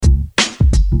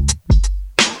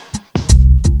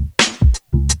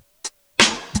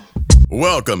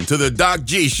Welcome to the Doc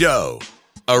G Show,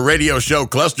 a radio show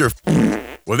cluster.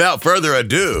 Without further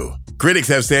ado, critics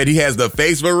have said he has the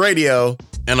face for radio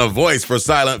and a voice for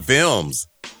silent films.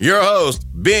 Your host,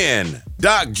 Ben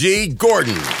Doc G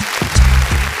Gordon.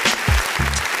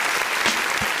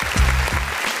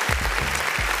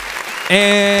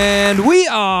 And we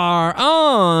are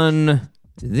on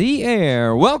the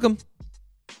air. Welcome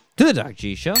to the Doc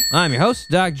G Show. I'm your host,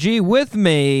 Doc G. With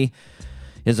me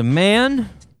is a man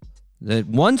that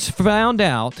once found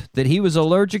out that he was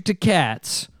allergic to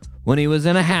cats when he was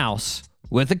in a house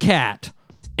with a cat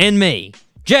and me,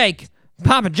 Jake,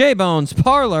 Papa J-Bones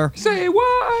Parlor. Say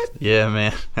what? Yeah,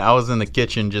 man. I was in the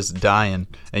kitchen just dying,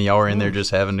 and y'all were in there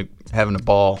just having a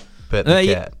ball petting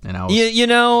the cat. And I was... You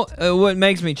know what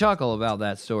makes me chuckle about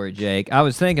that story, Jake? I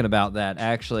was thinking about that,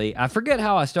 actually. I forget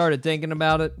how I started thinking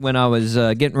about it when I was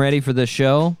getting ready for this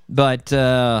show, but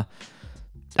I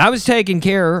was taking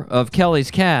care of Kelly's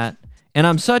cat, and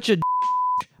I'm such a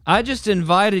I just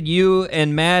invited you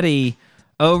and Maddie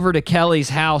over to Kelly's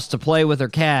house to play with her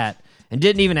cat and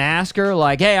didn't even ask her,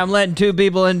 like, hey, I'm letting 2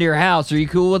 people into your house. Are you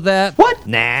cool with that? What?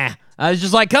 Nah. I was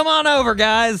just like, come on over,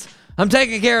 guys. I'm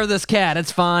taking care of this cat.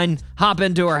 It's fine. Hop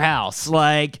into her house.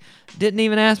 Like, didn't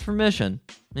even ask permission,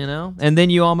 you know? And then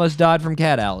you almost died from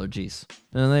cat allergies.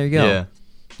 And there you go. Yeah.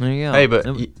 There you go. Hey, but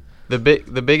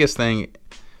the biggest thing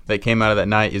that came out of that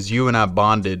night is you and I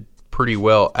bonded pretty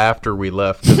well after we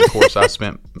left. Because, of course, I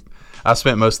spent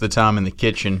most of the time in the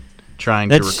kitchen trying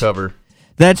to recover.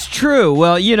 That's true.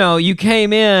 Well, you know, you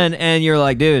came in and you're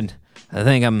like, dude, I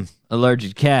think I'm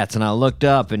allergic to cats. And I looked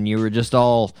up and you were just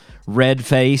all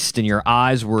red-faced and your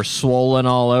eyes were swollen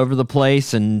all over the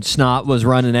place and snot was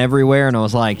running everywhere. And I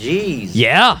was like, jeez.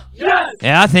 Yeah. Yes!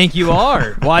 Yeah, I think you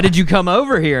are. Why did you come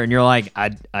over here? And you're like, I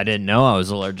didn't know I was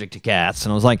allergic to cats.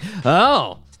 And I was like,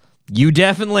 oh, you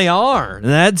definitely are.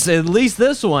 That's at least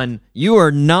this one. You are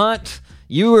not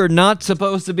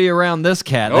supposed to be around this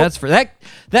cat. Nope. That's for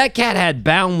that cat had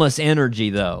boundless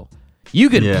energy though. You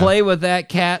could play with that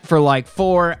cat for like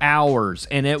 4 hours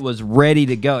and it was ready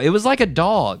to go. It was like a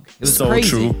dog. It was so crazy.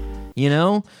 True. You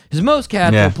know? Because most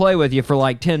cats will play with you for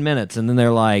like 10 minutes and then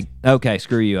they're like, okay,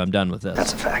 screw you, I'm done with this.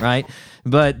 That's a fact. Right?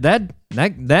 But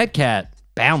that cat,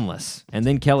 boundless. And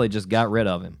then Kelly just got rid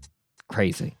of him.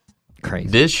 Crazy.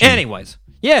 Did she? Anyways.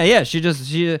 Yeah, she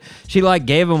like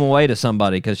gave him away to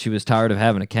somebody because she was tired of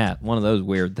having a cat. One of those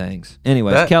weird things.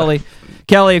 Anyways, Kelly,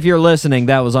 if you're listening,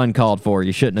 that was uncalled for.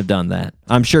 You shouldn't have done that.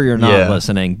 I'm sure you're not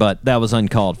listening, but that was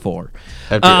uncalled for.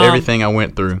 After everything I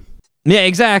went through. Yeah,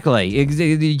 exactly.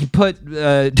 You put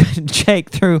Jake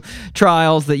through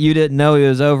trials that you didn't know he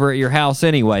was over at your house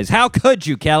anyways. How could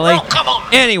you, Kelly? Oh, come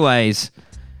on. Anyways,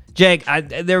 Jake,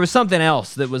 there was something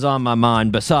else that was on my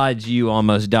mind besides you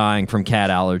almost dying from cat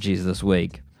allergies this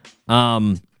week.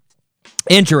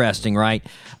 Interesting, right?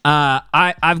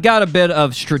 I've got a bit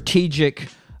of strategic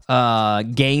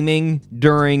gaming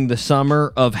during the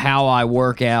summer of how I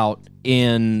work out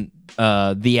in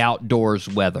the outdoors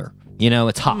weather. You know,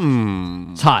 it's hot.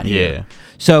 It's hot here. Yeah.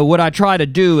 So what I try to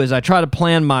do is I try to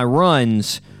plan my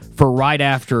runs for right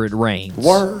after it rains.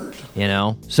 Word. You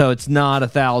know, so it's not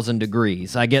 1,000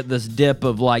 degrees. I get this dip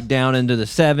of like down into the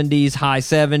 70s, high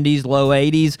 70s, low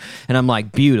 80s, and I'm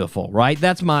like, beautiful, right?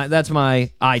 That's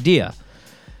my idea.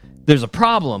 There's a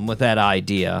problem with that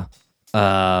idea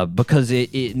because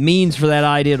it means for that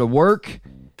idea to work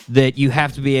that you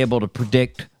have to be able to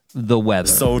predict the weather.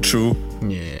 So true.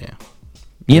 Yeah.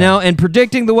 You know, and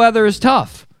predicting the weather is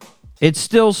tough. It's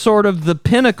still sort of the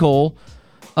pinnacle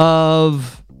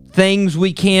of things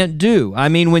we can't do. I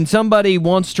mean, when somebody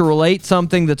wants to relate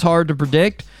something that's hard to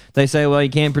predict, they say, well, you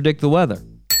can't predict the weather,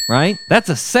 right? That's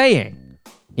a saying,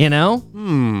 you know?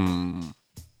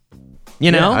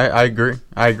 You know? I agree.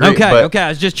 Okay, I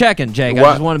was just checking, Jake. I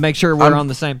just want to make sure we're on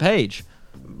the same page.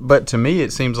 But to me,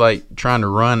 it seems like trying to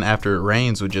run after it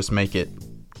rains would just make it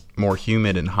more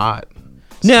humid and hot.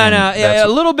 No, a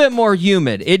little bit more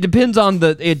humid. It depends on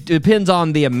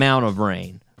the amount of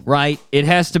rain. Right? It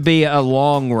has to be a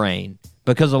long rain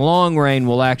because a long rain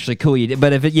will actually cool you.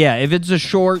 But if it's a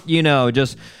short, you know,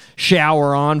 just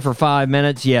shower on for 5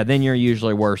 minutes, then you're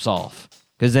usually worse off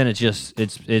because then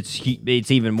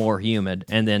it's even more humid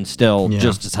and then still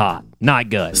just as hot. Not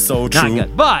good. So true. Not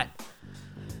good.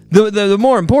 But the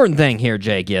more important thing here,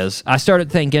 Jake, is I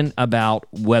started thinking about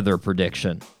weather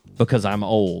prediction because I'm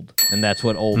old and that's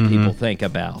what old people think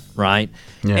about, right?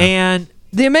 Yeah. And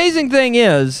the amazing thing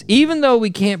is, even though we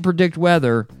can't predict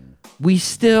weather, we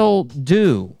still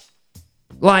do.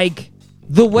 Like,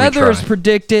 the weather is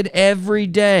predicted every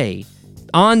day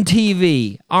on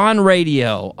TV, on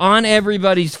radio, on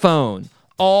everybody's phone,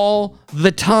 all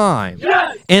the time.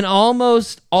 Yes! And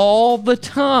almost all the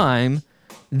time,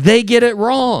 they get it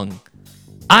wrong.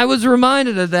 I was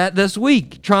reminded of that this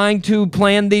week, trying to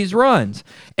plan these runs.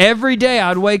 Every day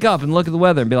I'd wake up and look at the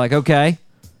weather and be like, okay,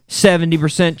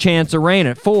 70% chance of rain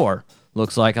at 4.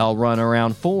 Looks like I'll run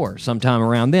around 4 sometime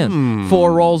around then.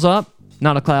 4 rolls up,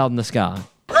 not a cloud in the sky.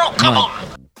 Girl, come on.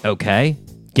 Okay,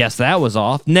 guess that was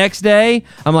off. Next day,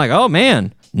 I'm like, oh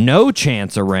man, no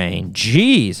chance of rain.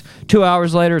 Jeez. 2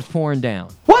 hours later, it's pouring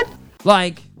down. What?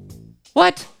 Like,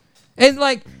 what? And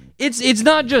like, it's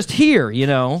not just here, you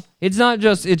know. It's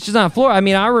just not Florida. I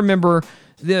mean, I remember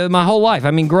my whole life.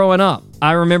 I mean, growing up,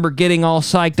 I remember getting all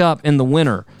psyched up in the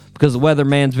winter because the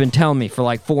weatherman's been telling me for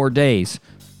like 4 days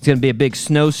it's going to be a big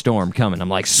snowstorm coming. I'm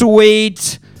like,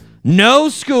 sweet, no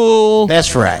school.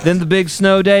 That's right. Then the big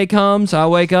snow day comes. I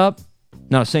wake up,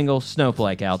 not a single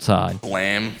snowflake outside.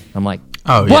 Wham. I'm like,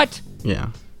 Oh, yeah. what? Yeah.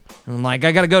 I'm like,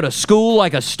 I got to go to school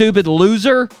like a stupid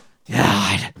loser?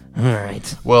 God. All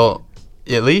right. Well,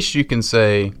 at least you can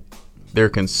say they're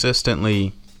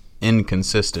consistently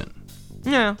inconsistent.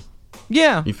 Yeah.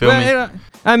 Yeah. You feel me?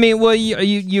 I mean, well,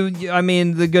 I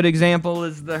mean, the good example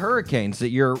is the hurricanes that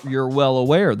you're well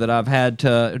aware that I've had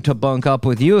to bunk up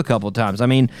with you a couple times. I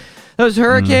mean, those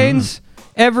hurricanes,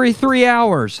 every 3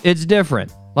 hours, it's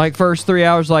different. Like first 3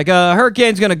 hours, like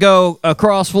hurricane's going to go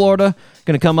across Florida,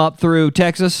 going to come up through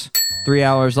Texas. 3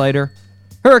 hours later,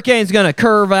 hurricane's going to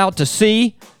curve out to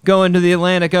sea, go into the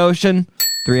Atlantic Ocean.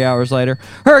 3 hours later,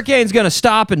 hurricane's going to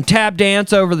stop and tap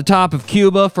dance over the top of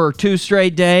Cuba for 2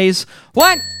 straight days.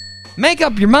 What? Make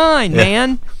up your mind,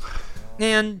 man.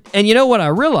 And you know what I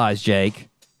realized, Jake?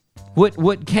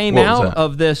 What came out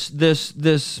of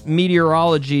this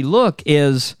meteorology look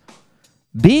is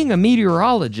being a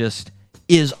meteorologist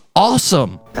is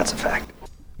awesome. That's a fact.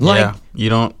 Like, you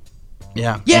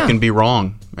can be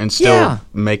wrong and still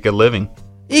make a living.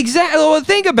 Exactly. Well,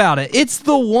 think about it. It's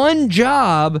the one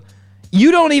job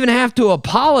you don't even have to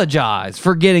apologize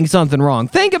for getting something wrong.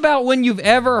 Think about when you've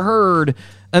ever heard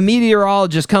a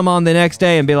meteorologist come on the next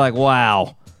day and be like,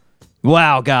 wow,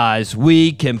 guys,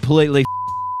 we completely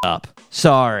up.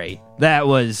 Sorry. That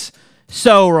was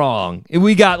so wrong.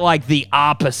 We got like the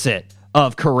opposite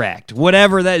of correct.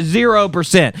 Whatever that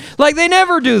 0%. Like they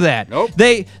never do that. Nope.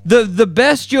 The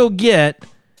best you'll get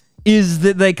is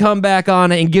that they come back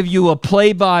on and give you a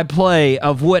play-by-play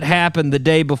of what happened the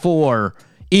day before,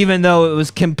 even though it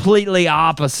was completely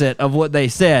opposite of what they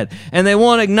said. And they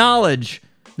won't acknowledge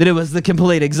that it was the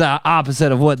complete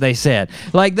opposite of what they said.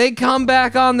 Like, they come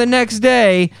back on the next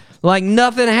day like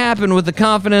nothing happened with the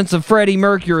confidence of Freddie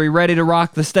Mercury ready to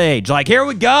rock the stage. Like, here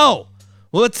we go.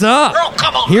 What's up? Girl,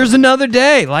 come on. Here's another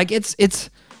day. Like, it's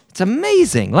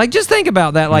amazing. Like, just think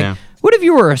about that. Like, what if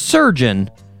you were a surgeon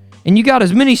and you got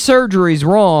as many surgeries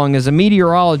wrong as a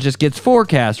meteorologist gets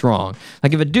forecast wrong?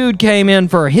 Like if a dude came in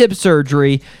for a hip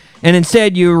surgery and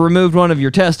instead you removed one of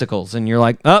your testicles and you're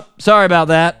like, oh, sorry about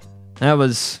that. That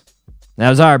was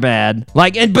our bad.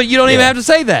 Like, but you don't even have to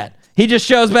say that. He just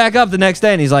shows back up the next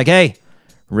day and he's like, hey,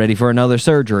 ready for another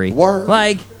surgery. Word.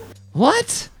 Like,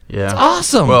 what? Yeah. It's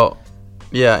awesome. Well,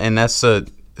 yeah, and that's so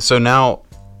now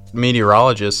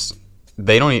meteorologists,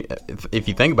 they don't, if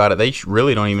you think about it, they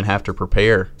really don't even have to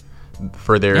prepare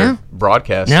for their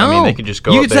broadcast. No. I mean, they could just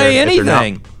go you up could there say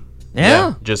anything.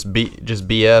 just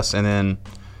BS, and then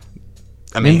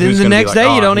I mean, and then who's the gonna be next like, day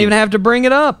oh, you don't even have to bring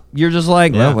it up. You're just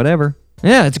like, well, whatever.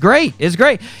 Yeah, it's great. It's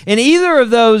great. And either of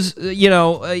those,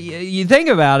 you think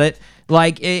about it,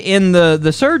 like in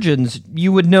the surgeons,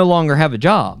 you would no longer have a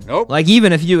job. Nope. Like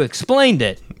even if you explained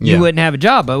it, you wouldn't have a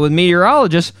job. But with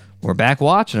meteorologists, we're back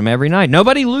watching them every night.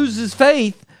 Nobody loses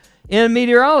faith in a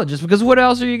meteorologist because what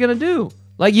else are you going to do?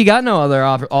 Like, you got no other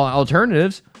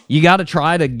alternatives. You got to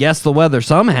try to guess the weather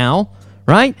somehow,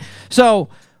 right? So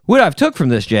what I've took from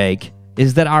this, Jake,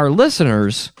 is that our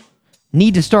listeners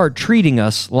need to start treating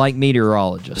us like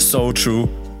meteorologists. So true.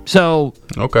 So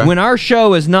when our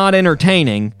show is not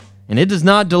entertaining and it does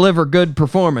not deliver good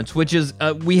performance, which is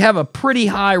we have a pretty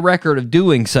high record of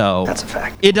doing so. That's a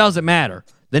fact. It doesn't matter.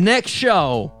 The next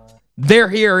show, they're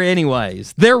here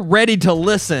anyways. They're ready to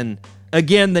listen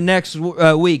again the next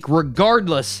week,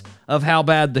 regardless of how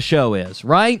bad the show is,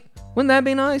 right? Wouldn't that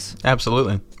be nice?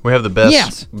 Absolutely. We have the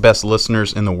best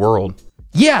listeners in the world.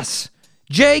 Yes.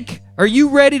 Jake, are you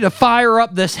ready to fire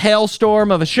up this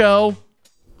hailstorm of a show?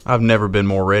 I've never been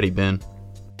more ready, Ben.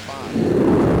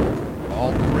 5.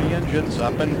 All 3 engines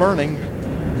up and burning.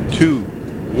 2,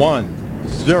 1,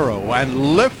 0,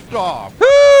 and lift off.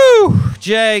 Woo!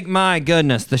 Jake, my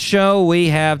goodness, the show we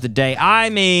have today. I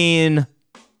mean,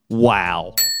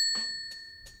 wow.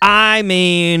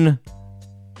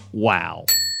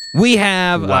 We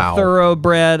have Wow. a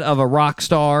thoroughbred of a rock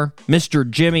star, Mr.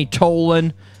 Jimmy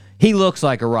Tolan. He looks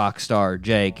like a rock star,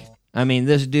 Jake. I mean,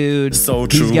 this dude. So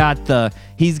true.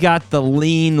 He's got the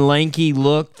lean, lanky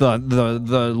look,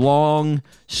 the long,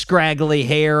 scraggly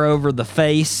hair over the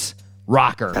face.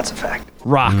 Rocker. That's a fact.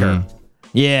 Rocker.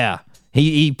 Yeah.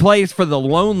 He plays for the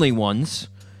Lonely Ones,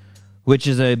 which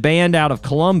is a band out of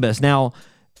Columbus. Now,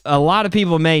 a lot of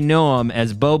people may know him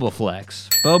as Boba Flex.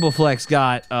 Boba Flex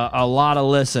got a lot of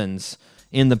listens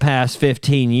in the past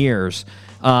 15 years.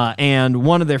 And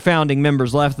one of their founding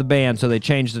members left the band, so they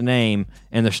changed the name,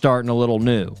 and they're starting a little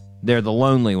new. They're the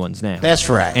Lonely Ones now. That's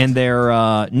right. And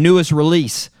their newest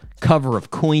release, cover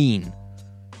of Queen.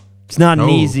 It's not an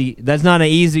easy. That's not an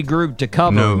easy group to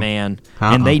cover, man.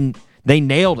 And they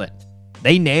nailed it.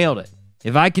 They nailed it.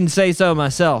 If I can say so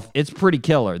myself, it's pretty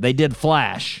killer. They did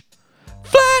Flash.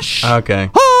 Flash. Okay.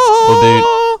 Oh!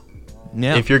 Well, dude,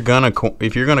 Yeah. if you're gonna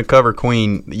cover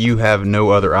Queen, you have no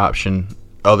other option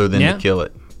other than to kill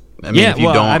it. I mean, if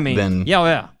you don't, then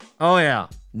yeah. Oh yeah.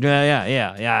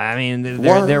 Yeah. I mean,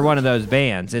 they're one of those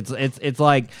bands. It's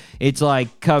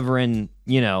like covering,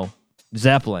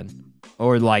 Zeppelin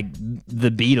or like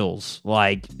the Beatles.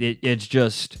 Like it's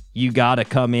just you got to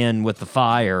come in with the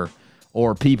fire,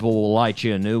 or people will light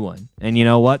you a new one. And you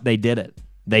know what? They did it.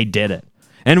 They did it.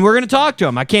 And we're gonna talk to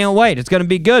them. I can't wait. It's gonna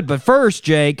be good. But first,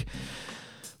 Jake,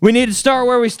 we need to start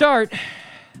where we start.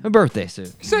 A birthday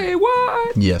suit. Say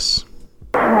what? yes.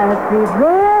 Happy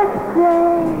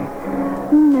birthday,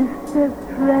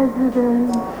 Mr.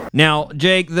 President. Now,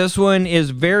 Jake, this one is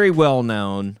very well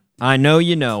known. I know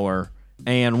you know her.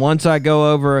 And once I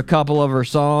go over a couple of her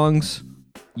songs,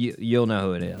 you'll know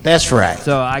who it is. That's right.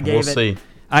 So I gave see.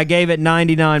 I gave it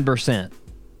 99%.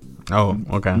 Oh,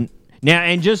 okay. Now,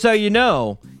 and just so you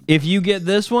know, if you get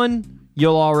this one,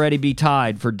 you'll already be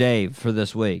tied for Dave for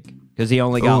this week because he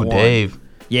only got Oh, one. Dave.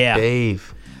 Yeah.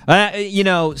 Dave.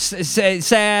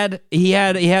 Sad. He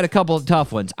had a couple of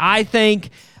tough ones. I think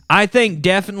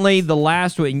definitely the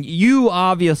last one. You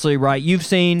obviously, right? You've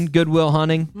seen Good Will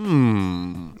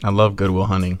Hunting. I love Good Will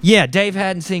Hunting. Yeah, Dave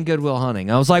hadn't seen Good Will Hunting.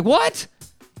 I was like, what?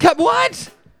 What?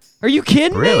 Are you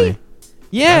kidding me? Really?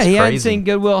 Yeah, That's he hadn't crazy. seen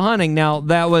Good Will Hunting. Now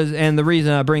that was, and the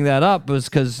reason I bring that up was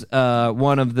because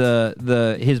one of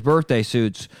his birthday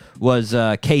suits was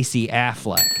Casey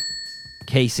Affleck.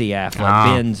 Casey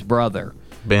Affleck, Ben's brother.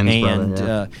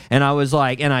 And I was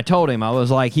like, and I told him, I was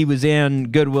like, he was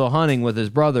in Good Will Hunting with his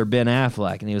brother Ben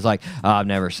Affleck, and he was like, oh, I've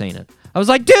never seen it. I was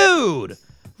like, dude,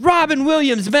 Robin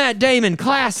Williams, Matt Damon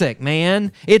classic,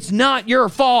 man. It's not your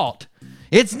fault.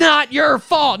 It's not your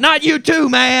fault. Not you too,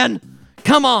 man.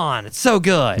 Come on, it's so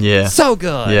good. Yeah. So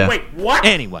good. Yeah. Wait, what?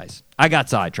 Anyways, I got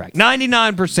sidetracked.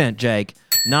 99%, Jake.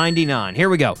 99. Here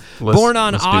we go. Let's- Born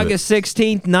on let's do August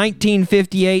 16th,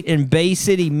 1958 in Bay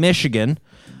City, Michigan.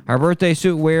 Her birthday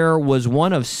suit wearer was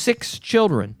one of 6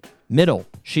 children. Middle.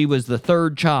 She was the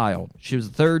third child.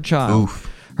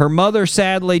 Oof. Her mother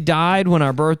sadly died when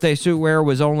our birthday suit wearer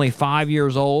was only 5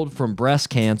 years old from breast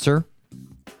cancer.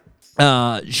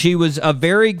 She was a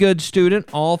very good student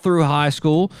all through high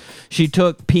school. She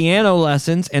took piano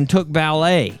lessons and took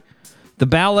ballet. The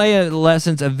ballet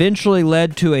lessons eventually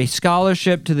led to a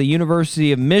scholarship to the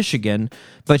University of Michigan,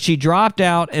 but she dropped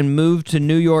out and moved to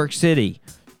New York City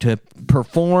to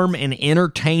perform in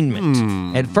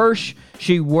entertainment. At first,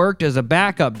 she worked as a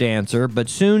backup dancer, but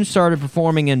soon started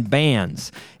performing in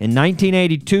bands. In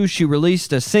 1982, she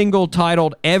released a single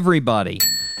titled Everybody,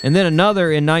 and then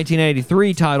another in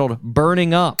 1983 titled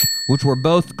Burning Up, which were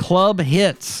both club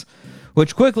hits,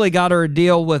 which quickly got her a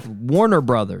deal with Warner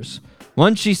Brothers.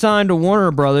 Once she signed to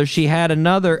Warner Brothers, she had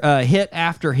another hit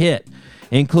after hit,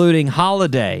 including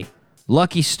Holiday,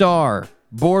 Lucky Star,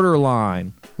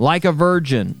 Borderline, Like a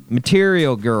Virgin,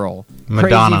 Material Girl,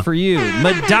 Madonna. Crazy for You.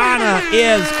 Madonna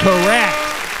is correct.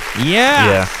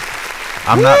 Yeah.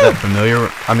 I'm not that familiar.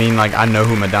 I mean, like, I know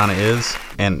who Madonna is,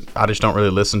 and I just don't really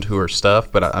listen to her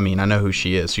stuff, but I mean, I know who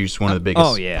she is. She's one of the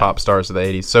biggest pop stars of the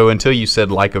 80s. So until you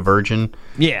said Like a Virgin,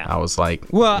 I was like,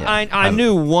 well, yeah, I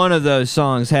knew one of those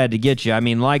songs had to get you. I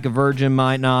mean, Like a Virgin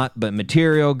might not, but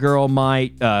Material Girl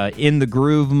might, In the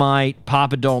Groove might,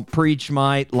 Papa Don't Preach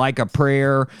might, Like a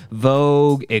Prayer,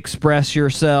 Vogue, Express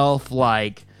Yourself,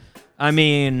 like, I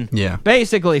mean,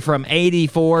 basically from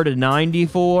 84 to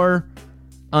 94,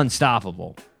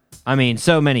 unstoppable. I mean,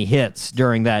 so many hits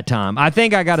during that time. I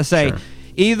think I got to say,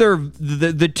 either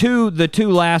the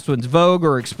two last ones, Vogue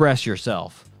or Express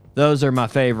Yourself. Those are my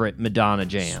favorite Madonna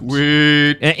jams.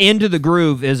 Sweet. Into the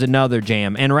Groove is another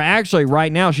jam. And actually,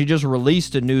 right now, she just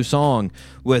released a new song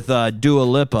with Dua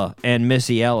Lipa and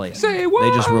Missy Elliott. Say what?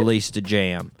 They just released a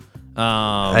jam.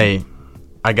 hey,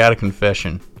 I got a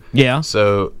confession. Yeah?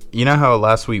 So You know how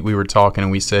last week we were talking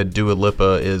and we said Dua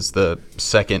Lipa is the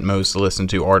second most listened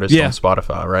to artist Yeah. on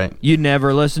Spotify, right? You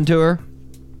never listened to her?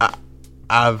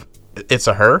 It's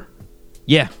a her?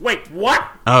 Yeah.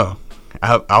 Oh,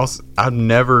 I've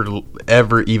never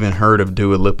ever even heard of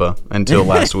Dua Lipa until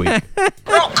last week.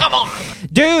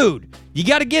 Dude, you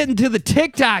got to get into the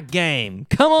TikTok game.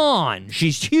 Come on.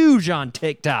 She's huge on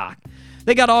TikTok.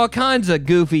 They got all kinds of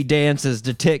goofy dances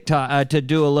to TikTok to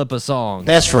Dua Lipa songs.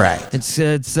 That's right.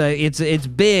 It's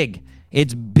big.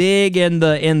 It's big in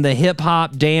the hip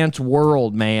hop dance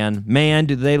world, man. Man,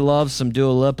 do they love some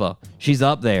Dua Lipa. She's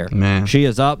up there. Man. She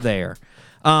is up there.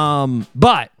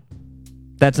 But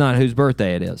that's not whose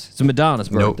birthday it is. It's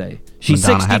Madonna's Nope. birthday. She's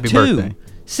Madonna, 62. happy birthday.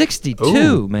 62,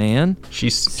 Ooh. man.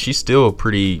 She's still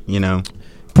pretty,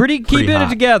 Pretty keeping it hot.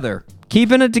 together.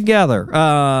 Keeping it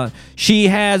together. She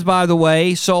has, by the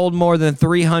way, sold more than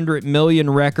 300 million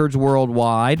records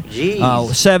worldwide.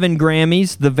 7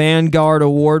 Grammys, the Vanguard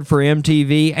Award for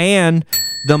MTV, and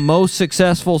the most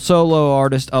successful solo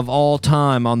artist of all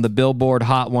time on the Billboard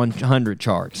Hot 100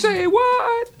 charts. Say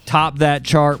what? Topped that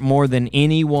chart more than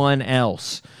anyone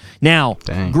else. Now,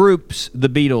 Dang. groups, the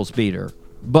Beatles beat her,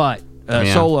 but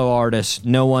Yeah. solo artists,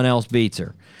 no one else beats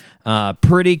her.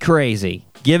 Pretty crazy.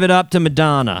 Give it up to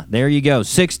Madonna. There you go,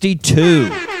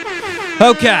 62.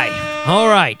 Okay, all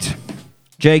right.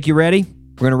 Jake, you ready?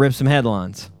 We're going to rip some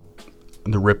headlines.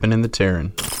 The ripping and the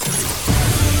tearing.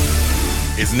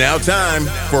 It's now time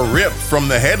for Rip from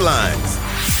the Headlines.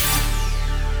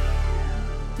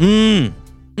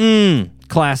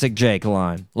 Classic Jake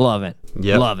line. Love it.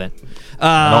 Yep. Love it.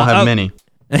 I don't have many.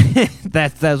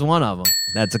 That's one of them.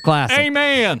 That's a classic.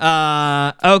 Amen.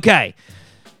 Okay.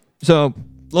 So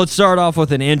let's start off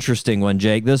with an interesting one,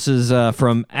 Jake. This is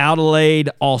from Adelaide,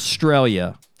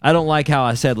 Australia. I don't like how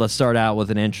I said let's start out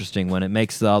with an interesting one. It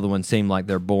makes the other one seem like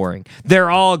they're boring. They're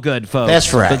all good, folks.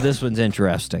 That's right. But this one's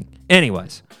interesting.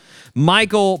 Anyways,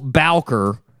 Michael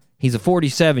Bowker, he's a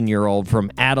 47-year-old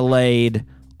from Adelaide,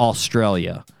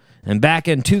 Australia. And back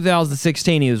in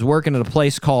 2016, he was working at a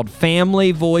place called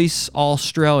Family Voice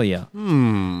Australia,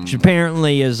 which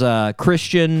apparently is a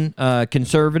Christian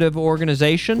conservative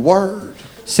organization. Word.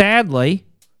 Sadly,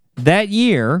 that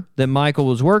year that Michael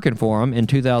was working for him in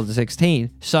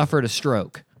 2016, suffered a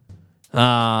stroke.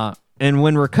 And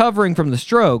when recovering from the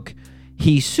stroke,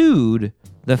 he sued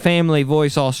the Family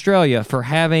Voice Australia for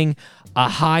having a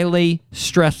highly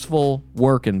stressful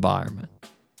work environment.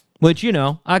 Which,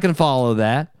 I can follow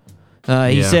that.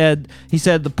 He said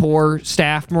the poor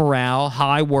staff morale,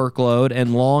 high workload,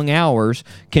 and long hours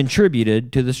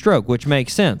contributed to the stroke, which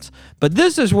makes sense. But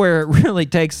this is where it really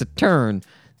takes a turn.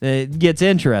 It gets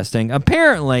interesting.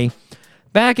 Apparently,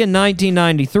 back in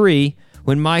 1993,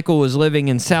 when Michael was living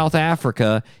in South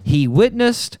Africa, he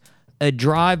witnessed a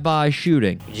drive-by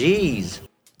shooting. Jeez.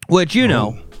 Which,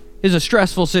 is a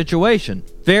stressful situation.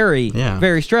 Very,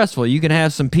 very stressful. You can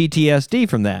have some PTSD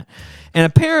from that. And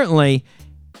apparently,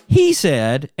 he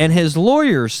said, and his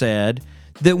lawyer said,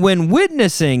 that when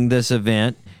witnessing this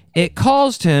event, it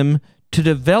caused him to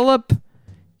develop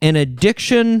an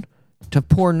addiction to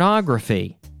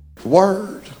pornography.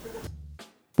 Word.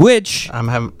 Which... I'm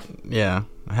having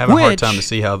a hard time to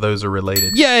see how those are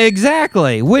related. Yeah,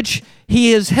 exactly. Which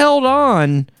he has held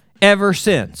on ever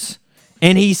since.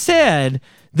 And he said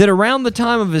that around the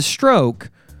time of his stroke,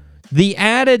 the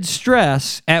added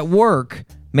stress at work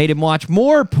made him watch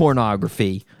more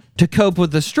pornography to cope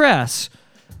with the stress,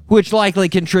 which likely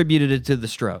contributed to the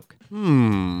stroke.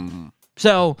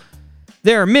 So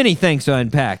there are many things to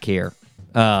unpack here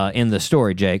in the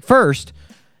story, Jake. First,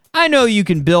 I know you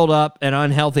can build up an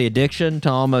unhealthy addiction to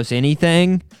almost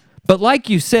anything, but like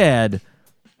you said,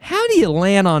 how do you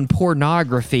land on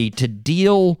pornography to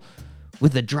deal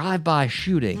with a drive-by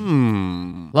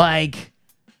shooting? Like,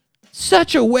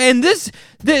 such a way. And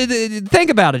think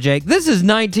about it, Jake. This is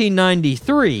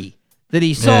 1993 that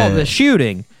he saw the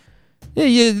shooting.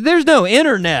 There's no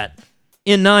internet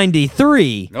in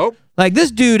 93. Nope. Like,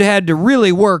 this dude had to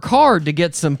really work hard to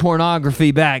get some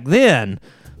pornography back then.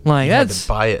 Like, You had that's... to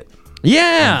buy it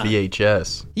Yeah. on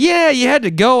VHS. Yeah, you had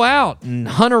to go out and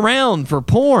hunt around for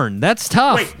porn. That's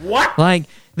tough. Wait, what? Like,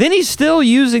 then he's still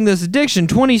using this addiction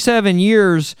 27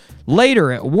 years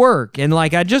later at work. And,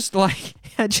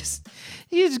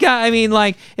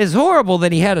 it's horrible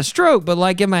that he had a stroke,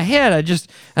 but, in my head, I just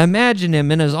imagine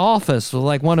him in his office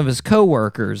with, one of his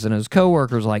coworkers, and his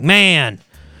coworker's like, man,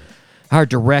 our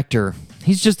director,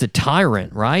 he's just a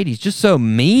tyrant, right? He's just so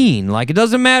mean. Like, it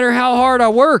doesn't matter how hard I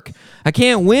work. I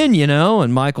can't win,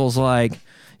 And Michael's like,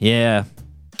 yeah,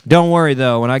 don't worry,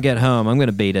 though. When I get home, I'm going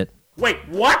to beat it. Wait,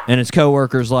 what? And his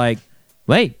coworker's like,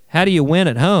 wait, how do you win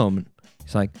at home? He's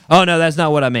He's like, oh, no, that's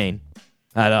not what I mean.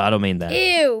 I don't mean that.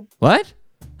 Ew. What?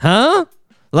 Huh?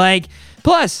 Like,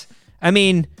 plus, I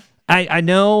mean, I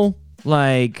know,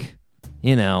 like,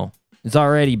 you know, it's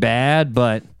already bad,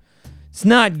 but it's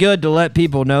not good to let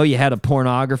people know you had a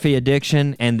pornography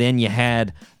addiction and then you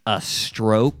had a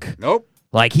stroke. Nope.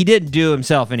 Like, he didn't do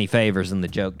himself any favors in the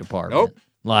joke department. Nope.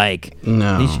 Like,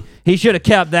 No. he should have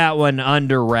kept that one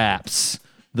under wraps.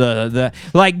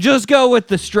 Like, just go with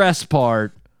the stress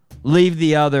part. Leave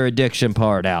the other addiction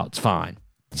part out. It's fine.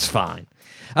 It's fine.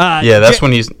 Yeah, that's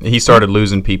when he started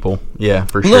losing people. Yeah,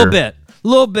 for sure. A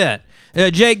little bit.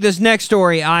 Jake, this next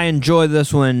story, I enjoy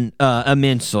this one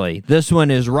immensely. This one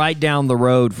is right down the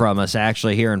road from us,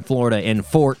 actually, here in Florida, in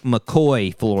Fort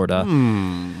McCoy, Florida.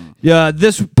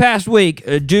 This past week,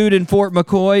 a dude in Fort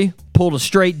McCoy pulled a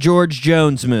straight George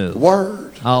Jones move. Word.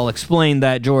 I'll explain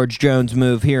that George Jones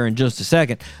move here in just a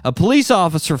second. A police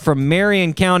officer from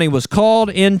Marion County was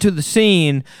called into the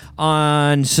scene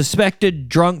on suspected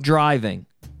drunk driving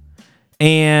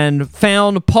and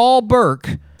found Paul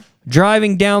Burke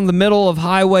driving down the middle of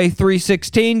Highway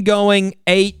 316 going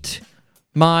 8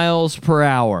 miles per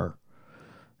hour.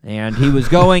 And he was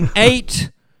going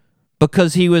 8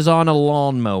 because he was on a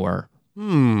lawnmower.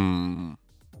 Now,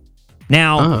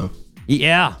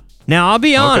 yeah. Now, I'll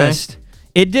be honest.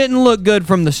 It didn't look good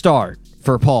from the start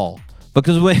for Paul.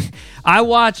 Because when I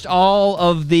watched all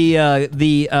of the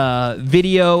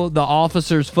video, the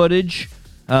officer's footage,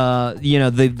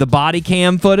 the body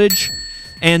cam footage,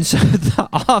 and so the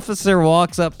officer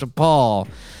walks up to Paul,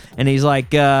 and he's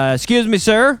like, excuse me,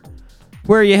 sir,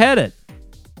 where are you headed?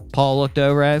 Paul looked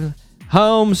over at him.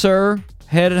 Home, sir.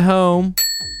 Headed home.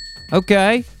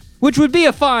 Okay. Which would be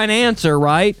a fine answer,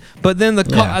 right? But then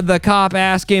the cop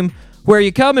asked him, where are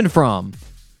you coming from?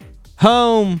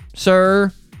 Home,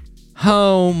 sir.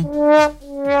 Home.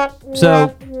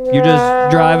 So, you're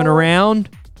just driving around?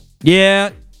 Yeah,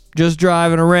 just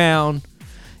driving around.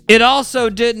 It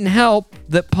also didn't help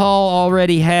that Paul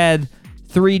already had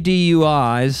 3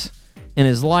 DUIs and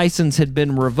his license had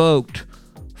been revoked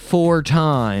 4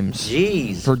 times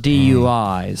for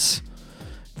DUIs.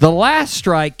 The last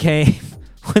strike came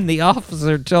when the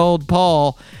officer told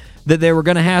Paul that they were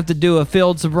going to have to do a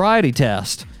field sobriety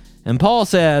test. And Paul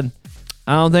said,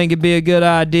 I don't think it'd be a good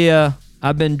idea.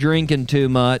 I've been drinking too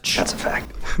much. That's a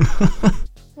fact.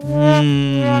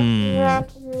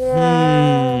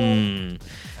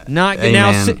 Not Hey,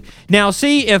 now. man. Now,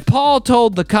 see, if Paul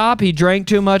told the cop he drank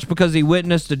too much because he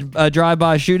witnessed a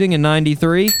drive-by shooting in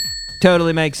 '93,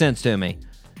 totally makes sense to me.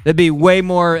 That'd be way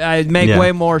more. It'd make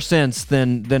way more sense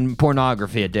than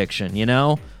pornography addiction. You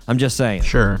know, I'm just saying.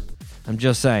 Sure. I'm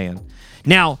just saying.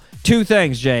 Now, 2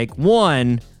 things, Jake.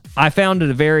 One, I found it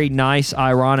a very nice,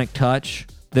 ironic touch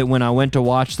that when I went to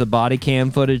watch the body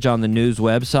cam footage on the news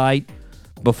website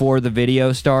before the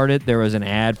video started, there was an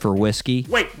ad for whiskey.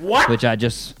 Wait, what? Which I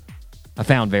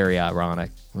found very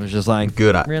ironic. It was just like,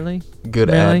 Good. really? Good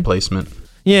Really? ad placement.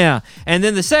 Yeah. And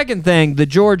then the second thing, the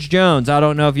George Jones, I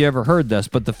don't know if you ever heard this,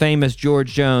 but the famous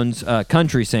George Jones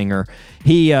country singer,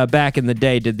 he back in the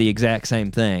day did the exact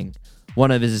same thing. One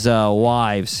of his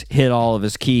wives hid all of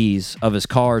his keys of his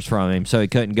cars from him so he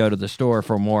couldn't go to the store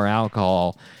for more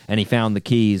alcohol, and he found the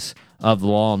keys of the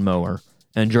lawnmower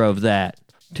and drove that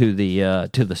to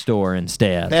the store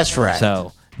instead. That's right.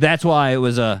 So that's why it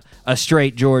was a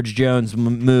straight George Jones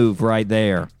move right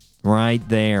there. Right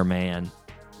there, man.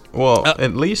 Well,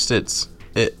 at least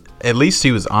at least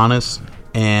he was honest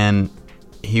and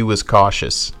he was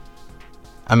cautious.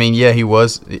 I mean, yeah, he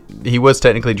was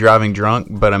technically driving drunk,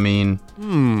 but I mean,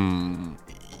 I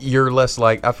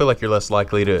feel like you're less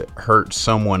likely to hurt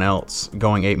someone else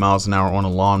going 8 miles an hour on a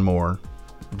lawnmower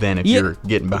than if you're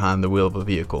getting behind the wheel of a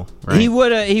vehicle, right? He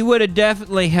would have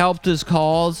definitely helped his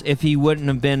cause if he wouldn't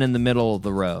have been in the middle of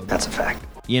the road. That's a fact.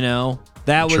 You know,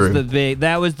 that was True. the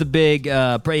big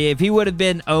if he would have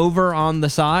been over on the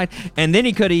side, and then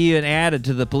he could have even added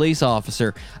to the police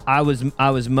officer, I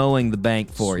was mowing the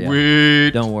bank for you.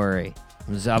 Sweet. Don't worry.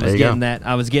 I was you getting go. that.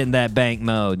 I was getting that bank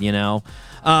mowed. You know.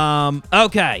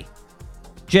 Okay,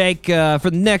 Jake. For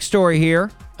the next story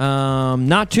here,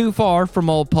 not too far from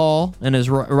old Paul and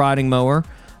his riding mower.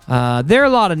 There are a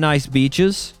lot of nice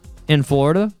beaches in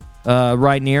Florida,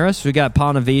 right near us. We got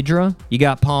Ponte Vedra. You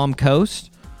got Palm Coast.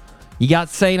 You got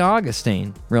St.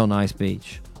 Augustine, real nice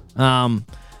beach.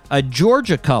 A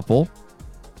Georgia couple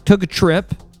took a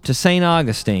trip to St.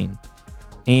 Augustine,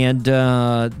 and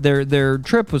their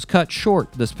trip was cut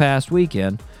short this past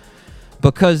weekend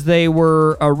because they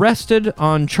were arrested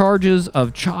on charges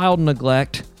of child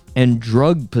neglect and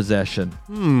drug possession.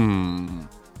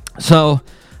 So,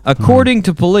 according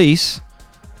to police,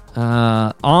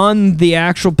 On the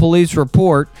actual police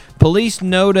report, police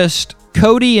noticed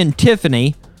Cody and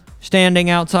Tiffany standing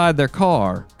outside their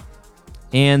car,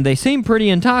 and they seemed pretty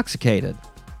intoxicated.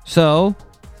 So,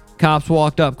 cops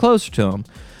walked up closer to them.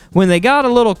 When they got a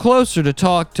little closer to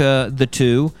talk to the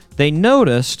two, they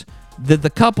noticed that the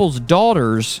couple's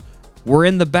daughters were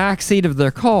in the back seat of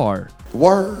their car.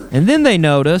 Word. And then they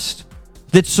noticed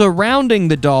that surrounding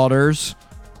the daughters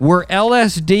were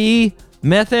LSD,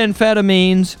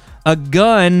 methamphetamines, a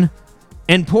gun,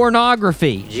 and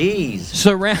pornography. Jeez.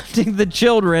 Surrounding the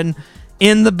children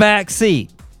in the back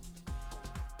seat.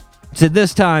 So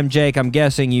this time, Jake, I'm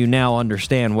guessing you now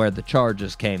understand where the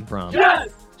charges came from. Yes!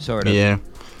 Sort of. Yeah.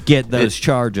 Get those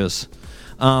charges.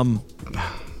 Go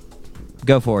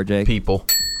for it, Jake. People.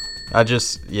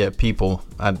 People.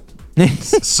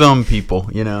 Some people,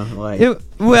 like.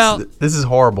 This is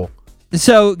horrible.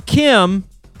 So Kim,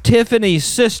 Tiffany's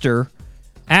sister,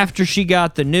 after she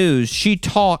got the news, she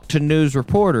talked to news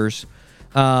reporters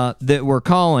that were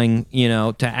calling,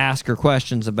 to ask her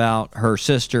questions about her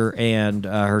sister and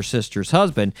her sister's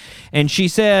husband. And she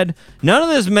said, none of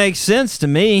this makes sense to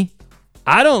me.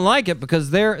 I don't like it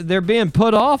because they're being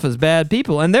put off as bad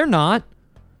people, and they're not.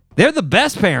 They're the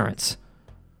best parents.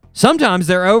 Sometimes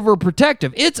they're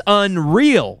overprotective. It's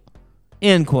unreal,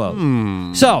 end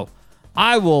quote. So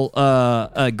I will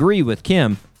agree with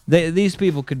Kim. These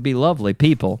people could be lovely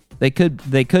people. They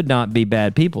could not be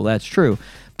bad people. That's true.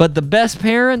 But the best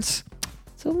parents,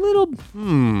 it's a little bit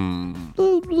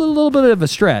of a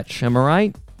stretch. Am I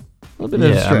right? A little bit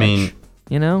of a stretch.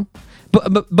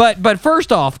 But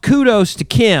first off, kudos to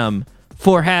Kim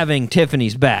for having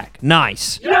Tiffany's back.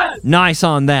 Nice. Yes! Nice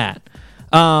on that.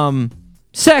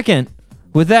 Second,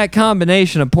 with that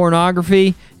combination of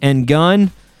pornography and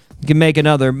gun, you can make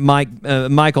another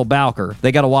Michael Bowker.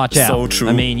 They got to watch out. So true.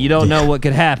 I mean, you don't know what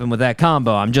could happen with that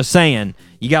combo. I'm just saying,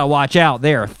 you got to watch out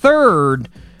there. Third,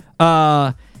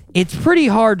 it's pretty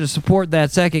hard to support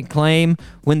that second claim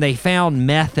when they found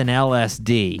meth and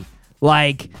LSD.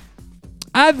 Like,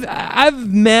 I've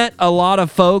met a lot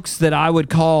of folks that I would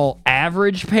call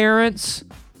average parents,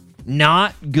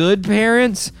 not good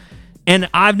parents, and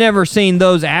I've never seen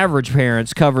those average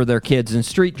parents cover their kids in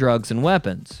street drugs and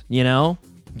weapons.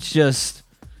 It's just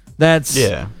that's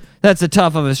a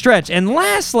tough of a stretch. And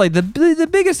lastly, the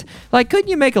biggest, couldn't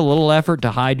you make a little effort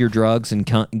to hide your drugs and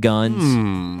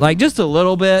guns? Like, just a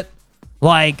little bit.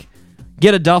 Like,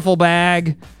 get a duffel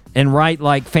bag and write,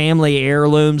 family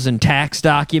heirlooms and tax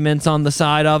documents on the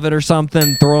side of it or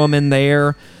something. Throw them in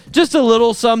there. Just a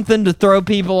little something to throw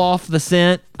people off the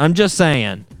scent. I'm just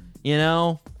saying.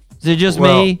 Is it just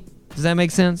me? Does that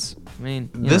make sense? I mean,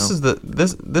 this is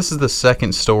the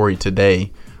second story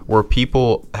today where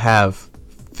people have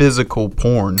physical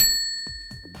porn.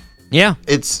 Yeah.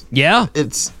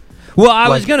 Well, I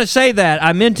was going to say that.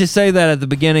 I meant to say that at the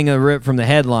beginning of the Rip from the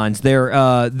Headlines.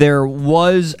 There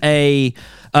was a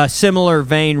similar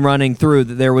vein running through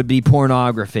that there would be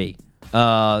pornography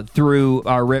through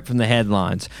our Rip from the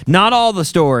Headlines. Not all the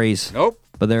stories. Nope.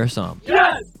 But there are some.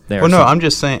 Yes. I'm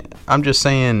just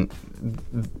saying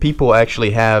people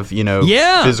actually have,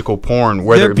 physical porn,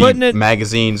 whether it be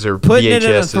magazines or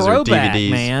VHSs or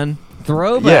DVDs. Man.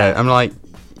 Throwback. Yeah, I'm like,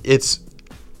 it's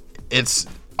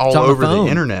all over the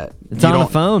internet. It's on the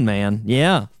phone, man.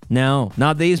 Yeah. No,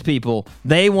 not these people.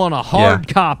 They want a hard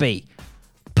copy.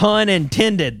 Pun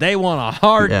intended. They want a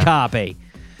hard copy.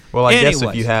 Well, I guess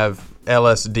if you have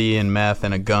LSD and meth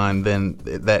and a gun, then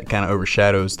that kind of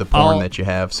overshadows the porn that you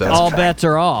have. So all bets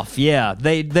are off. Yeah,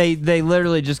 they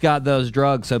literally just got those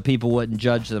drugs so people wouldn't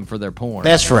judge them for their porn.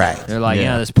 That's right. They're like,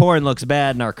 this porn looks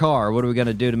bad in our car. What are we going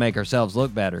to do to make ourselves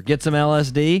look better? Get some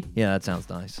LSD? Yeah, that sounds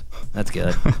nice. That's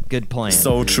good. Good plan.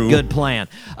 So true. Good plan.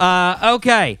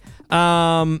 Okay.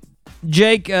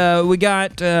 Jake, we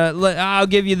got, I'll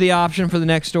give you the option for the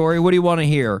next story. What do you want to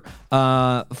hear?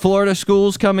 Florida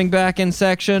schools coming back in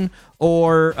section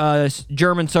or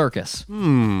German circus?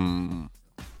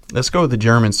 Let's go with the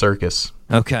German circus.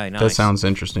 Okay, nice. That sounds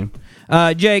interesting.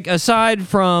 Jake, aside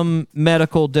from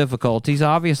medical difficulties,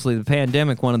 obviously the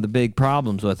pandemic, one of the big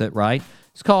problems with it, right?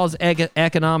 It's caused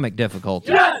economic difficulties.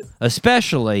 Yes!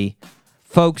 Especially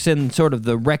folks in sort of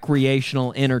the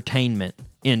recreational entertainment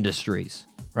industries.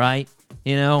 Right?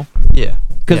 Yeah.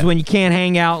 Because when you can't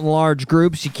hang out in large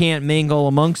groups, you can't mingle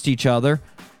amongst each other.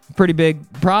 Pretty big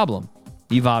problem.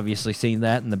 You've obviously seen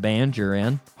that in the band you're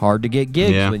in. Hard to get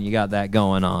gigs when you got that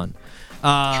going on.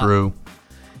 True.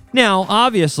 Now,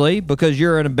 obviously, because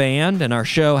you're in a band and our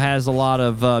show has a lot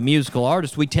of musical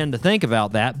artists, we tend to think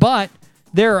about that. But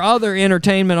there are other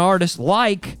entertainment artists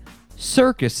like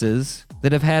circuses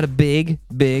that have had a big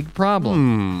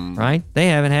problem, right? They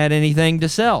haven't had anything to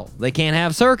sell. They can't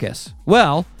have circus.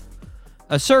 Well,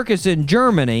 a circus in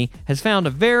Germany has found a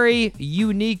very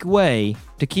unique way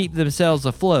to keep themselves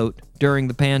afloat during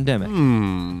the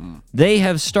pandemic. They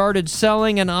have started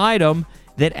selling an item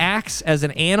that acts as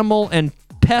an animal and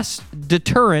pest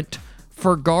deterrent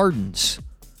for gardens.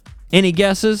 Any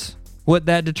guesses what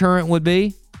that deterrent would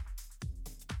be?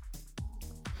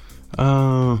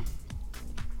 I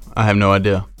have no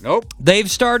idea. Nope.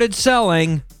 They've started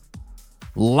selling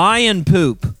lion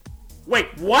poop. Wait,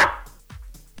 what?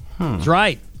 That's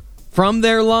right. From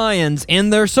their lions in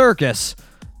their circus,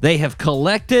 they have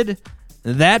collected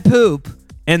that poop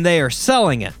and they are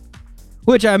selling it.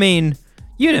 Which, I mean,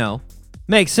 you know,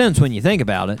 makes sense when you think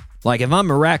about it. Like, if I'm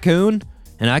a raccoon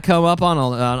and I come up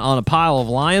on a pile of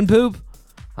lion poop,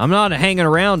 I'm not hanging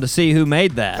around to see who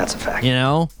made that. That's a fact. You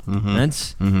know?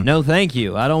 That's no thank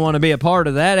you. I don't want to be a part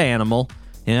of that animal.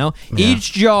 You know? Yeah.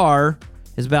 Each jar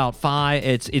is about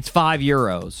it's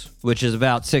 €5, which is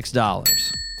about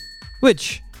 $6.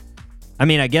 Which, I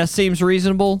mean, I guess seems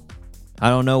reasonable. I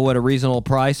don't know what a reasonable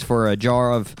price for a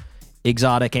jar of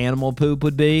exotic animal poop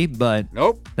would be, but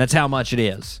Nope. that's how much it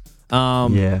is.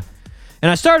 Yeah.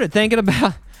 And I started thinking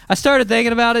about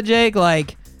it, Jake,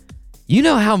 like, you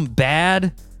know how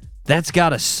bad that's got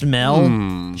to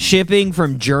smell shipping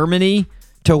from Germany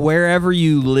to wherever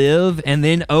you live and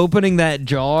then opening that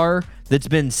jar that's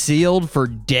been sealed for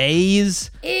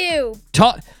days? Ew.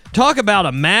 Talk about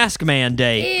a mask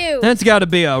mandate. Ew. That's got to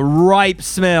be a ripe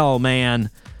smell,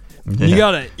 man. You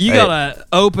gotta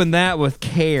open that with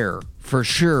care for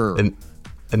sure. And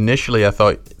initially, I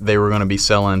thought they were going to be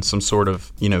selling some sort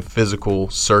of, physical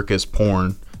circus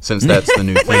porn, since that's the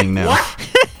new thing now.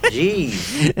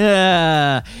 Jeez.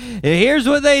 Here's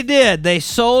what they did. They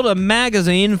sold a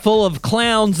magazine full of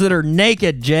clowns that are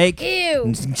naked, Jake.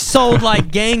 Ew. Sold like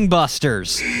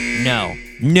gangbusters.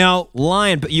 No,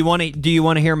 lion. But do you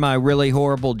want to hear my really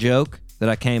horrible joke that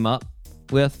I came up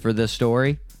with for this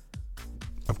story?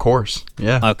 Of course,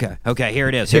 yeah. Okay. Here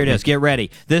it is. Get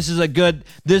ready. This is a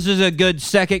good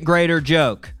second grader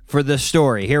joke for this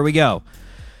story. Here we go.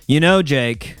 You know,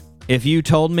 Jake, if you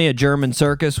told me a German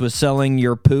circus was selling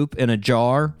your poop in a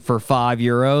jar for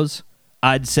 €5,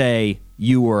 I'd say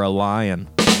you were a lion.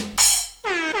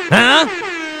 Huh?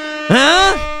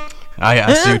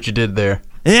 I see what you did there.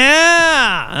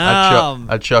 Yeah.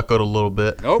 I chuckled a little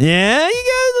bit. Nope. Yeah, you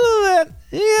got a little bit.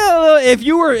 Yeah, if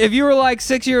you were like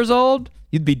 6 years old,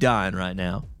 you'd be dying right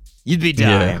now. You'd be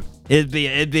dying. Yeah.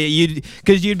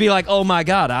 Because you'd be like, oh my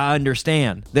God, I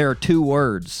understand. There are two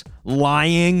words,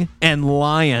 lying and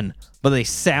lion, but they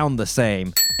sound the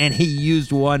same. And he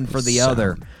used one for the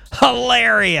other.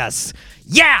 Hilarious.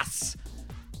 Yes.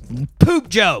 Poop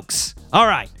jokes. All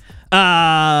right.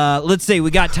 Let's see.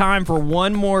 We got time for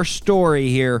one more story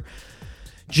here.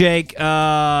 Jake,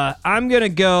 I'm going to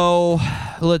go,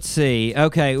 let's see.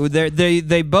 Okay,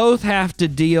 they both have to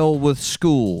deal with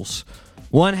schools.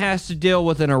 One has to deal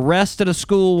with an arrest at a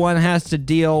school. One has to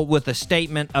deal with a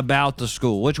statement about the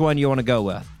school. Which one do you want to go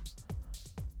with?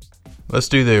 Let's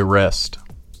do the arrest.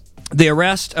 The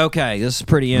arrest? Okay, this is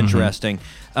pretty interesting.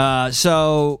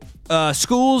 So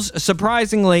schools,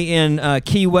 surprisingly, in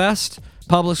Key West,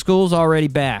 public schools already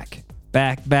back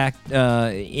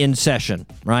in session,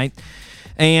 right?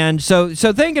 And so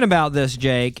thinking about this,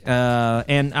 Jake,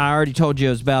 and I already told you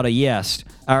it was about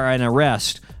an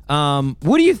arrest.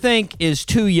 What do you think is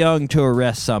too young to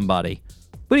arrest somebody?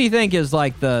 What do you think is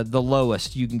like the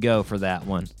lowest you can go for that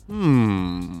one?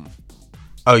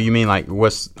 Oh, you mean like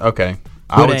what's okay?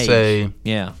 What age?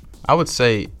 Yeah. I would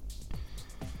say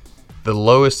the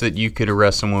lowest that you could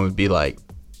arrest someone would be like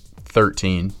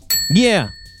 13. Yeah.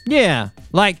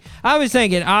 Like I was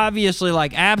thinking, obviously,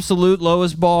 like absolute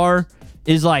lowest bar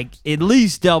is like at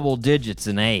least double digits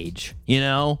in age, you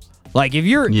know? Like if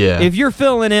you're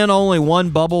filling in only one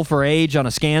bubble for age on a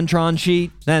Scantron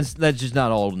sheet, that's just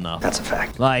not old enough. That's a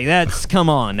fact. Like come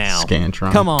on now.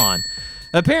 Scantron. Come on.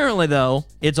 Apparently though,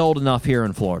 it's old enough here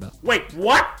in Florida. Wait,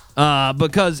 what?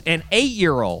 Because an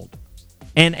 8-year-old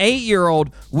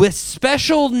with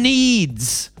special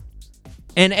needs,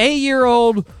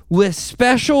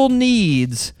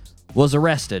 was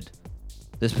arrested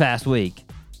this past week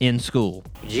in school.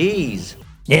 Jeez.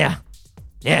 Yeah.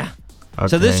 Okay.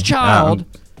 So this child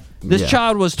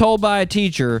was told by a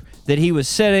teacher that he was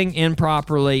sitting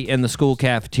improperly in the school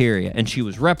cafeteria, and she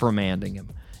was reprimanding him.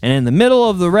 And in the middle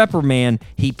of the reprimand,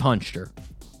 he punched her.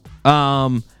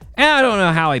 And I don't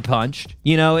know how he punched.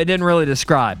 You know, it didn't really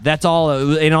describe. That's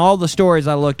all. In all the stories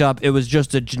I looked up, it was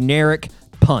just a generic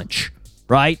punch,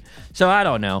 right? So I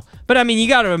don't know. But I mean, you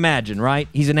got to imagine, right?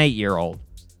 He's an 8-year-old.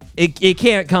 it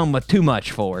can't come with too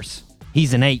much force.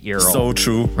 He's an 8-year-old. So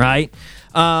true. Right?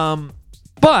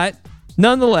 But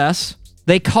nonetheless,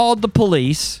 they called the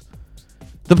police.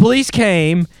 The police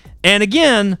came, and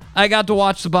again, I got to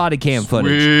watch the body cam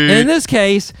footage. And in this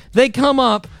case, they come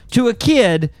up to a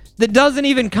kid that doesn't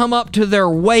even come up to their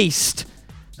waist,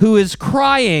 who is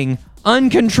crying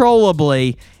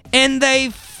uncontrollably, and they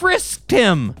frisked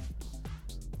him.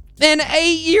 An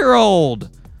 8-year-old.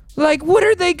 Like, what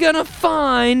are they gonna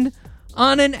find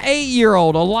on an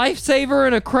 8-year-old? A lifesaver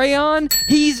and a crayon?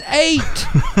 He's 8.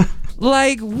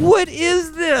 Like, what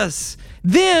is this?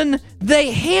 Then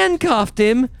they handcuffed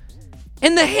him,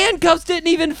 and the handcuffs didn't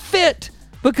even fit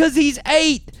because he's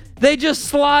 8. They just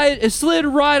slid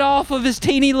right off of his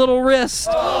teeny little wrist,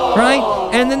 right?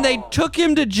 And then they took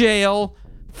him to jail,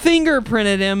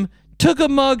 fingerprinted him, took a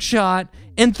mugshot,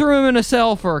 and threw him in a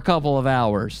cell for a couple of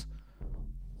hours.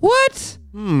 What?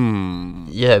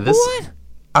 Yeah, this.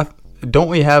 What? Don't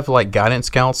we have like guidance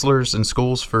counselors in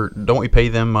schools don't we pay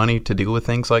them money to deal with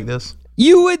things like this?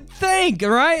 You would think,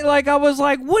 right? Like, I was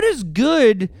like, what is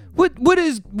good?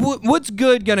 What's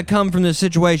good gonna come from this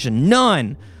situation?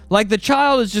 None. Like, the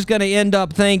child is just gonna end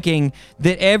up thinking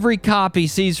that every cop he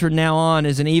sees from now on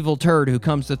is an evil turd who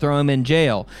comes to throw him in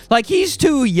jail. Like, he's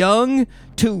too young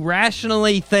to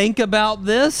rationally think about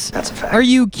this. That's a fact. Are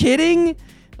you kidding?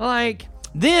 Like,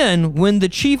 then when the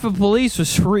chief of police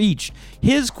was reached,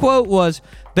 his quote was,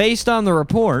 "Based on the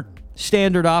report,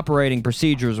 standard operating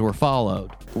procedures were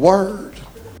followed." Word.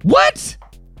 What?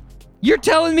 You're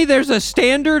telling me there's a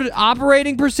standard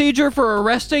operating procedure for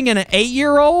arresting an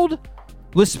 8-year-old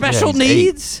with special he's 8.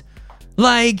 needs?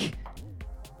 Like,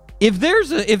 if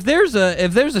there's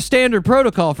a standard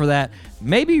protocol for that,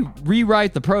 maybe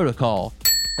rewrite the protocol.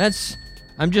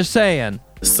 I'm just saying.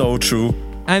 So true.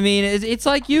 I mean, it's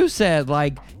like you said,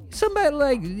 like, somebody,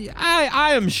 like,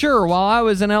 I am sure while I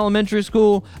was in elementary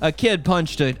school, a kid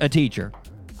punched a teacher.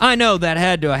 I know that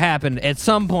had to have happened at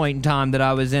some point in time that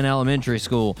I was in elementary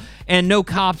school, and no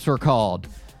cops were called.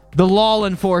 The law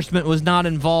enforcement was not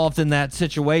involved in that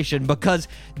situation because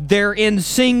they're in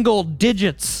single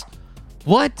digits.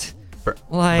 What?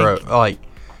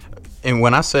 And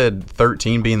when I said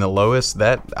 13 being the lowest,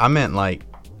 that I meant like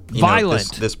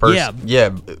violent. This person,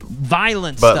 yeah,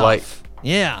 violent but stuff. like,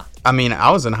 yeah. I mean, I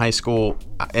was in high school,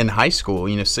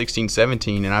 16,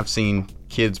 17, and I've seen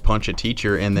kids punch a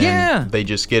teacher, and then they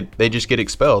just get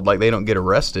expelled. Like, they don't get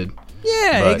arrested.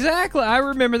 Yeah, But- exactly. I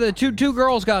remember that two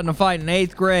girls got in a fight in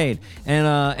 8th grade, and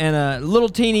a little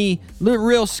teeny,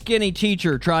 real skinny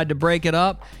teacher tried to break it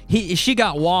up. She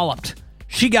got walloped.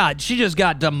 She just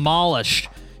got demolished.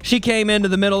 She came into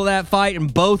the middle of that fight,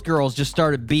 and both girls just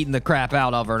started beating the crap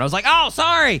out of her. And I was like, "Oh,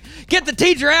 sorry, get the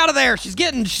teacher out of there. She's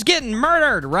getting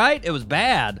murdered." Right? It was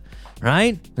bad,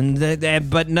 right? And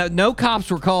but no cops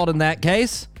were called in that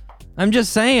case. I'm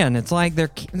just saying, it's like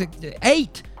they're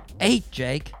 8,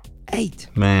 Jake, 8.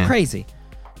 Man. Crazy.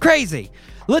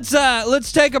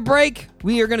 Let's take a break.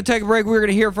 We are going to take a break. We're going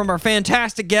to hear from our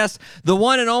fantastic guest, the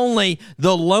one and only,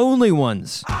 The Lonely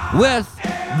Ones, with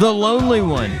The Lonely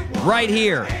One, right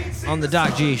here on the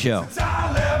Doc G Show.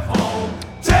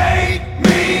 Take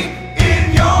me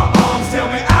in your arms, tell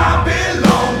me I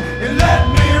belong, and let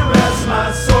me rest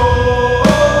my soul.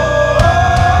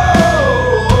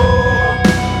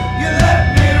 You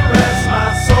let me rest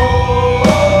my soul.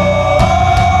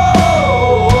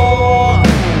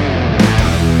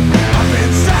 I've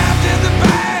been stabbed in the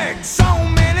back so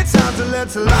many times to let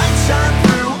the light shine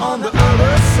through on the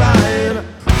other side.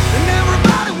 And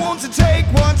everybody wants to take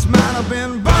what's mine. I've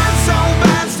been burned so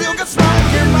bad, still got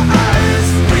smoke in my eyes.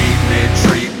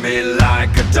 Treat me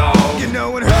like a dog. You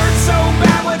know it hurts so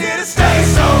bad, why did it stay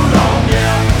so long?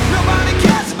 Yeah, nobody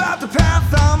cares about the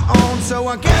path I'm on, so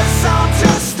I guess I'll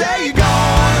just stay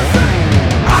gone.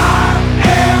 I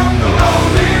am the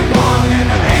lonely one, and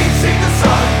I ain't seen the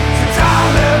sun since I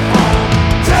left home.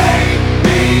 Take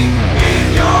me in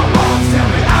your arms, tell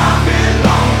me I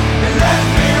belong, and let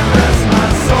me rest my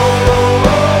soul.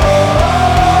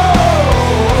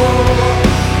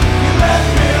 You let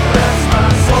me rest my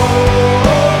soul.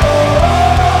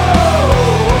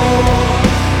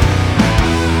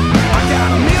 I got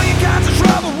a million kinds of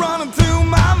trouble running through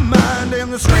my mind,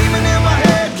 and the screaming in my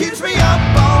head keeps me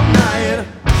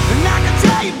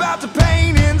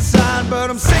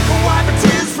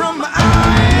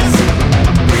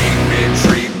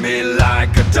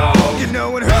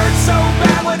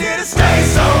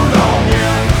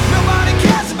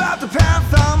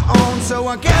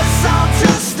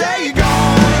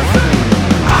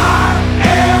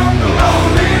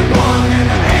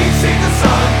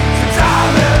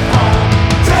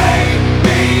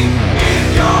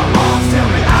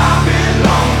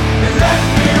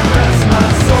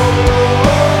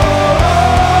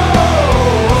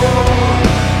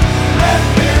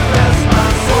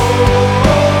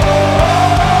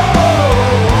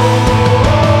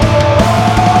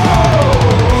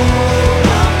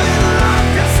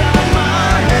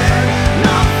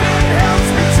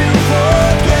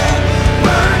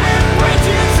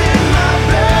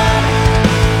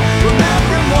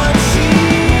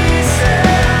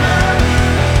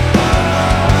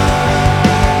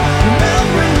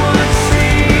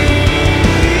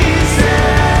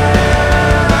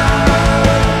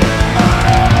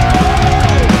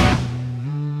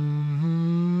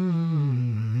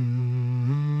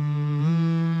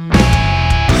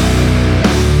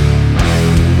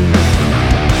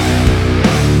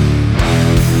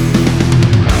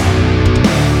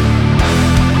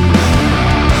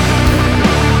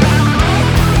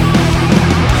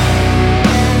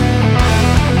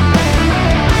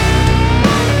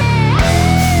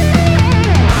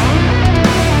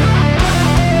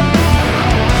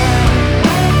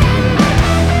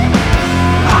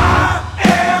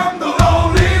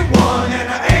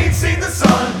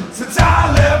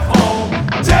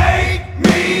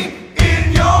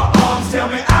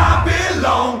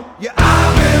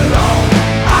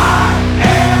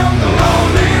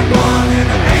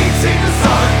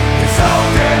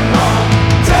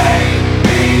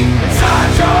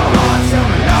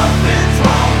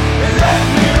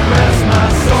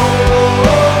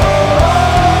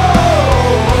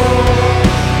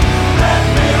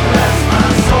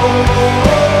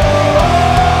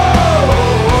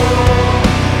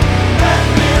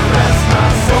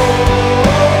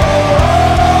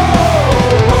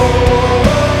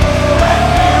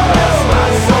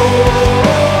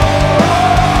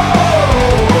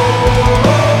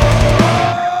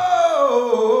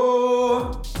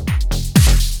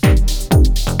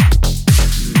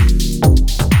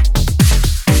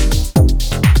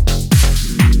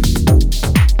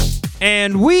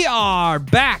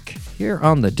here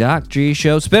on the Doc G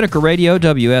Show. Spinnaker Radio,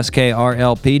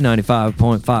 WSKRLP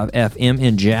 95.5 FM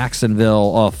in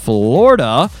Jacksonville,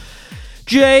 Florida.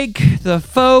 Jake, the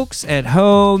folks at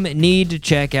home need to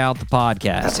check out the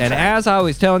podcast. And as I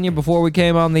was telling you before we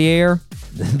came on the air,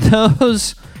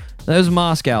 those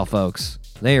Moscow folks,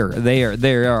 they are getting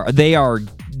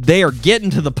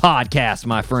to the podcast,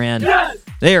 my friend. Yes!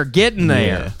 They are getting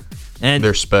there. Yeah. And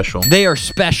they're special. They are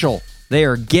special. They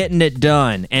are getting it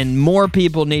done. And more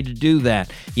people need to do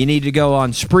that. You need to go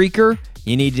on Spreaker.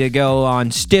 You need to go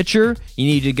on Stitcher. You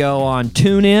need to go on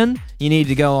TuneIn. You need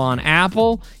to go on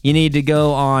Apple. You need to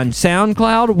go on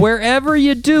SoundCloud. Wherever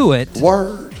you do it.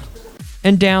 Word.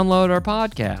 And download our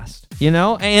podcast. You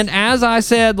know? And as I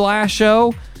said last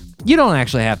show, you don't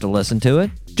actually have to listen to it.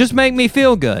 Just make me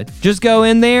feel good. Just go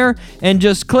in there and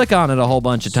just click on it a whole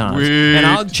bunch of times. Sweet. And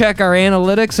I'll check our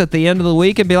analytics at the end of the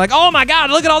week and be like, oh my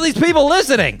God, look at all these people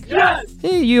listening. Yes!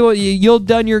 Hey, you'll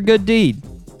done your good deed.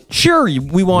 Sure,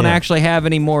 we won't actually have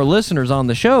any more listeners on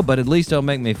the show, but at least it'll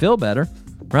make me feel better,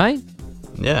 right?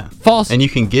 Yeah. False. And you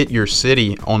can get your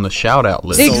city on the shout-out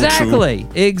list. Exactly.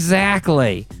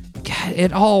 Exactly. God,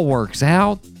 it all works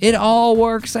out. It all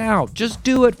works out. Just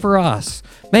do it for us.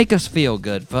 Make us feel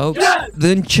good, folks. Yes!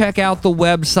 Then check out the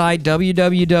website,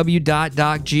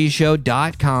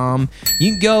 www.docgshow.com.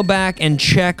 You can go back and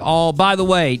check all... By the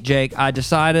way, Jake, I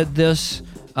decided this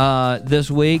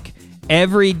week,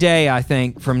 every day, I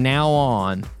think, from now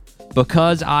on,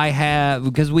 because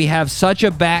we have such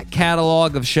a back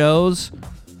catalog of shows,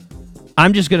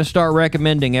 I'm just going to start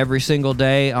recommending every single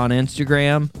day on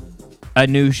Instagram a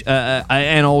new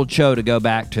an old show to go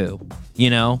back to, you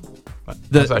know?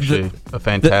 That's actually a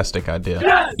fantastic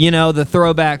idea. You know, the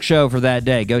throwback show for that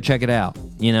day. Go check it out.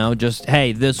 You know, just,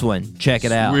 hey, this one, check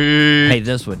it out. Hey,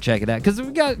 this one, check it out. Because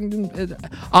we've got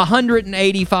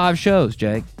 185 shows,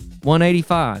 Jake.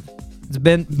 185. It's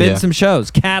been some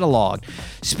shows cataloged.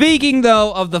 Speaking,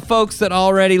 though, of the folks that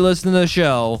already listen to the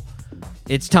show,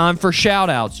 it's time for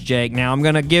shout-outs, Jake. Now, I'm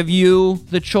going to give you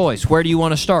the choice. Where do you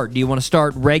want to start? Do you want to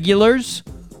start regulars,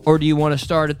 or do you want to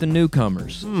start at the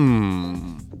newcomers?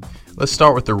 Let's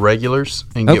start with the regulars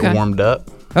and get warmed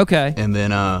up. Okay. And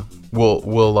then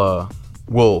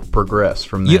we'll progress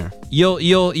from there.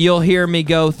 You'll hear me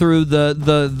go through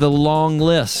the long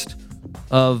list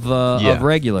of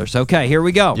regulars. Okay, here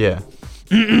we go. Yeah.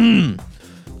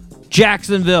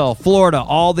 Jacksonville, Florida,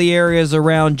 all the areas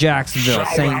around Jacksonville,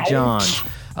 St. John's,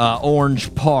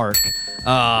 Orange Park,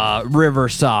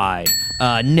 Riverside,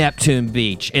 Neptune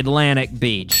Beach, Atlantic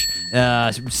Beach,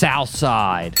 South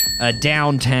Side,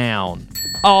 downtown,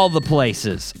 all the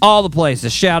places.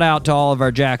 Shout out to all of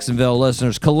our Jacksonville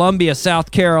listeners. Columbia,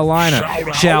 South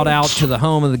Carolina, shout out to the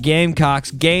home of the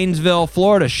Gamecocks. Gainesville,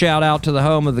 Florida, shout out to the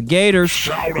home of the Gators.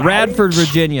 Radford,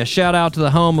 Virginia, shout out to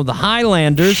the home of the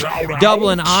Highlanders.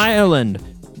 Dublin, Ireland,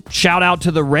 shout out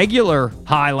to the regular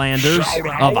Highlanders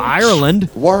of Ireland.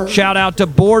 Shout out to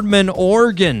Boardman,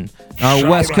 Oregon, our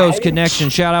West Coast connection.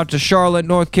 Shout out to Charlotte,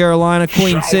 North Carolina,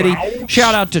 Queen City.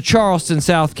 Shout out to Charleston,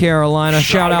 South Carolina.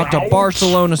 Shout out to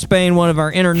Barcelona, Spain, one of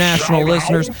our international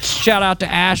listeners. Shout out to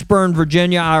Ashburn,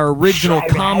 Virginia, our original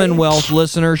Commonwealth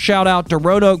listener. Shout out to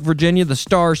Roanoke, Virginia, the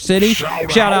Star City.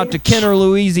 Shout out to Kenner,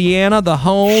 Louisiana, the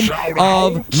home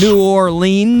of New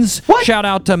Orleans. Shout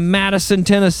out to Madison,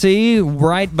 Tennessee,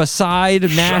 right beside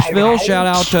Nashville. Shout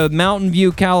out to Mountain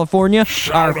View, California,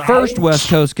 our first West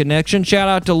Coast connection. Shout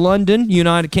out to London,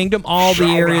 United Kingdom, all the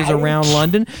areas around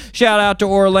London. Shout out to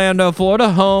Orlando,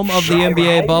 Florida, home of the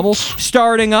NBA bubble.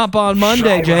 Starting up on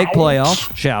Monday, Jake,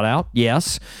 playoffs. Shout out,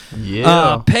 yes.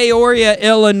 Yeah. Peoria,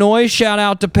 Illinois. Shout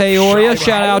out to Peoria.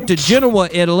 Shout out to Genoa,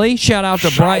 Italy. Shout out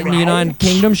to Brighton, United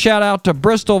Kingdom. Shout out to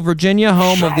Bristol, Virginia,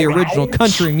 home of the original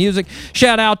country music.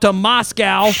 Shout out to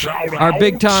Moscow, our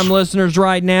big-time listeners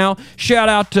right now. Shout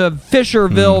out to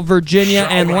Fisherville, Virginia.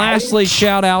 And lastly,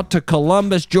 shout out to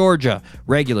Columbus, Georgia.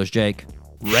 Regulars, Jake.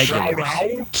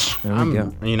 Regulars. There we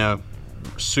go. You know,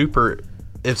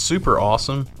 it's super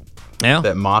awesome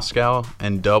that Moscow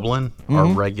and Dublin are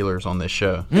regulars on this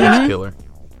show. That's killer.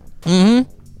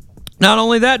 Not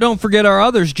only that, don't forget our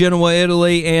others, Genoa,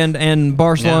 Italy, and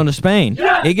Barcelona, Spain.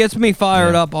 It gets me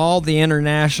fired up, all the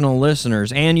international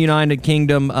listeners, and United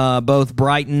Kingdom, both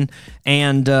Brighton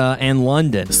and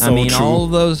London. So I mean, true. all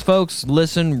of those folks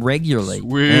listen regularly.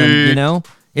 Sweet. And, you know,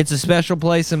 it's a special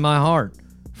place in my heart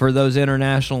for those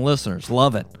international listeners.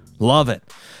 Love it. Love it.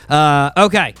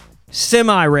 Okay,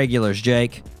 semi-regulars,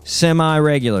 Jake.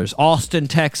 Semi-regulars. Austin,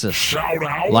 Texas.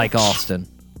 Like Austin.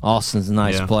 Austin's a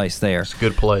nice place there. It's a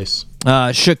good place.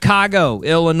 Chicago,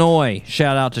 Illinois.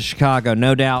 Shout out to Chicago.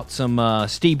 No doubt some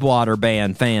Steepwater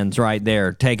Band fans right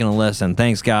there taking a listen.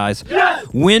 Thanks, guys.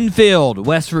 Winfield,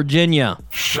 West Virginia.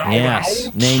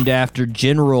 Yes, named after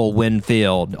General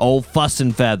Winfield. Old Fuss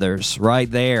and Feathers right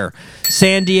there.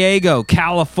 San Diego,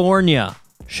 California.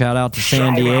 Shout out to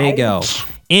San Diego.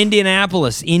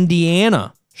 Indianapolis,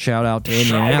 Indiana. Shout out to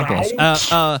Indianapolis.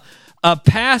 A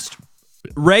past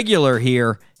regular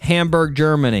here, Hamburg,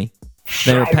 Germany.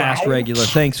 They're past regular.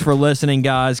 Thanks for listening,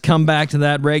 guys. Come back to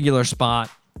that regular spot.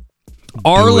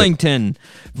 Arlington,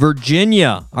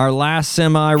 Virginia, our last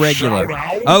semi-regular.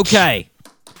 Okay,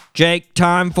 Jake,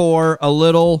 time for a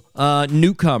little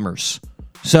newcomers.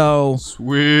 So,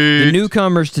 Sweet. the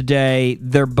newcomers today,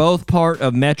 they're both part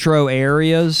of metro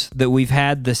areas that we've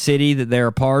had the city that they're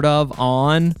a part of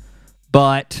on,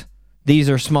 but these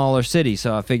are smaller cities,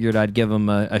 so I figured I'd give them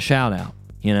a shout-out,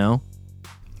 you know?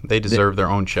 They deserve their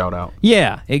own shout out.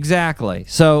 Yeah, exactly.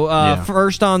 So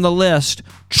first on the list,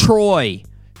 Troy,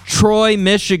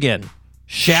 Michigan.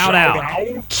 Shout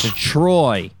out to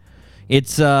Troy.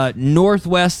 It's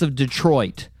northwest of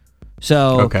Detroit.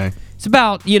 So Okay. it's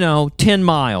about, 10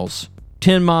 miles.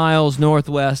 10 miles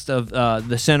northwest of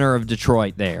the center of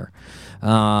Detroit there.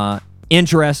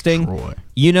 Interesting. Troy.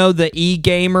 You know the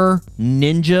e-gamer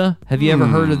Ninja? Have you ever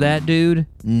heard of that dude?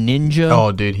 Ninja?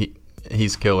 Oh, dude,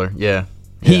 he's killer. Yeah.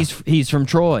 He's from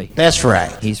Troy. That's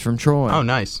right. He's from Troy. Oh,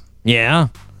 nice. Yeah.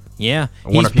 Yeah. I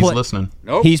wonder if he's listening.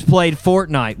 He's played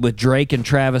Fortnite with Drake and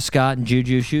Travis Scott and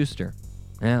Juju Schuster.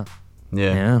 Yeah.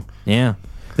 Yeah. Yeah.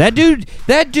 That dude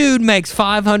makes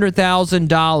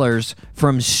 $500,000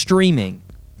 from streaming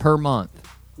per month.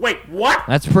 Wait, what?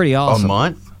 That's pretty awesome. A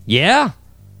month? Yeah.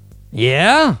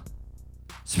 Yeah.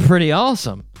 It's pretty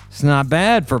awesome. It's not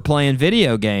bad for playing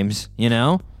video games,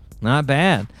 Not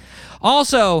bad.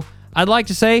 Also, I'd like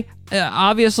to say,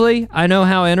 obviously, I know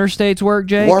how interstates work,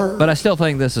 Jake, but I still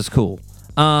think this is cool.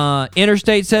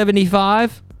 Interstate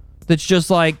 75, that's just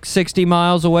like 60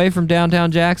 miles away from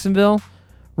downtown Jacksonville,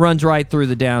 runs right through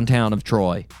the downtown of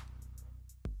Troy.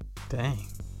 Dang.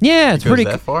 Yeah, it's Goes pretty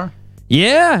that far?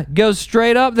 Yeah, it goes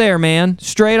straight up there, man.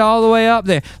 Straight all the way up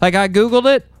there. Like, I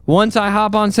Googled it. Once I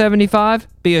hop on 75,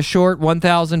 be a short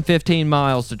 1,015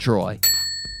 miles to Troy.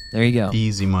 There you go.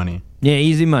 Easy money. Yeah,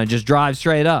 easy money. Just drive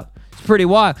straight up. It's pretty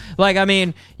wild. Like, I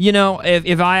mean,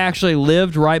 if I actually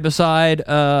lived right beside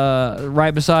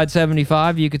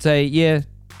 75, you could say, yeah,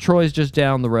 Troy's just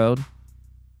down the road.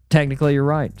 Technically, you're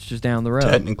right. It's just down the road.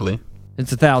 Technically.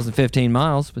 It's 1,015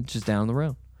 miles, but just down the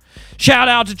road. Shout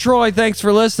out to Troy. Thanks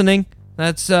for listening.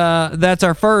 That's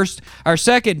our first. Our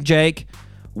second, Jake,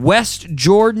 West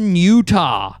Jordan,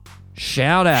 Utah.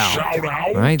 Shout out.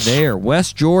 Right there.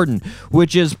 West Jordan,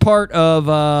 which is part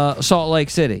of Salt Lake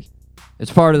City.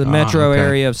 It's part of the metro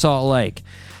area of Salt Lake.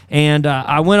 And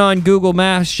I went on Google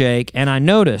Maps, Jake, and I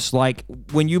noticed, like,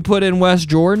 when you put in West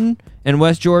Jordan and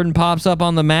West Jordan pops up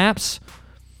on the maps,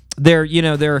 there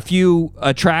are a few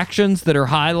attractions that are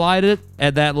highlighted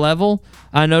at that level.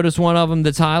 I noticed one of them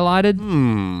that's highlighted.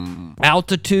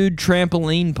 Altitude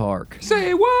Trampoline Park.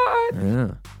 Say what?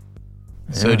 Yeah.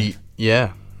 So do you,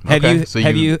 yeah. Have Okay, you so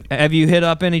have you hit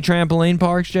up any trampoline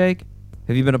parks, Jake?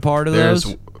 Have you been a part of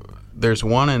those? There's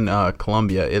one in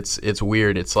Columbia. It's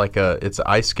weird. It's like it's an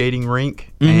ice skating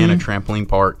rink and a trampoline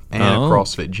park and a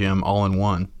CrossFit gym all in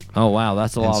one. Oh wow,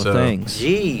 that's a lot of things.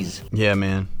 Jeez. Yeah,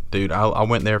 man. Dude, I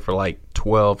went there for like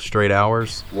 12 straight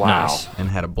hours. Wow. And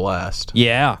had a blast.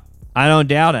 Yeah. I don't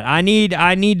doubt it. I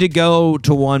need to go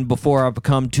to one before I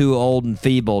become too old and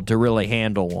feeble to really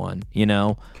handle one,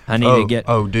 I need to get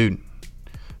Oh, dude.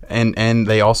 And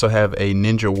they also have a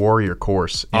Ninja Warrior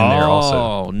course in there also.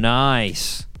 Oh,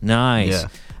 nice. Yeah.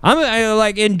 I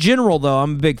like in general though,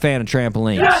 I'm a big fan of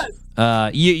trampolines.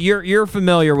 Yes! You're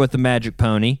familiar with the Magic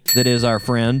Pony that is our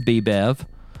friend B-Bev.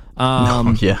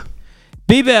 Yeah.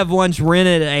 B-Bev once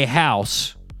rented a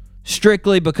house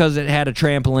strictly because it had a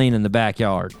trampoline in the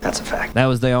backyard. That's a fact. That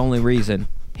was the only reason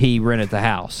he rented the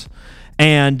house.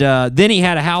 And then he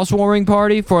had a housewarming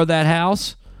party for that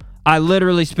house. I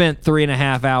literally spent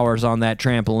 3.5 hours on that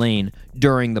trampoline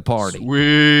during the party.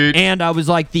 Sweet. And I was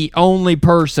like the only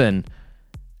person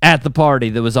at the party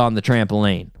that was on the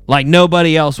trampoline. Like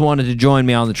nobody else wanted to join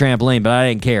me on the trampoline, but I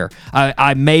didn't care.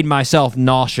 I made myself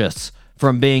nauseous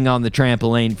from being on the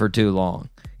trampoline for too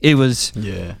long. It was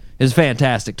a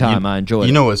fantastic time. I enjoyed it.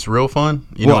 You know what's real fun?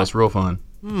 What? What's real fun?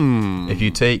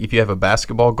 If you have a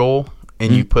basketball goal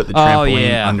and you put the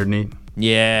trampoline underneath.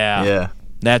 Yeah. Yeah.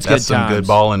 That's some good times. good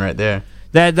balling right there.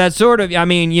 That sort of, I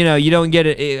mean, you don't get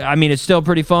it. I mean, it's still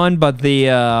pretty fun, but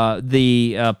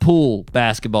the pool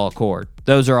basketball court,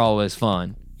 those are always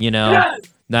fun.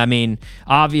 I mean,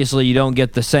 obviously you don't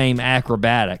get the same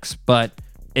acrobatics, but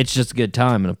it's just a good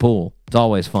time in a pool. It's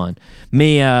always fun.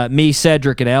 Me,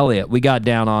 Cedric, and Elliot, we got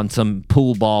down on some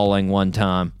pool balling one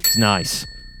time. It's nice.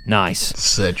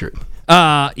 Cedric.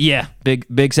 Yeah,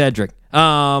 big Cedric.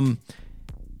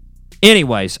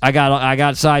 Anyways, I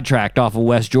got sidetracked off of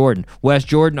West Jordan. West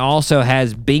Jordan also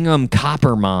has Bingham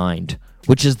Copper Mine,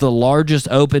 which is the largest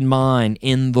open mine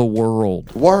in the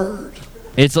world. Word.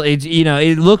 It's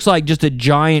it looks like just a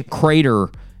giant crater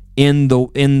in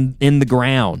the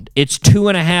ground. It's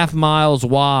 2.5 miles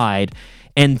wide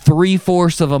and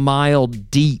 3/4 of a mile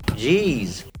deep.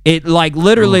 Jeez. It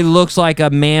literally looks like a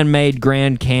man-made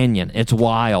Grand Canyon. It's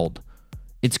wild.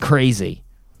 It's crazy.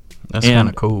 That's kind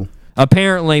of cool.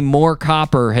 Apparently, more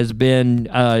copper has been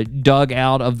dug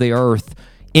out of the earth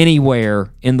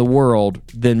anywhere in the world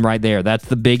than right there. That's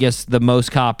the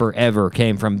most copper ever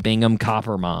came from Bingham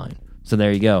Copper Mine. So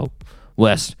there you go,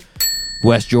 West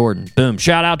Jordan. Boom.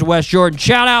 Shout out to West Jordan.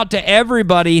 Shout out to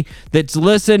everybody that's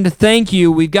listened. Thank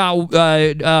you. We've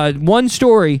got one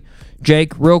story,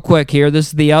 Jake, real quick here. This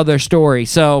is the other story.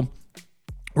 So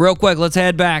real quick, let's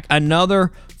head back.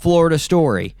 Another Florida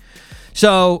story.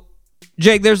 So,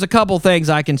 Jake, there's a couple things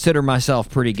I consider myself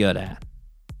pretty good at.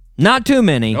 Not too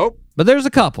many, but there's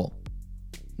a couple.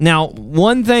 Now,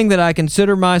 one thing that I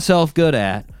consider myself good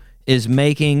at is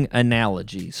making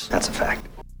analogies. That's a fact.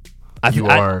 You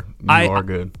are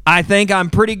good. I think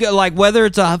I'm pretty good. Like, whether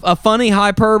it's a funny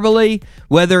hyperbole,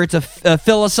 whether it's a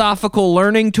philosophical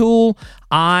learning tool,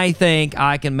 I think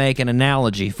I can make an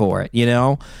analogy for it,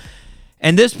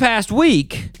 And this past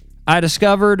week, I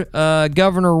discovered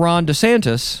Governor Ron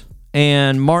DeSantis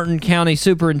and Martin County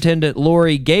Superintendent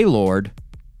Lori Gaylord,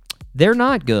 they're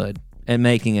not good at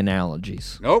making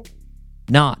analogies. Nope.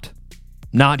 Not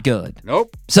good.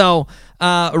 Nope. So,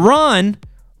 Ron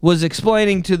was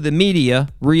explaining to the media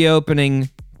reopening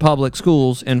public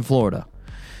schools in Florida.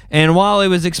 And while he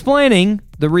was explaining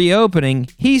the reopening,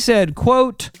 he said,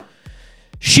 quote,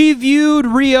 "She viewed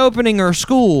reopening her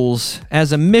schools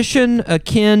as a mission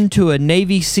akin to a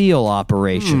Navy SEAL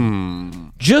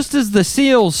operation. Just as the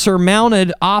SEALs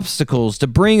surmounted obstacles to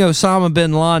bring Osama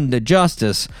bin Laden to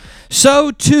justice,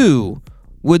 so too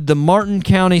would the Martin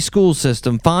County school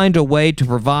system find a way to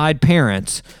provide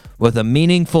parents with a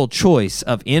meaningful choice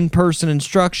of in-person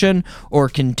instruction or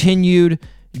continued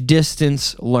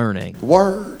distance learning."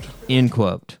 Word. End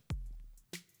quote.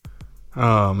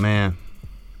 Oh, man.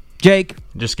 Jake?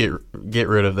 Just get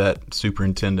rid of that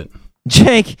superintendent.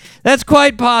 Jake, that's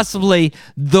quite possibly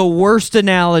the worst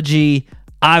analogy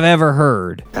I've ever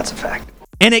heard. That's a fact.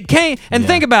 And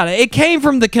think about it. It came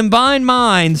from the combined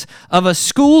minds of a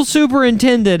school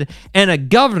superintendent and a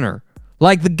governor.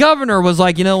 Like, the governor was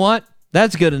like, you know what?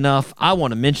 That's good enough. I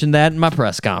want to mention that in my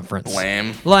press conference.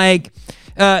 Wham. Like,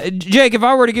 Jake, if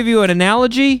I were to give you an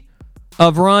analogy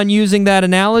of Ron using that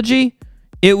analogy,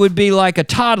 it would be like a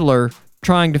toddler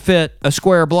trying to fit a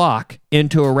square block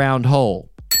into a round hole.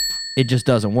 It just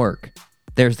doesn't work.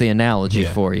 There's the analogy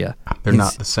for you. They're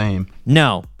not the same.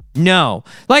 No.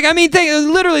 Like, I mean,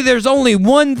 literally, there's only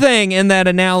one thing in that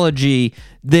analogy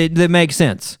that makes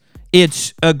sense.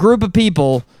 It's a group of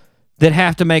people that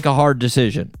have to make a hard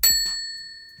decision.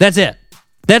 That's it.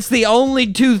 That's the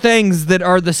only two things that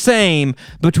are the same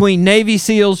between Navy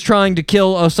SEALs trying to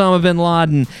kill Osama bin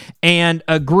Laden and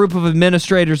a group of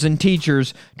administrators and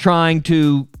teachers trying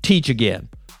to teach again.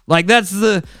 Like, that's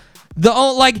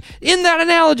like, in that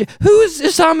analogy, who is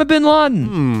Osama bin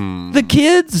Laden? The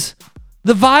kids?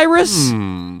 The virus?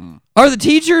 Are the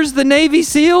teachers the Navy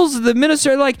SEALs? The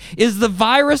administrator? Like, is the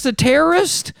virus a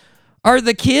terrorist? Are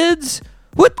the kids?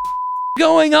 What the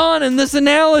going on in this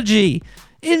analogy?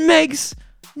 It makes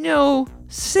no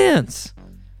sense.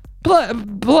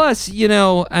 Plus,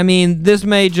 I mean, this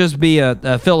may just be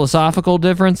a philosophical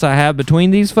difference I have between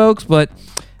these folks, but,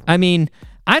 I mean,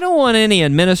 I don't want any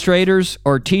administrators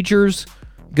or teachers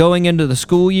going into the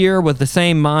school year with the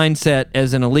same mindset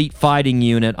as an elite fighting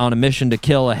unit on a mission to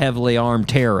kill a heavily armed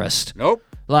terrorist. Nope.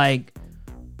 Like,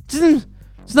 it's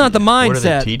not the mindset. What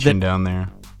are they teaching down there?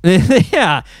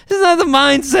 Yeah, this is not the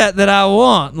mindset that I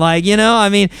want. Like, I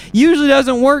mean, usually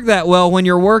doesn't work that well when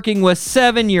you're working with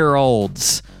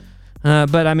 7-year-olds.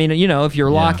 But I mean, if you're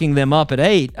locking them up at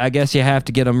 8, I guess you have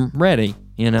to get them ready.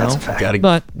 That's a fact.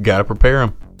 Gotta prepare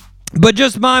them. But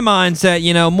just my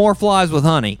mindset, more flies with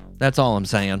honey. That's all I'm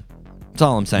saying. That's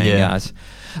all I'm saying, guys.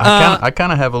 I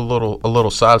kind of have a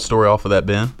little side story off of that,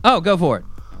 Ben. Oh, go for it.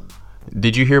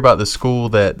 Did you hear about the school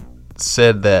that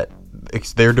said that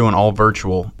they're doing all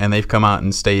virtual, and they've come out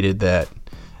and stated that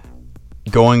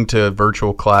going to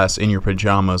virtual class in your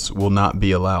pajamas will not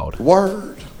be allowed?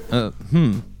 Word. Huh.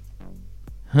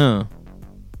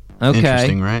 Okay.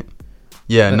 Interesting, right?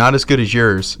 Yeah, not as good as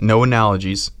yours. No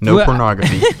analogies, no Well-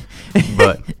 pornography.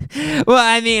 But Well,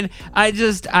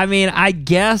 I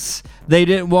guess they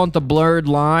didn't want the blurred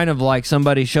line of like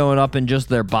somebody showing up in just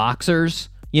their boxers,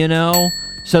 you know?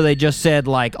 So they just said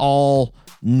like all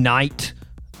night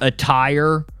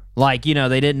attire. Like, you know,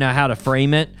 they didn't know how to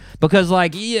frame it. Because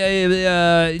like,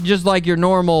 just like your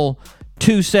normal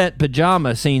 2-set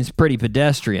pajama seems pretty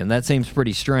pedestrian. That seems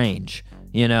pretty strange,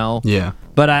 you know? yeah.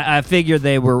 But I figured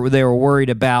they were worried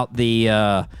about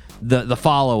the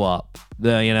follow-up.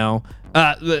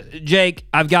 Jake,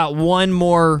 I've got one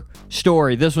more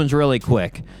story. This one's really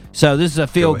quick. So this is a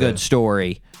feel-good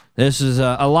story. This is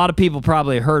a lot of people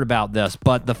probably heard about this,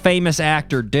 but the famous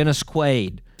actor Dennis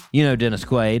Quaid. You know Dennis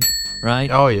Quaid, right?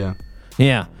 Oh yeah.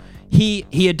 Yeah.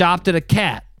 He adopted a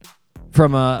cat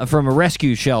from a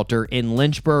rescue shelter in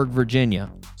Lynchburg,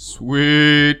 Virginia.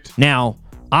 Sweet. Now,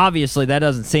 obviously that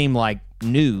doesn't seem like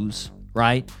news,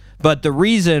 right? But the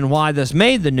reason why this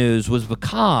made the news was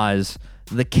because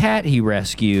the cat he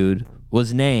rescued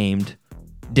was named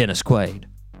Dennis Quaid.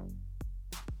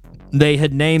 They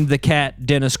had named the cat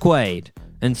Dennis Quaid.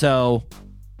 And so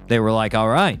they were like, all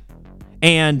right.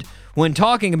 And when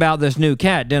talking about this new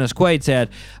cat, Dennis Quaid said,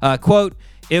 quote,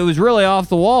 "It was really off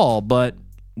the wall, but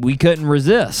we couldn't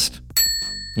resist."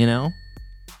 You know?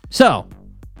 So,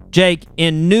 Jake,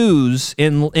 in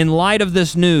light of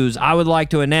this news, I would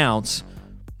like to announce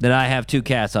that I have 2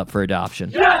 cats up for adoption.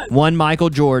 Yes! One Michael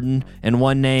Jordan and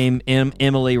one named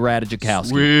Emily Ratajkowski.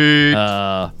 Sweet.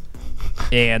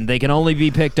 And they can only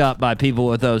be picked up by people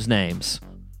with those names.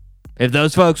 If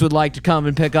those folks would like to come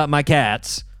and pick up my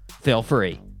cats, feel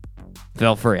free.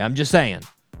 Feel free. I'm just saying.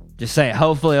 Just say it.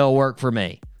 Hopefully it'll work for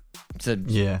me.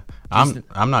 Yeah. I'm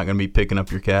not gonna be picking up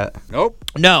your cat. Nope.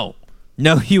 No,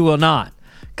 you will not.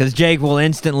 Because Jake will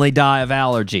instantly die of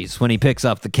allergies when he picks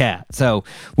up the cat. So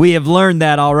we have learned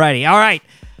that already. All right,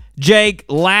 Jake,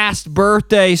 last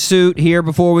birthday suit here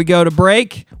before we go to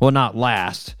break. Well, not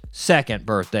last. Second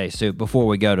birthday suit before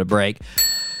we go to break.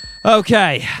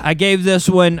 Okay, I gave this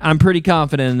one, I'm pretty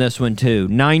confident in this one too,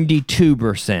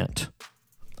 92%.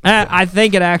 I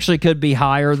think it actually could be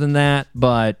higher than that,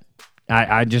 but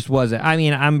I just wasn't. I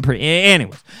mean, I'm pretty...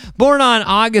 Anyways, born on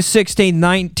August 16,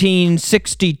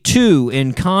 1962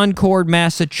 in Concord,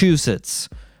 Massachusetts.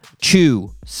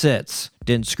 Chew-sits.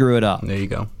 Didn't screw it up. There you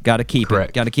go. Got to keep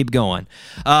Correct. it. Got to keep going.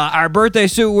 Our birthday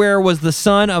suit wearer was the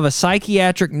son of a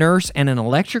psychiatric nurse and an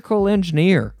electrical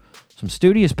engineer. Some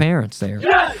studious parents there.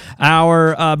 Yes!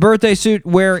 Our birthday suit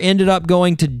wearer ended up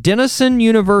going to Denison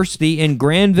University in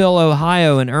Granville,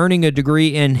 Ohio, and earning a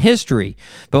degree in history.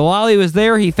 But while he was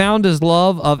there, he found his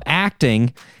love of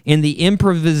acting in the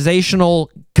improvisational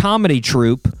comedy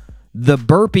troupe, the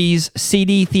Burpees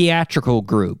CD Theatrical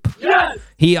Group. Yes!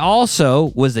 He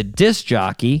also was a disc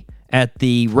jockey at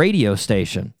the radio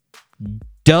station,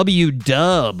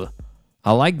 W-Dub.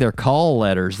 I like their call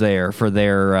letters there for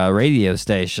their radio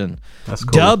station. That's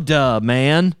cool. Dub-Dub,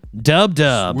 man.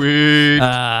 Dub-Dub. Sweet.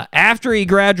 After he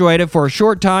graduated, for a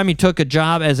short time, he took a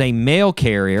job as a mail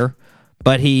carrier,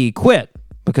 but he quit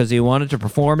because he wanted to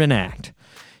perform and act.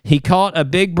 He caught a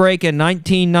big break in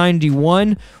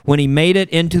 1991 when he made it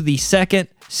into the Second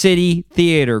City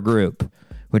Theater Group,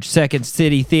 which Second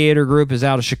City Theater Group is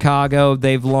out of Chicago.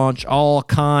 They've launched all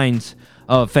kinds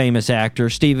of famous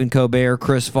actors: Stephen Colbert,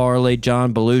 Chris Farley,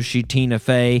 John Belushi, Tina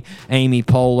Fey, Amy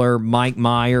Poehler, Mike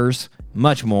Myers,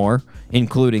 much more,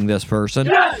 including this person.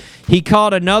 Yes! He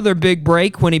caught another big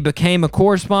break when he became a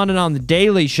correspondent on The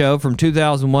Daily Show from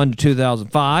 2001 to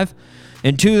 2005.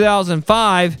 In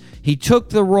 2005, he took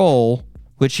the role,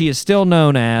 which he is still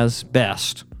known as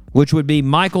best, which would be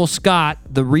Michael Scott,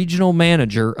 the regional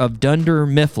manager of Dunder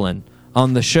Mifflin,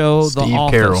 on the show The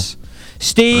Office. Carroll.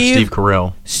 Steve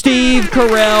Carell. Steve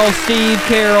Carell,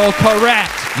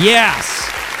 correct. Yes.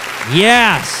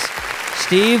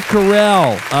 Steve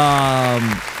Carell.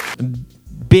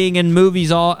 Being in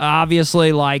movies,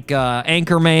 obviously, like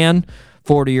Anchorman,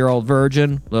 40-Year-Old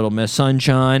Virgin, Little Miss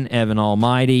Sunshine, Evan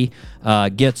Almighty,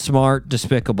 Get Smart,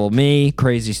 Despicable Me,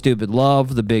 Crazy Stupid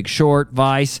Love, The Big Short,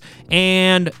 Vice,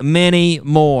 and many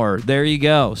more. There you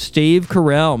go. Steve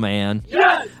Carell, man.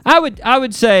 Yes! I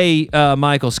would say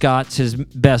Michael Scott's his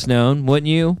best known, wouldn't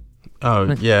you?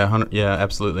 Oh, yeah, yeah,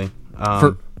 absolutely.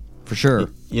 For sure.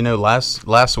 You know,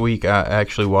 last week I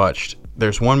actually watched,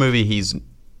 there's one movie he's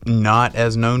not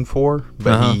as known for,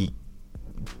 but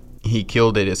he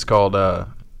killed it. It's called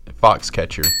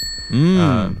Foxcatcher.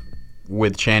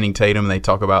 With Channing Tatum. They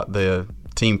talk about the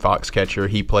Team Foxcatcher.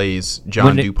 He plays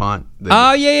John DuPont.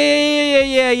 Oh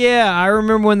yeah. I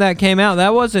remember when that came out.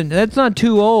 That's not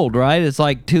too old, right? It's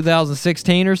like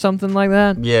 2016 or something like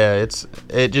that. Yeah,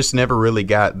 it just never really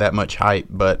got that much hype,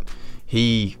 but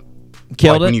he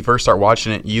killed it. When you first start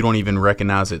watching it, you don't even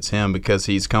recognize it's him because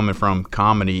he's coming from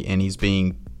comedy and he's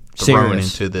being thrown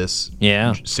into this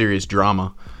serious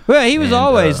drama. Well, he was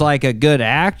always like a good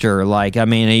actor. Like, I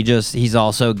mean, he's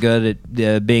also good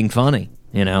at being funny,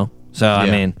 you know? So,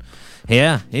 I mean,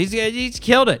 he's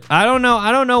killed it. I don't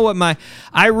know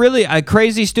what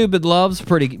Crazy Stupid Love's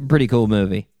pretty cool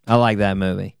movie. I like that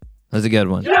movie. That's a good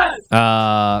one. Yes!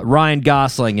 Ryan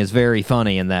Gosling is very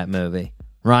funny in that movie.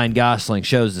 Ryan Gosling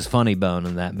shows his funny bone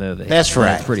in that movie. That's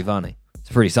right. It's pretty funny. It's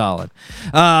pretty solid.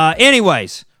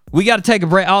 Anyways, we got to take a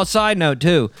break. Oh, side note,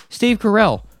 too. Steve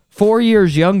Carell, 4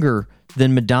 years younger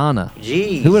than Madonna.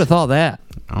 Jeez. Who would have thought that?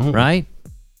 Oh. Right?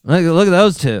 Look at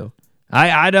those two.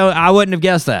 I wouldn't have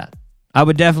guessed that. I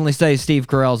would definitely say Steve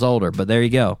Carell's older, but there you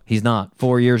go. He's not.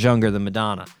 4 years younger than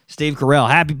Madonna. Steve Carell,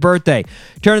 happy birthday.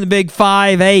 Turning the big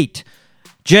 5'8".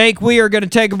 Jake, we are going to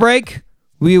take a break.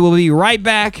 We will be right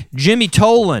back. Jimmy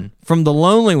Tolan from The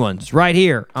Lonely Ones right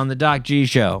here on the Doc G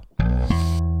Show.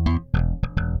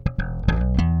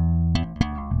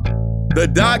 The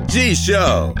Doc G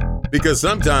Show. Because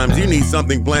sometimes you need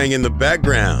something playing in the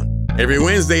background. Every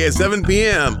Wednesday at 7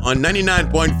 p.m. on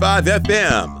 99.5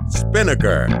 FM,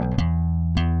 Spinnaker.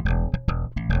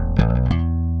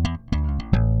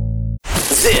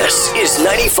 This is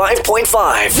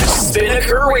 95.5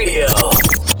 Spinnaker Radio.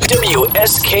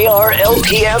 WSKR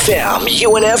LP-FM,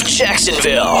 UNF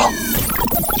Jacksonville.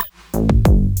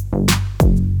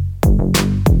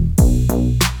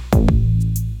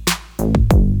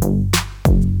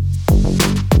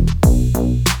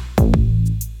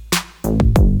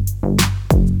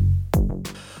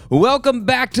 Welcome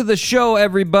back to the show,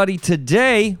 everybody.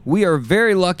 Today, we are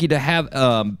very lucky to have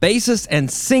a bassist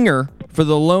and singer for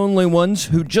The Lonely Ones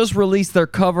who just released their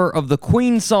cover of the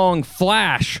Queen song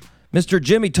Flash, Mr.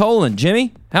 Jimmy Tolan.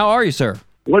 Jimmy, how are you, sir?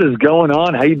 What is going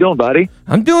on? How you doing, buddy?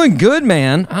 I'm doing good,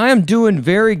 man. I am doing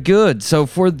very good. So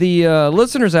for the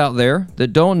listeners out there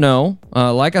that don't know,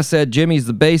 like I said, Jimmy's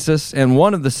the bassist and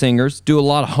one of the singers, do a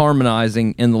lot of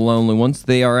harmonizing in The Lonely Ones.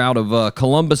 They are out of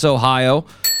Columbus, Ohio.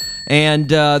 And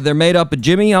they're made up of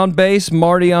Jimmy on bass,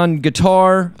 Marty on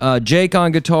guitar, Jake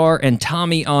on guitar, and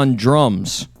Tommy on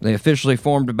drums. They officially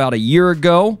formed about a year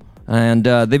ago, and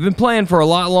they've been playing for a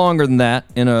lot longer than that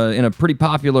in a pretty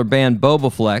popular band,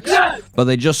 Bobaflex. Yes! But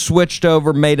they just switched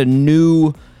over, made a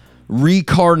new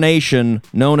reincarnation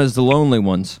known as The Lonely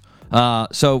Ones.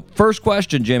 So first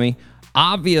question, Jimmy.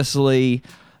 Obviously,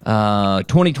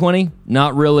 2020,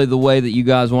 not really the way that you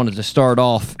guys wanted to start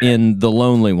off in The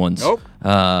Lonely Ones. Nope.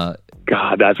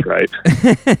 God, that's right.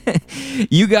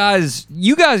 You guys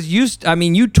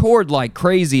you toured like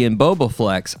crazy in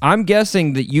Bobaflex. I'm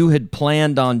guessing that you had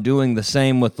planned on doing the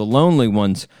same with The Lonely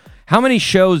Ones. How many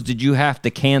shows did you have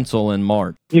to cancel in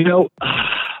March? You know,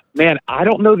 man, I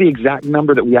don't know the exact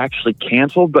number that we actually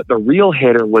canceled, but the real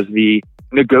hitter was the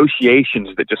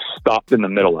negotiations that just stopped in the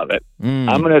middle of it.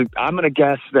 I'm gonna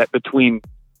guess that between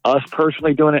us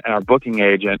personally doing it and our booking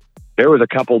agent, there was a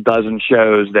couple dozen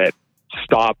shows that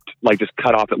stopped, like just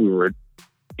cut off, that we were,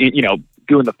 you know,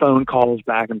 doing the phone calls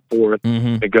back and forth,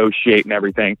 negotiating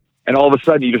everything. And all of a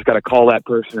sudden you just got to call that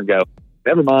person and go,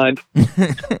 never mind.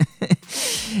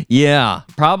 Yeah,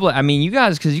 probably. I mean, you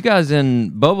guys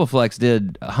in Bobaflex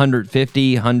did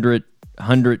 100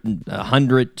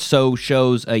 so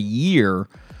shows a year.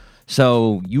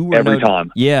 So you were every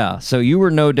time. Yeah. So you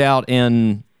were no doubt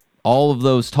in all of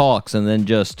those talks and then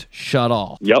just shut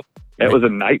off. Yep. It was a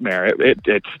nightmare.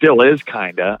 It still is,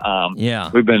 kind of. Yeah.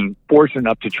 We've been fortunate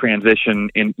enough to transition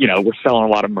in, you know, we're selling a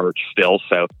lot of merch still.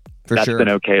 So that's been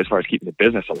okay as far as keeping the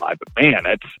business alive. But man,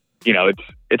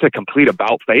 it's a complete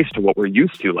about face to what we're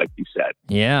used to, like you said.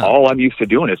 Yeah. All I'm used to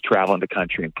doing is traveling the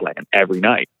country and playing every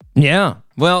night. Yeah.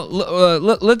 Well,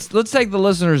 let's take the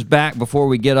listeners back before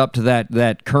we get up to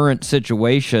that current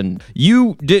situation.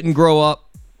 You didn't grow up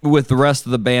with the rest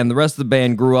of the band. The rest of the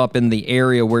band grew up in the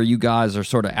area where you guys are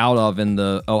sort of out of, in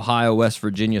the Ohio, West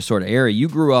Virginia sort of area. You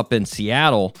grew up in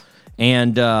Seattle,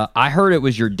 and I heard it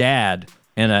was your dad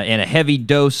and a heavy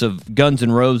dose of Guns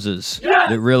N' Roses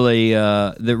that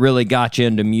really got you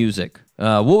into music.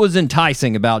 What was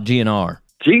enticing about GNR?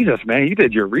 Jesus, man, you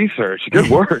did your research.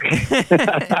 Good work.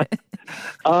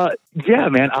 Yeah,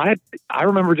 man, I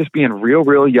remember just being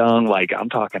real young. Like, I'm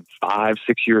talking 5-6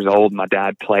 years old. My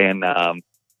dad playing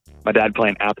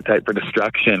Appetite for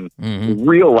Destruction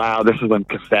real loud. This is when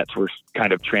cassettes were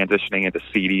kind of transitioning into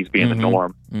CDs being the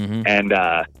norm. And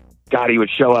God, he would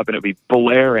show up and it'd be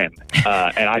blaring.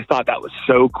 And I thought that was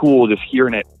so cool, just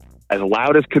hearing it as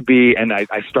loud as could be. And I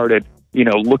started,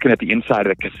 looking at the inside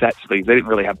of the cassette sleeves. They didn't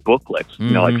really have booklets,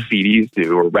 like CDs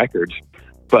do or records.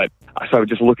 But so I would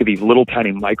just look at these little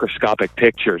tiny microscopic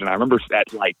pictures. And I remember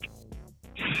at like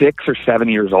 6 or 7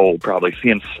 years old, probably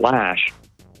seeing Slash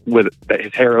with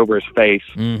his hair over his face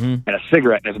and a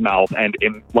cigarette in his mouth, and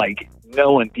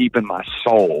knowing deep in my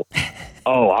soul,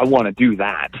 oh, I want to do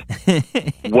that.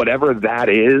 Whatever that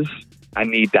is, I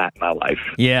need that in my life.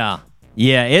 Yeah.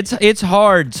 Yeah, it's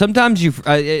hard. Sometimes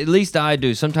at least I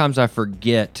do. Sometimes I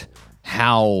forget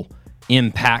how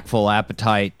impactful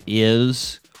Appetite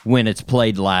is when it's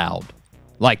played loud.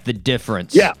 Like the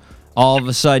difference. Yeah. All of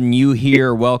a sudden you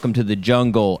hear Welcome to the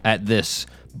Jungle at this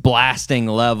blasting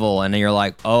level, and you're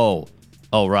like, oh,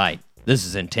 right. This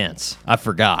is intense. I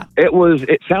forgot.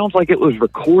 It sounds like it was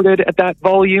recorded at that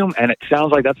volume, and it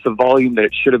sounds like that's the volume that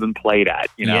it should have been played at,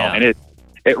 Yeah. And it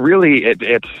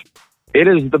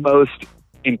is the most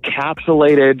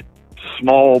encapsulated,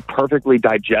 small, perfectly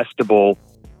digestible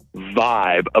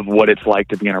vibe of what it's like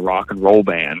to be in a rock and roll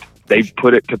band. They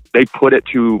put it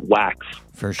to wax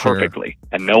For sure. perfectly,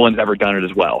 and no one's ever done it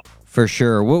as well. For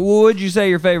sure. What would you say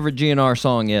your favorite GNR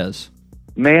song is?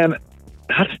 Man,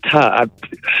 that's tough.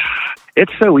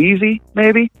 It's so easy,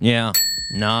 maybe. Yeah.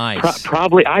 Nice.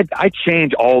 Probably. I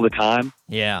change all the time.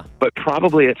 Yeah. But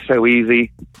probably It's So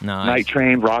Easy. Nice. Night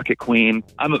Train, Rocket Queen.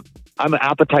 I'm an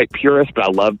Appetite purist, but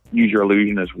I love Use Your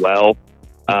Illusion as well.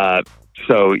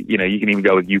 So, you can even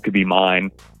go with You Could Be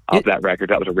Mine off that record.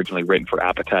 That was originally written for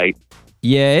Appetite.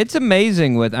 Yeah, it's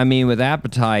amazing with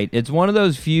Appetite. It's one of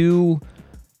those few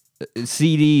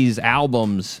CDs,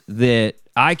 albums that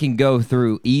I can go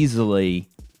through easily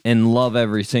and love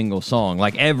every single song.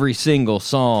 Like, every single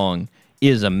song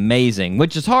is amazing,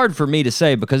 which is hard for me to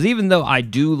say because even though I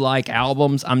do like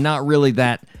albums, I'm not really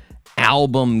that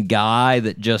album guy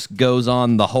that just goes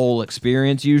on the whole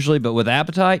experience usually. But with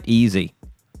Appetite, easy,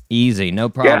 no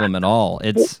problem at all.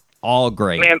 It's all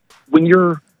great. Man, when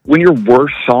your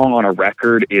worst song on a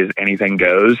record is Anything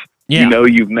Goes,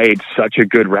 you've made such a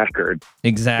good record.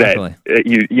 Exactly.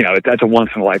 That, that's a once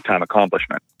in a lifetime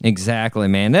accomplishment. Exactly,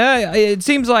 man. It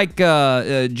seems like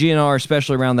GNR,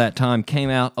 especially around that time, came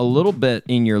out a little bit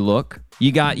in your look.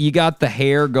 You got the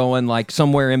hair going like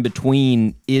somewhere in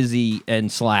between Izzy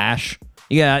and Slash.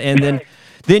 Yeah, and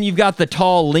then you've got the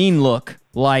tall, lean look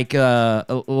like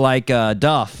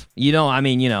Duff.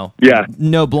 Yeah.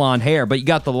 No blonde hair, but you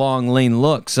got the long, lean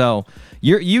look. So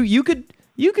you could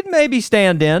maybe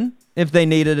stand in. If they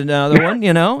needed another one,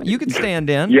 you could stand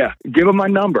in. Yeah, give them my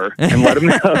number and let them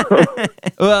know.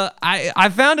 Well, I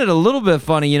found it a little bit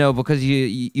funny, because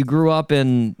you grew up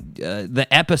in the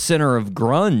epicenter of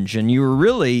grunge, and you were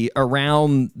really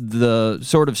around the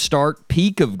sort of start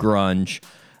peak of grunge,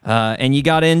 and you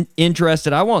got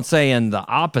interested, I won't say in the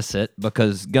opposite,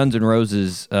 because Guns N'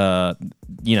 Roses, not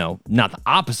the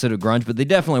opposite of grunge, but they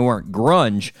definitely weren't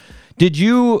grunge. Did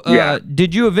you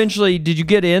eventually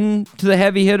get into the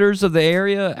heavy hitters of the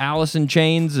area, Alice in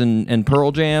Chains and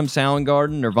Pearl Jam,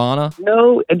 Soundgarden, Nirvana?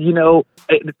 No,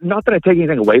 and not that I take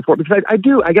anything away from it, because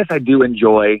I guess I do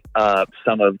enjoy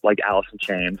some of like Alice in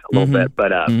Chains a little bit,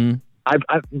 but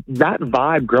I've that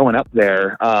vibe growing up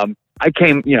there. I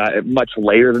came much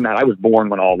later than that. I was born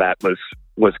when all that was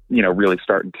really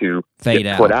starting to fade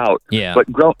get put out. Yeah, but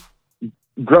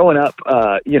growing up,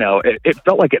 it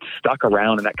felt like it stuck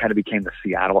around, and that kind of became the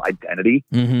Seattle identity.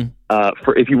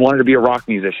 For if you wanted to be a rock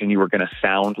musician, you were going to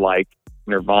sound like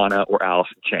Nirvana or Alice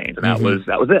in Chains, and that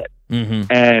was it.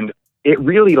 And it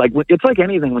really, it's like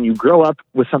anything, when you grow up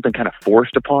with something kind of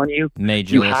forced upon you,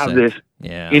 you have this.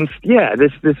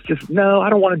 This just, no, I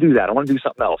don't want to do that. I want to do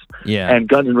something else. Yeah. And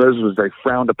Guns N' Roses was very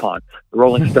frowned upon. The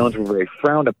Rolling Stones were very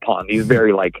frowned upon. These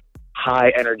very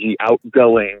high energy,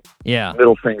 outgoing,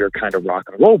 middle finger kind of rock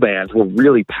and roll bands were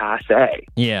really passe.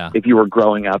 Yeah. If you were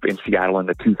growing up in Seattle in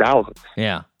the 2000s.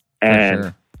 Yeah.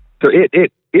 And so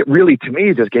it really, to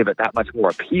me, just gave it that much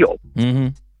more appeal.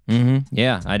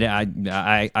 Yeah,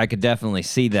 I could definitely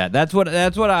see that. That's what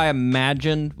I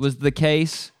imagined was the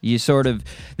case. You sort of,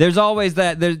 there's always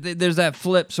that there's that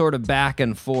flip sort of back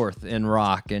and forth in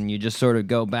rock, and you just sort of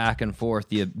go back and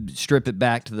forth. You strip it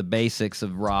back to the basics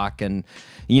of rock, and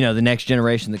the next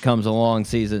generation that comes along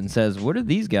sees it and says, "What are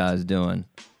these guys doing?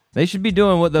 They should be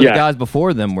doing what those guys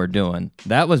before them were doing.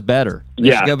 That was better.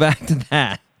 They should go back to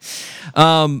that."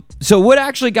 So what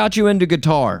actually got you into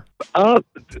guitar?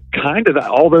 Kind of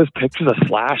all those pictures of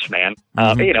Slash, man.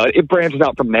 It branches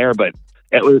out from there, but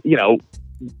it was,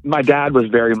 my dad was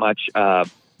very much,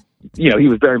 he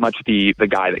was very much the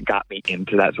guy that got me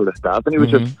into that sort of stuff. And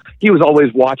he was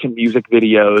always watching music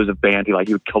videos of bands. He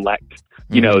would collect,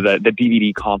 the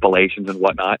DVD compilations and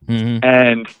whatnot.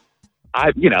 And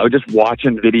I, just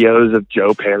watching videos of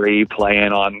Joe Perry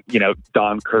playing on,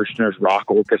 Don Kirshner's Rock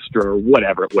Orchestra or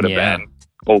whatever it would have been,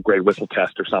 Old Grey Whistle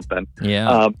Test or something.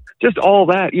 Yeah. Just all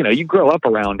that, you grow up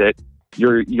around it.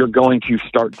 You're going to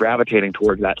start gravitating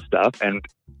towards that stuff. And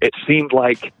it seemed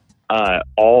like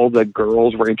all the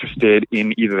girls were interested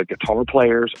in either the guitar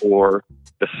players or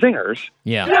the singers.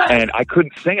 Yeah. And I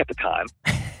couldn't sing at the time.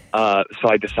 So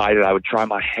I decided I would try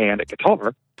my hand at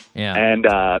guitar. Yeah. And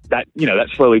that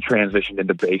slowly transitioned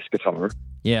into bass guitar.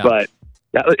 Yeah. But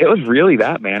it was really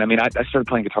that, man. I mean, I started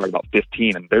playing guitar at about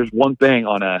 15, and there's one thing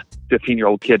on a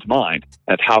 15-year-old kid's mind.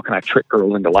 That's how can I trick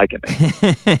girls into liking me?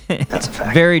 That's a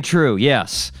fact. Very true,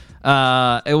 yes.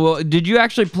 Well, did you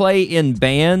actually play in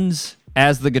bands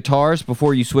as the guitarist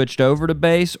before you switched over to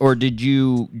bass, or did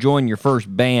you join your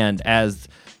first band as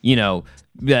a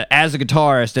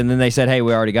guitarist, and then they said, hey,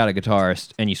 we already got a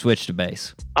guitarist, and you switched to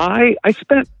bass? I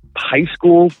spent high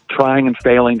school trying and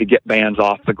failing to get bands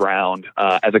off the ground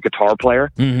as a guitar player.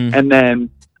 And then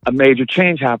a major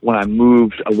change happened when I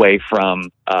moved away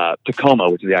from Tacoma,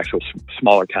 which is the actual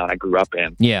smaller town I grew up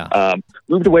in. Yeah.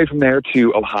 Moved away from there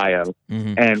to Ohio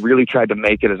and really tried to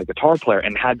make it as a guitar player,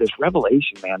 and had this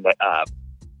revelation, man, that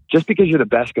just because you're the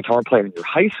best guitar player in your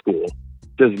high school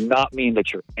does not mean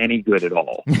that you're any good at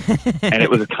all. And it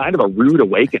was a kind of a rude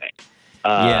awakening.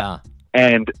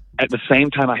 And at the same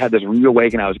time I had this rude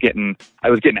awakening, I was getting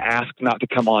asked not to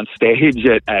come on stage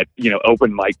at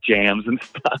open mic jams and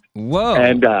stuff. Whoa.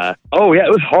 And it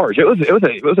was harsh. It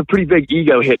was a pretty big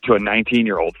ego hit to a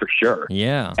 19-year-old for sure.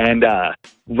 Yeah. And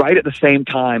right at the same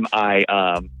time I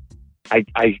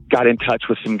got in touch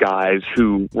with some guys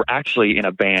who were actually in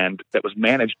a band that was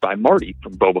managed by Marty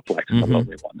from Bobaflex, the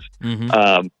Lonely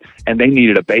Ones. And they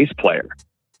needed a bass player.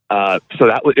 So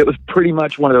it was pretty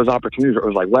much one of those opportunities where it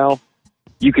was like, well,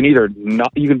 you can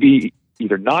be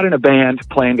not in a band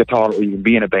playing guitar, or you can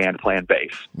be in a band playing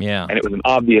bass. Yeah. And it was an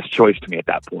obvious choice to me at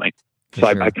that point. So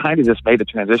I kind of just made the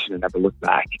transition and never looked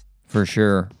back. For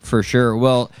sure.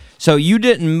 Well, so you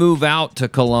didn't move out to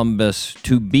Columbus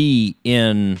to be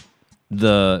in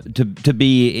to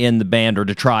be in the band or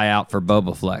to try out for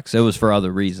Bobaflex. It was for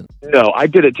other reasons. No, I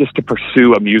did it just to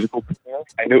pursue a musical career.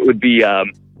 I knew it would be. I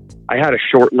had a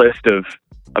short list of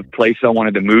places I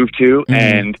wanted to move to,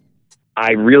 and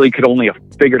I really could only have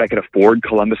figured I could afford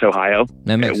Columbus, Ohio.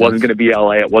 It wasn't going to be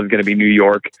LA. It wasn't going to be New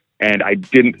York. And I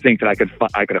didn't think that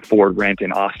I could afford rent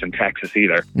in Austin, Texas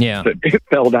either. Yeah. So it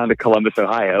fell down to Columbus,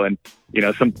 Ohio. And,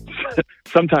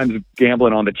 sometimes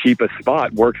gambling on the cheapest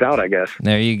spot works out, I guess.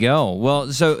 There you go.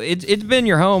 Well, so it's been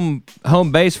your home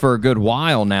base for a good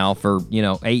while now, for,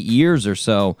 8 years or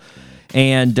so.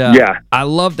 And I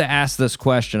love to ask this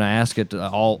question. I ask it to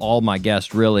all my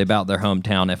guests really about their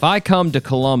hometown. If I come to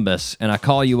Columbus and I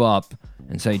call you up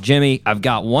and say, Jimmy, I've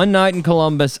got one night in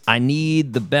Columbus, I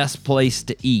need the best place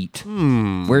to eat.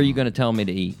 Where are you going to tell me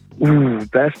to eat? Ooh,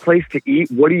 best place to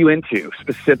eat? What are you into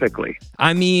specifically?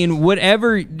 I mean,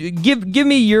 whatever. Give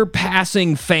me your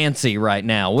passing fancy right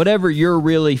now. Whatever you're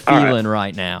really feeling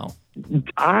right now.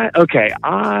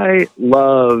 I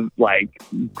love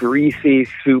greasy,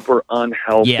 super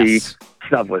unhealthy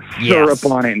stuff with syrup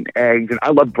on it and eggs, and I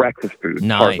love breakfast food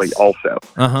partly also.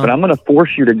 But I'm going to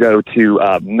force you to go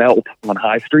to Melt on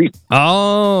High Street.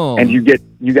 Oh, and you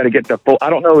got to get the full. I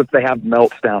don't know if they have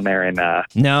Melts down there in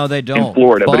no, they don't in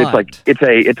Florida, but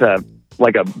it's a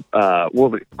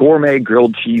gourmet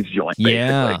grilled cheese joint.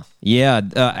 Basically. Yeah.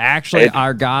 Actually,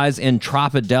 our guys in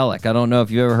Tropidelic. I don't know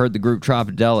if you ever heard the group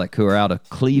Tropidelic, who are out of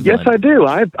Cleveland. Yes, I do.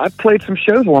 I've played some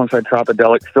shows alongside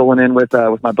Tropidelic, filling in with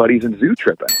my buddies in Zoo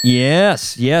Tripping.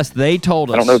 Yes. They told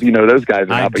us. I don't know if you know those guys or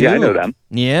not, but yeah, I know them.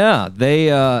 Yeah,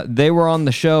 they were on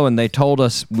the show and they told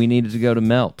us we needed to go to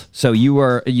Melt. So you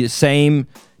were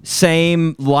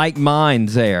same like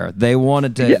minds there. They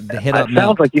wanted to hit up Melt.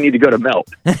 Sounds like you need to go to Melt,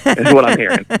 is what I'm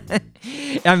hearing.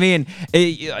 I mean,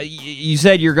 you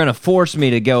said you're going to force me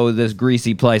to go to this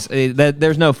greasy place.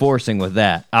 There's no forcing with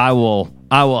that. I will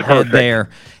head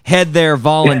there,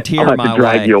 volunteer I'll have my to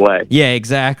drag way. You away. Yeah,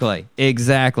 exactly.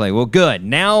 Well, good.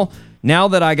 Now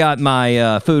that I got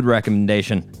my food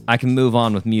recommendation, I can move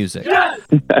on with music.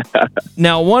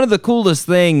 Now, one of the coolest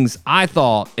things I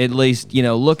thought, at least,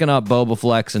 looking up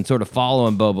Bobaflex and sort of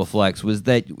following Bobaflex, was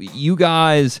that you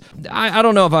guys, I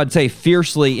don't know if I'd say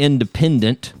fiercely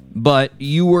independent, but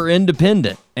you were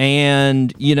independent.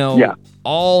 And,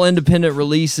 all independent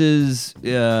releases,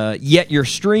 yet your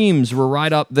streams were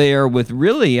right up there with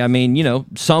really, I mean, you know,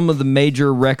 some of the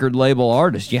major record label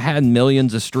artists. You had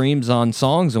millions of streams on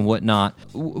songs and whatnot.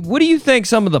 What do you think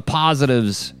some of the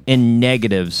positives and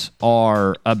negatives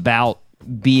are about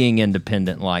being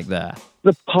independent like that?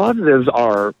 The positives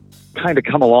are kind of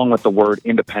come along with the word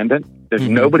independent. There's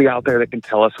nobody out there that can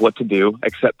tell us what to do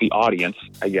except the audience,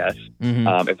 I guess,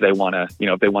 if they want to, you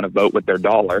know, if they want to vote with their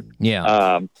dollar.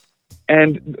 Yeah.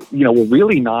 And, you know,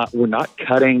 we're not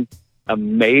cutting a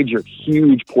major,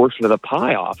 huge portion of the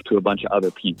pie off to a bunch of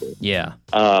other people. Yeah.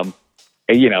 And,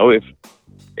 you know, if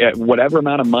whatever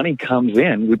amount of money comes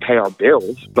in, we pay our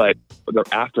bills, but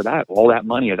after that, all that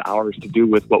money is ours to do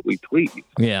with what we please.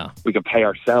 Yeah. We can pay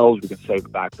ourselves. We can save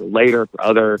it back for later for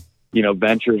other, you know,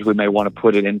 ventures we may want to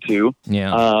put it into.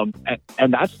 Yeah.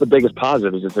 And that's the biggest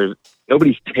positive is that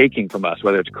nobody's taking from us,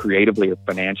 whether it's creatively or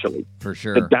financially. For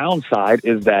sure. The downside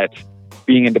is that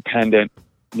being independent,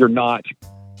 you're not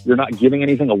giving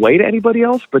anything away to anybody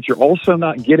else, but you're also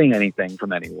not getting anything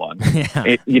from anyone,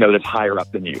 you know, that's higher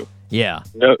up than you. Yeah.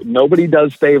 Nobody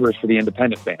does favors for the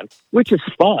independent band, which is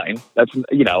fine. That's,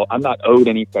 you know, I'm not owed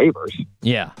any favors.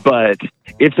 Yeah. But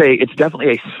it's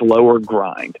definitely a slower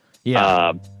grind.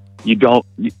 Yeah.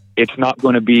 It's not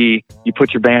going to be, you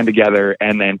put your band together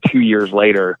and then 2 years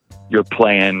later you're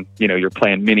playing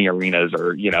mini arenas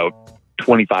or, you know,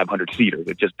 2,500 seaters.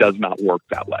 It just does not work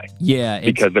that way. Yeah.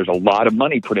 Because there's a lot of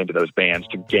money put into those bands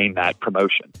to gain that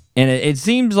promotion. And it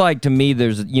seems like to me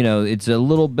there's, you know, it's a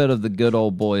little bit of the good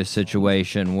old boys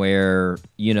situation where,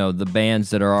 you know, the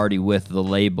bands that are already with the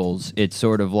labels, it's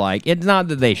sort of like, it's not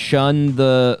that they shun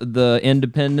the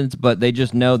independents, but they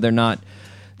just know they're not,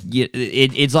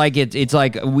 it's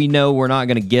like we know we're not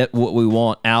going to get what we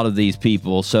want out of these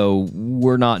people, so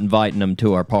we're not inviting them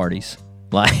to our parties.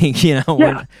 Like, you know.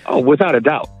 Yeah. Oh, without a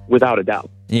doubt.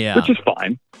 Yeah. Which is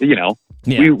fine. You know,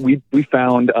 yeah. we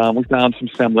found some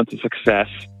semblance of success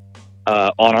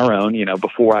on our own, you know,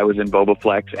 before I was in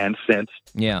Bobaflex and since.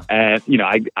 Yeah. And, you know,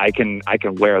 I can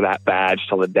wear that badge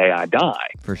till the day I die.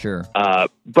 For sure.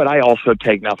 But I also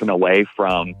take nothing away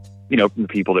from, you know, from the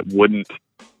people that wouldn't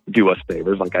do us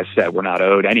favors. Like I said, we're not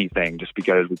owed anything just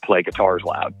because we play guitars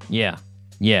loud. Yeah.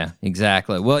 Yeah,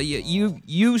 exactly. Well,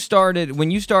 you started, when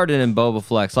you started in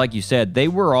Bobaflex, like you said, they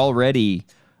were already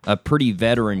a pretty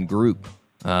veteran group.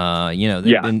 You know,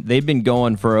 they've been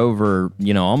going for over,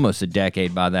 you know, almost a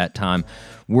decade by that time.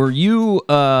 Were you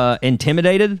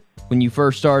intimidated when you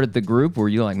first started the group? Were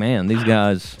you like, man, these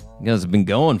guys have been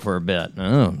going for a bit.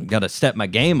 Oh, got to step my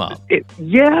game up.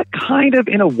 Yeah, kind of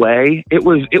in a way. It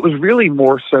was really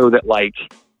more so that, like,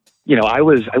 you know, I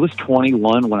was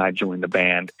 21 when I joined the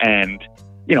band, and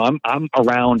you know, I'm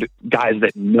around guys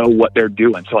that know what they're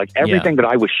doing. So like everything that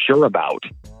I was sure about,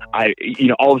 you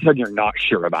know, all of a sudden you're not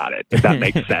sure about it, if that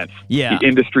makes sense. Yeah. The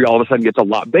industry all of a sudden gets a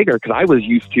lot bigger because I was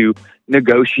used to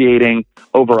negotiating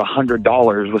over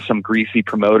 $100 with some greasy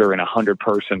promoter in a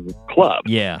 100-person club.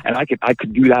 Yeah. And I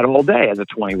could do that all day as a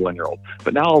 21-year-old.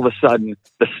 But now all of a sudden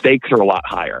the stakes are a lot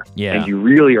higher. Yeah. And you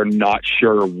really are not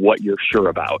sure what you're sure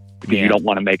about because you don't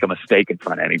want to make a mistake in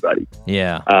front of anybody.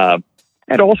 Yeah.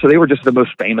 And also, they were just the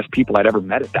most famous people I'd ever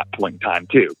met at that point in time,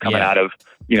 too, coming out of,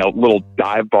 you know, little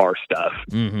dive bar stuff.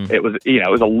 Mm-hmm. It was, you know,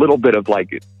 it was a little bit of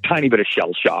like a tiny bit of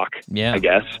shell shock, I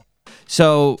guess.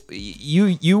 So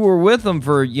you were with them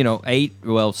for, you know,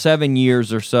 7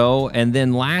 years or so. And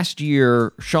then last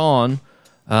year, Sean,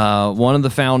 one of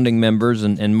the founding members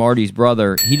and Marty's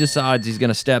brother, he decides he's going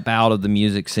to step out of the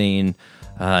music scene,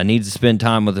 needs to spend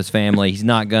time with his family. He's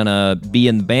not going to be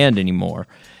in the band anymore.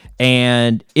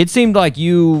 And it seemed like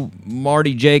you,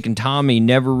 Marty, Jake, and Tommy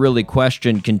never really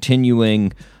questioned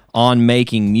continuing on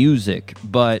making music.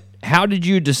 But how did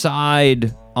you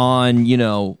decide on, you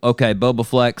know, okay,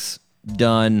 Bobaflex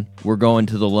done, we're going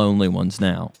to the Lonely Ones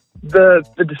now? The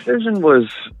decision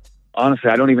was,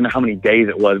 honestly, I don't even know how many days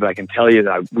it was, but I can tell you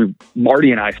that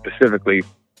Marty and I specifically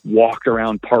walked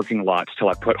around parking lots till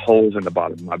I put holes in the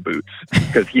bottom of my boots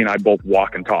because he and I both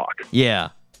walk and talk. Yeah.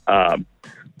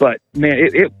 But man,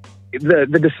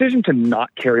 the decision to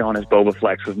not carry on as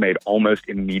Bobaflex was made almost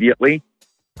immediately.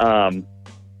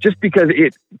 Just because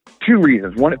two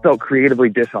reasons. One, it felt creatively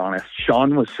dishonest.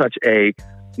 Sean was such a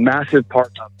massive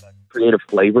part of the creative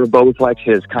flavor of Bobaflex,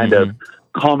 his kind of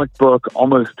comic book,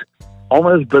 almost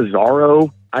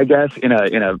bizarro, I guess, in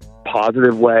a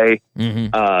positive way,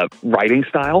 writing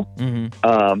style.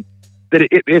 That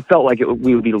it felt like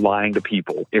we would be lying to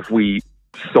people if we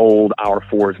sold our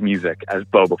Fours music as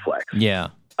Bobaflex. Yeah.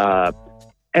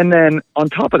 And then on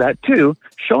top of that, too,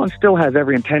 Sean still has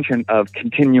every intention of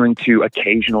continuing to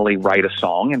occasionally write a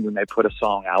song. And when they put a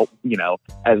song out,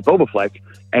 as Bobaflex,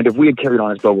 and if we had carried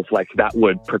on as Bobaflex, that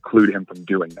would preclude him from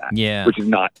doing that, which is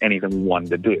not anything we wanted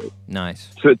to do. Nice.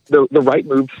 So the right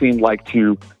move seemed like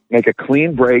to make a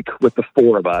clean break with the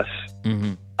four of us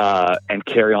and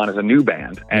carry on as a new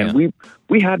band. And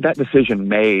we had that decision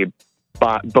made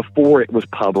before it was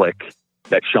public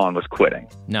that Sean was quitting.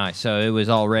 Nice. So it was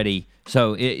already...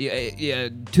 So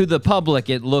to the public,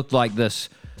 it looked like this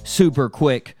super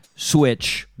quick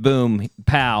switch, boom,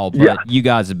 pow, but you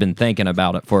guys have been thinking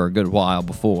about it for a good while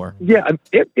before. Yeah,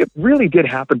 it really did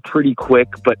happen pretty quick,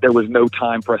 but there was no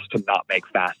time for us to not make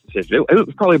fast decisions. It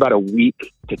was probably about a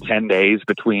week to 10 days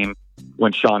between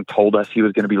when Sean told us he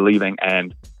was going to be leaving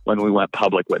and when we went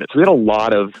public with it. So we had a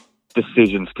lot of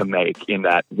decisions to make in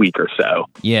that week or so.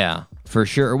 Yeah, for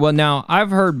sure. Well, now, I've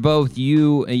heard both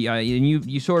you, and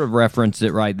you sort of referenced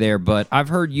it right there, but I've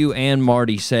heard you and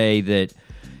Marty say that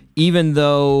even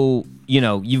though,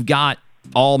 you've got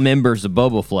all members of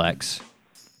Bobaflex,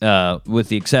 with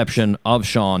the exception of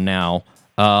Sean now,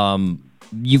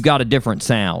 you've got a different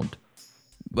sound.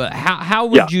 But how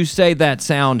would you say that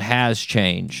sound has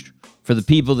changed for the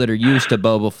people that are used to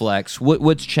Bobaflex?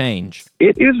 What's changed?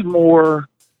 It is more,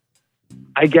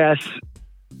 I guess,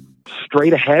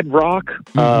 straight ahead rock.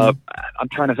 I'm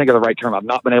trying to think of the right term. I've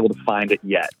not been able to find it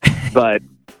yet, but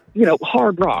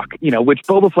hard rock, which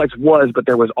Bobaflex was, but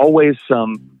there was always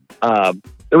some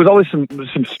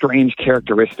strange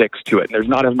characteristics to it. And there's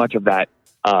not as much of that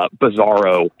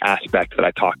bizarro aspect that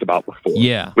I talked about before.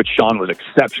 Yeah. Which Sean was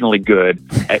exceptionally good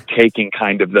at taking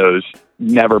kind of those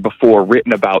never before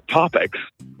written about topics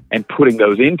and putting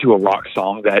those into a rock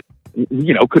song that,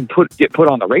 could get put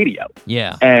on the radio.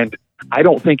 Yeah. And I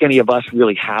don't think any of us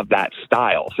really have that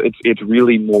style. So it's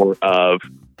really more of,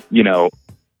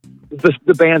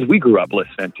 the bands we grew up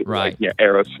listening to, right? Like,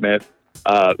 Aerosmith,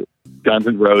 Guns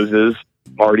N' Roses.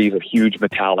 Marty's a huge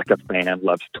Metallica fan,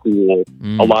 loves Tool.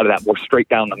 A lot of that more straight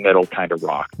down the middle kind of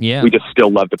rock. Yeah. We just still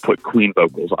love to put Queen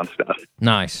vocals on stuff.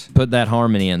 Nice. Put that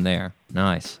harmony in there.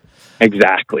 Nice.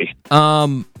 Exactly.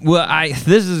 Well,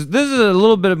 this is a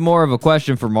little bit more of a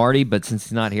question for Marty, but since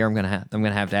he's not here, I'm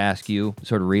gonna have to ask you,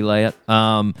 sort of relay it.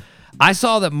 I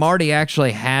saw that Marty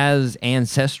actually has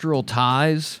ancestral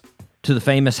ties to the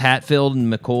famous Hatfield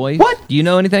and McCoy. What? Do you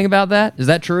know anything about that? Is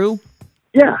that true?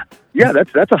 Yeah,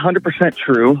 that's 100%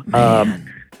 true.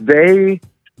 They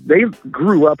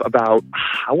grew up about,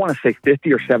 I want to say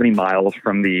 50 or 70 miles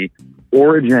from the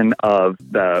origin of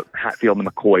the Hatfield and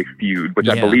McCoy feud, which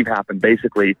I believe happened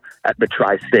basically at the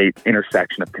tri-state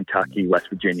intersection of Kentucky, West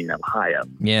Virginia, and Ohio.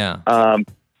 Yeah.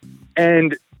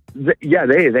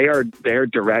 They are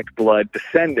direct blood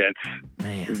descendants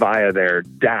via their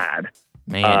dad.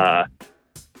 Man.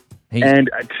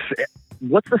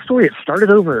 What's the story? It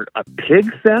started over a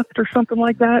pig theft or something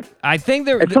like that? I think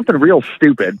it's something real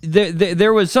stupid.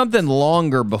 There was something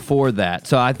longer before that.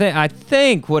 So I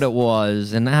think what it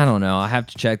was, and I don't know, I have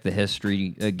to check the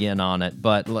history again on it,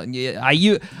 but I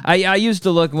used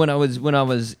to look when I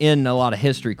was in a lot of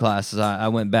history classes. I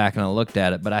went back and I looked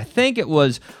at it, but I think it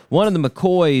was one of the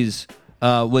McCoys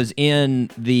was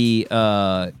in the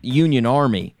Union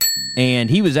Army. And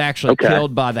he was actually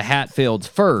killed by the Hatfields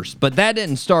first, but that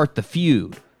didn't start the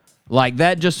feud. Like,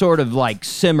 that just sort of,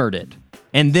 simmered it.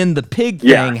 And then the pig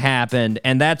thing happened,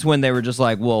 and that's when they were just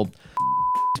like, well,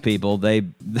 people, they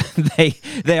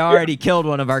already killed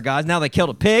one of our guys. Now they killed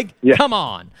a pig? Yeah. Come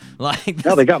on.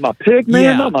 Now they got my pig, man.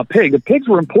 Yeah. Not my pig. The pigs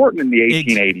were important in the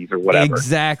 1880s or whatever.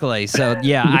 Exactly. So,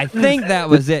 yeah, I think that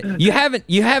was it. You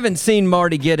haven't seen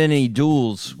Marty get any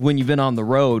duels when you've been on the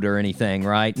road or anything,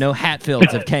 right? No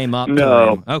Hatfields have came up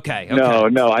to him. Okay.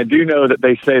 No. I do know that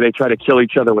they say they try to kill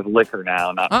each other with liquor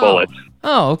now, not bullets.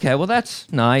 Oh, okay. Well,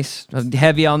 that's nice.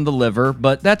 Heavy on the liver,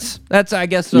 but that's I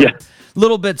guess, a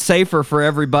little bit safer for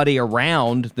everybody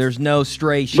around. There's no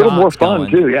stray shots. A little more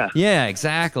fun, too, yeah. Yeah,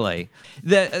 exactly.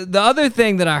 The other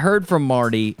thing that I heard from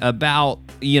Marty about,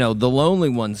 the Lonely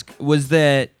Ones was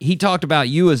that he talked about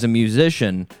you as a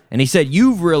musician, and he said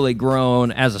you've really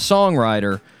grown as a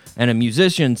songwriter and a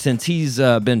musician since he's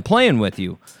been playing with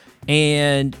you.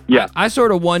 And I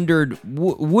sort of wondered,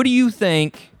 what do you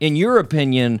think, in your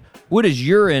opinion, what is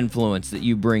your influence that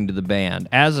you bring to the band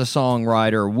as a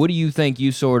songwriter? What do you think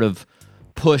you sort of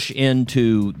push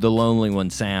into the Lonely One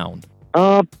sound?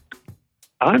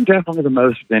 I'm definitely the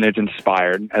most vintage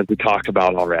inspired, as we talked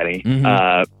about already.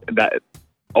 As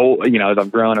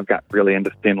I've grown, I've got really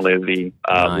into Thin Lizzy,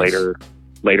 later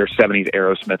 70s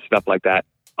Aerosmith, stuff like that.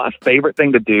 My favorite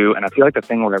thing to do, and I feel like the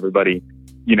thing where everybody,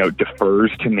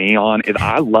 defers to me on, is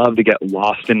I love to get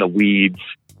lost in the weeds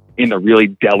in the really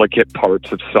delicate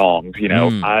parts of songs. You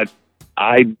know,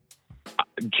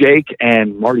 Jake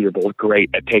and Marty are both great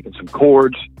at taking some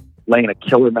chords, laying a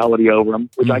killer melody over them,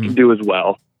 which I can do as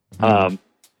well.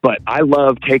 But I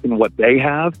love taking what they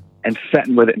have and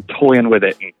setting with it and toying with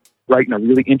it and writing a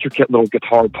really intricate little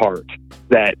guitar part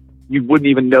that you wouldn't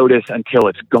even notice until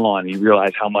it's gone. You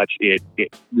realize how much it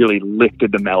really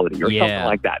lifted the melody or something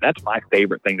like that. That's my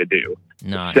favorite thing to do.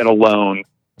 Nice. Sit alone,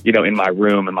 you know, in my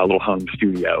room, in my little home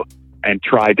studio, and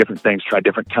try different things, try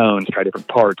different tones, try different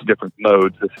parts, different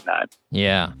modes, this and that.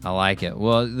 Yeah, I like it.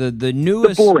 Well, the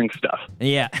newest... The boring stuff.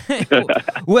 Yeah.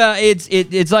 Well,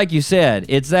 it's like you said,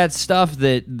 it's that stuff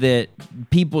that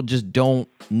people just don't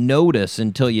notice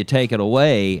until you take it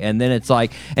away, and then it's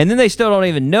like, and then they still don't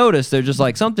even notice. They're just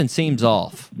like, something seems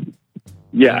off.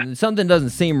 Yeah. And something doesn't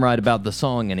seem right about the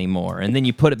song anymore. And then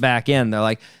you put it back in, they're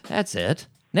like, that's it.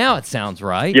 Now it sounds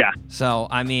right. Yeah. So,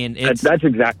 I mean, that's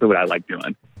exactly what I like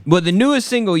doing. Well, the newest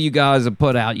single you guys have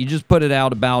put out, you just put it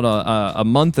out about a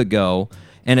month ago,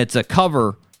 and it's a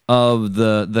cover of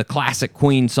the classic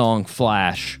Queen song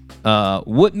 "Flash."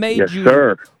 What made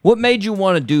What made you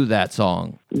want to do that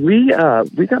song? We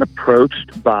got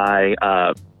approached by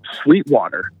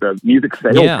Sweetwater, the music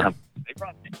sales company. They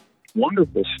brought a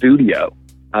wonderful studio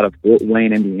out of Fort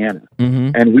Wayne, Indiana,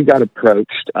 and we got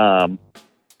approached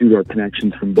through our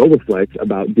connections from Bobaflex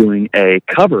about doing a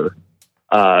cover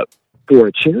for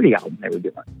a charity album they were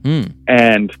doing.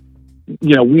 And,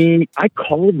 you know, I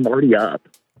called Marty up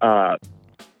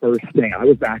first thing. I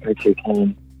was back actually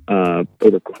home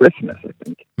over Christmas, I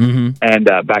think, and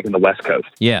back in the West Coast.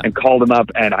 Yeah. And called him up,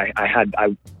 and I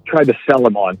tried to sell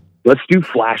him on, let's do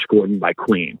Flash Gordon by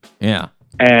Queen. Yeah.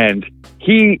 And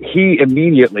he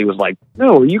immediately was like,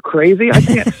 no, are you crazy? I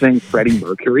can't sing Freddie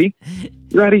Mercury.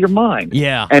 You're out of your mind.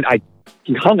 Yeah. And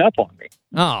he hung up on me.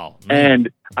 Oh, man. And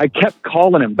I kept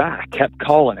calling him back, kept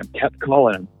calling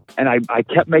him. And I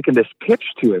kept making this pitch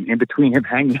to him in between him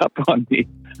hanging up on me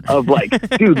of like,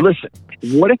 dude, listen,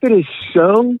 what if it is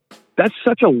that's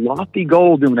such a lofty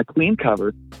goal doing a Queen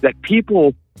cover that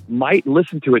people might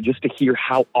listen to it just to hear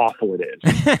how awful it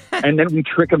is. And then we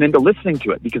trick them into listening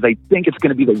to it because they think it's going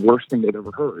to be the worst thing they've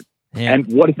ever heard. Yeah.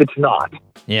 And what if it's not?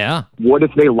 Yeah. What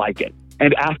if they like it?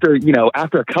 And after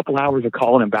a couple hours of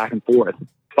calling him back and forth,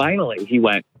 finally he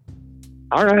went,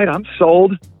 all right, I'm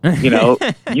sold.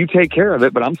 You take care of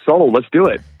it, but I'm sold. Let's do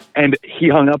it. And he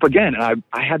hung up again. And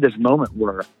I had this moment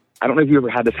where, I don't know if you ever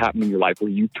had this happen in your life, where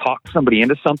you talked somebody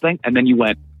into something and then you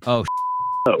went, oh,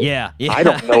 yeah. I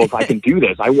don't know if I can do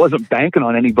this. I wasn't banking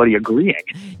on anybody agreeing.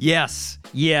 Yes,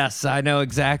 I know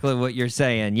exactly what you're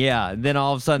saying. Yeah. And then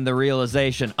all of a sudden the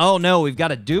realization, oh no, we've got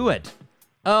to do it.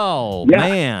 Oh, yeah.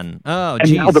 Man. Oh,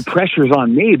 and now the pressure's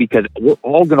on me because we're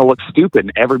all going to look stupid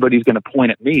and everybody's going to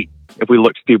point at me if we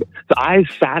look stupid. So I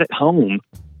sat at home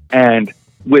and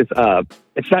I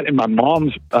sat in my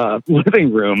mom's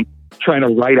living room trying to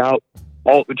write out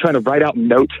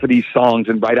notes for these songs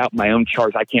and write out my own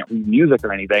charts. I can't read music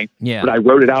or anything, but I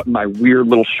wrote it out in my weird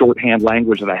little shorthand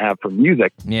language that I have for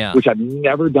music, which I've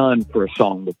never done for a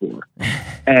song before,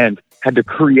 and had to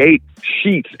create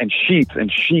sheets and sheets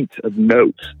and sheets of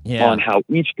notes on how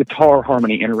each guitar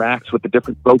harmony interacts with the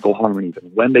different vocal harmonies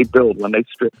and when they build, when they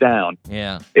strip down.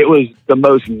 Yeah. It was the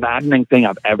most maddening thing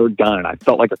I've ever done, and I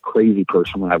felt like a crazy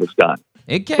person when I was done.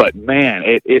 But man,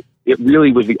 it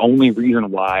really was the only reason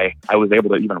why I was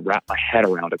able to even wrap my head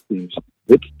around a Queen song.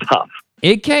 It's tough.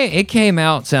 It came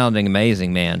out sounding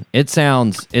amazing, man. It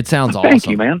sounds awesome. Thank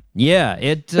you, man. Yeah,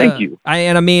 thank you.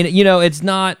 I mean, it's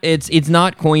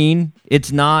not Queen.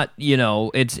 It's not,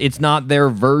 it's not their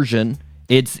version.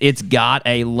 It's got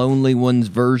a Lonely Ones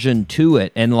version to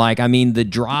it, and like, I mean, the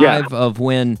drive of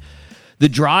when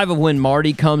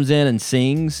Marty comes in and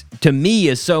sings, to me,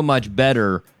 is so much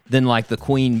better than like the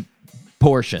Queen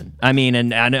portion. I mean,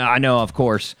 and I know, of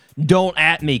course, don't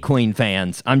at me, Queen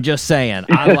fans. I'm just saying,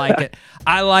 I like it.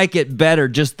 I like it better,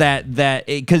 just that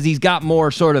because he's got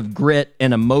more sort of grit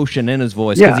and emotion in his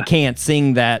voice, because he can't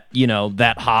sing that,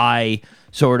 that high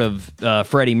sort of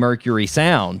Freddie Mercury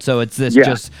sound. So it's this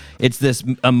it's this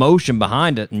emotion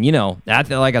behind it, and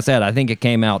like I said, I think it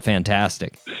came out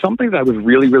fantastic. Something that I was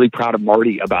really, really proud of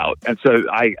Marty about, and so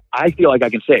I feel like I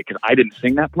can say it because I didn't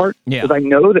sing that part, because I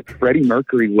know that Freddie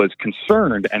Mercury was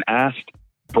concerned and asked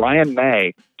Brian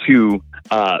May to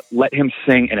let him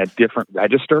sing in a different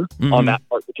register on that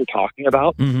part that you're talking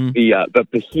about,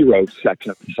 the hero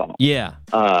section of the song. Yeah.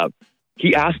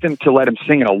 He asked him to let him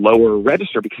sing in a lower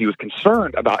register because he was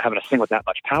concerned about having to sing with that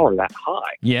much power that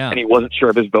high. Yeah. And he wasn't sure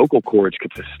if his vocal cords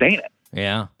could sustain it.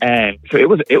 Yeah. And so it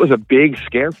was a big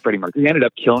scare for Freddie Mercury. He ended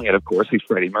up killing it, of course. He's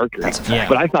Freddie Mercury.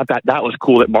 But I thought that was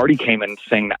cool that Marty came and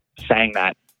sang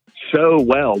that so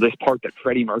well this part that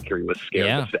Freddie Mercury was scared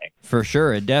Yeah, to sing. for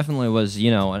sure. It definitely was,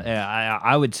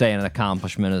 I would say an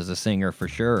accomplishment as a singer for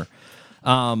sure.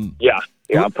 Yeah,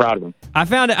 I'm proud of him. I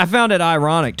found it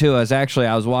ironic too.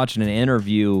 I was watching an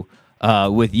interview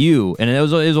with you, and it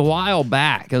was a while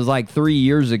back. It was like 3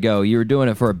 years ago. You were doing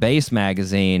it for a bass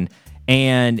magazine,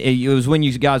 and it was when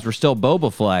you guys were still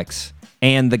Bobaflex.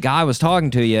 And the guy was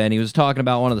talking to you, and he was talking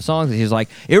about one of the songs, and he was like,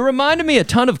 "It reminded me a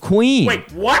ton of Queen."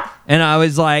 Wait, what? And I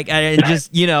was like,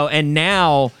 and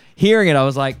now hearing it, I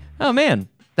was like, "Oh man,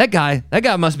 that guy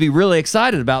must be really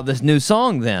excited about this new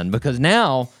song then, because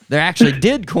now they actually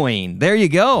did Queen." There you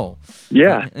go.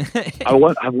 Yeah, I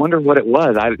wonder what it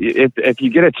was. If you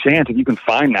get a chance, if you can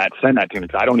find that, send that to me,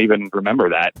 'cause I don't even remember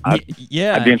that. I'd be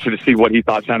interested to see what he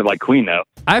thought sounded like Queen, though.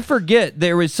 I forget,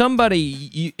 there was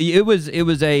somebody. It was a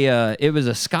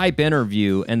Skype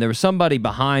interview, and there was somebody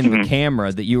behind the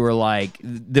camera that you were like,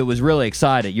 that was really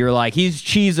excited. You were like, he's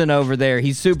cheesing over there.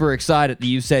 He's super excited that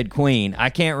you said Queen. I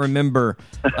can't remember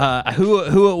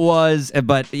who it was,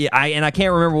 but I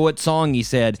can't remember what song he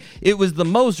said. It was the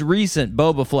most recent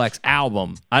Bobaflex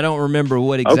album. I don't remember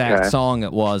what exact song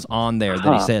it was on there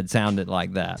that he said sounded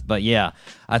like that. But yeah,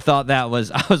 I thought that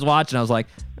was. I was watching. I was like,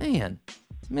 man,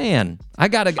 I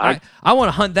want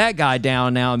to hunt that guy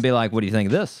down now and be like, what do you think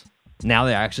of this? Now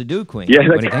they actually do Queen. Yeah,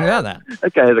 what do you think about that?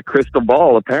 That guy has a crystal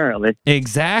ball, apparently.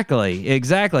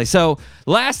 Exactly. So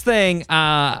last thing,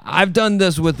 I've done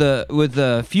this with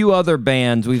a few other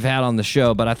bands we've had on the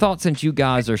show, but I thought since you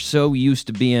guys are so used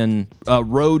to being a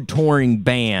road touring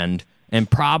band and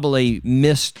probably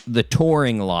missed the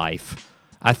touring life,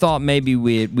 I thought maybe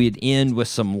we'd end with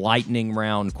some lightning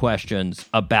round questions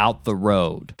about the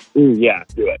road. Yeah,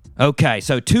 do it. Okay,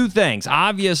 so two things.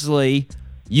 Obviously,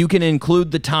 you can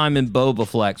include the time in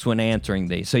Bobaflex when answering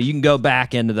these, so you can go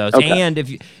back into those. Okay. And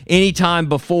if any time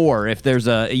before, if there's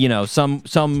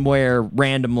somewhere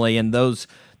randomly in those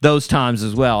times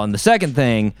as well. And the second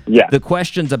thing, the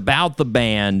questions about the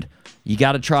band, you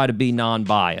got to try to be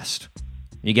non-biased.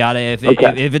 You gotta if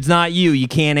it's not you, you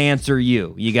can't answer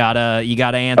you. You gotta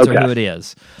answer who it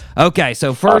is. Okay,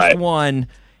 so first one,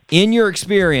 in your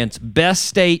experience, best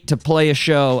state to play a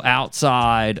show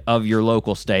outside of your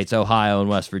local states, Ohio and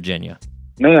West Virginia.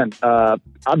 Man,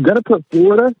 I'm gonna put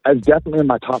Florida as definitely in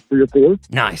my top 3 or 4.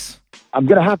 Nice. I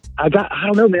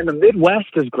don't know, man. The Midwest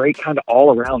is great kind of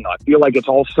all around, though. I feel like it's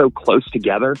all so close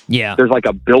together. Yeah. There's like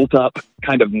a built up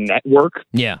kind of network.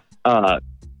 Yeah.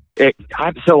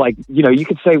 You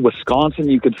could say Wisconsin,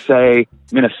 you could say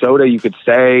Minnesota, you could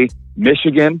say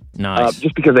Michigan. Nice.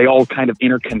 Just because they all kind of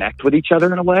interconnect with each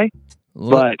other in a way.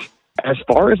 But as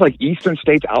far as like eastern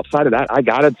states outside of that, I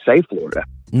gotta say Florida.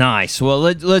 Nice. Well,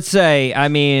 let's say, I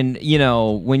mean,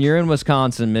 when you're in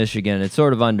Wisconsin, Michigan, it's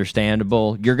sort of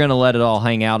understandable. You're going to let it all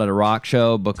hang out at a rock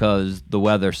show because the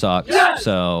weather sucks. Yes!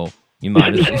 So you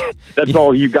might as that's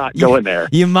all you got going there.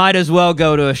 You might as well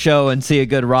go to a show and see a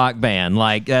good rock band.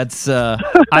 Like that's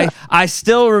I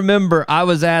still remember I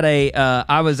was at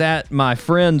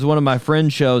one of my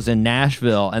friend's shows in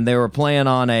Nashville, and they were playing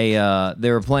on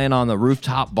the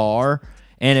rooftop bar,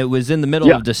 and it was in the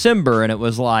middle of December, and it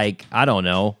was like, I don't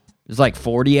know, it was like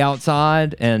 40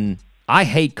 outside, and I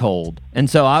hate cold. And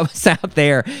so I was out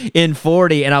there in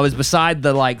 40, and I was beside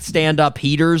the like stand-up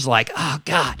heaters, like, oh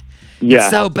God, it's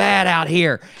so bad out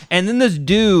here. And then this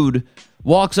dude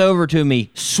walks over to me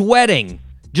sweating,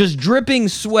 just dripping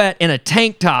sweat in a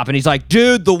tank top, and he's like,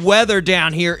 dude, the weather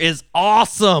down here is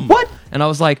awesome. What? And I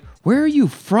was like, where are you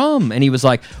from? And he was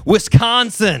like,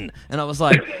 Wisconsin. And I was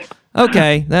like,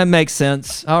 okay, that makes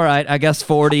sense. All right, I guess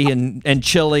 40 and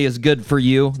chilly is good for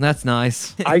you. That's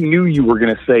nice. I knew you were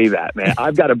going to say that, man.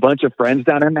 I've got a bunch of friends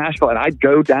down in Nashville, and I'd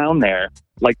go down there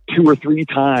like 2 or 3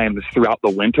 times throughout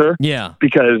the winter. Yeah.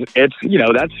 Because it's,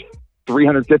 that's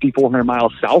 350, 400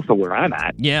 miles south of where I'm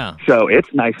at. Yeah. So it's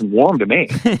nice and warm to me.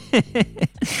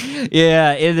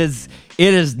 Yeah, it is.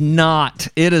 It is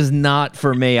not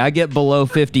for me. I get below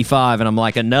 55 and I'm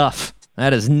like, enough.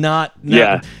 That is not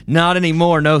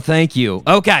anymore. No, thank you.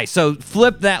 Okay, so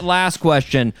flip that last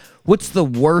question. What's the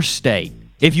worst state?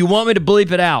 If you want me to bleep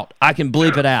it out, I can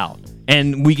bleep it out.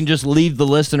 And we can just leave the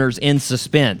listeners in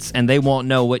suspense, and they won't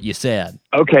know what you said.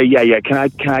 Okay, yeah. Can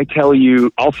I tell you?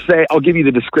 I'll give you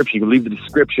the description. You can leave the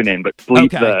description in, but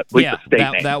bleep the state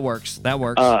name. That works. That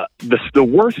works. The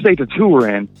worst state to tour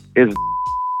in is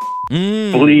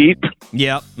bleep.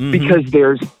 Yep. Mm-hmm. Because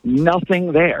there's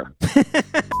nothing there.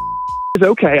 It's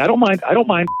okay. I don't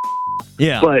mind.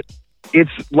 Yeah. But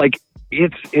it's like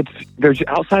there's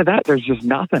outside of that, there's just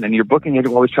nothing, and your booking agent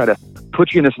will always try to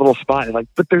put you in this little spot. And like,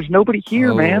 but there's nobody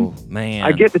here, man. Man,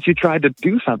 I get that you tried to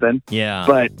do something. Yeah.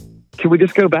 But can we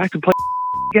just go back to play?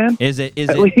 again. Is at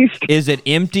least? Is it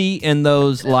empty in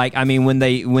those, like, I mean, when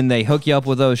they hook you up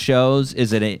with those shows,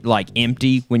 is it like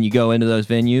empty when you go into those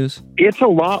venues? It's a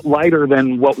lot lighter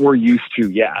than what we're used to,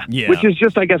 yeah. Which is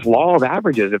just, I guess, law of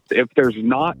averages. If there's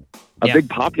not a big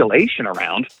population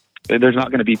around, there's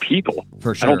not going to be people.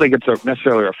 For sure. I don't think it's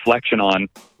necessarily a reflection on,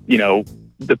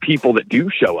 the people that do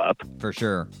show up. For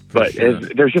sure.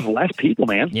 There's just less people,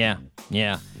 man. Yeah.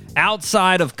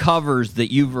 Outside of covers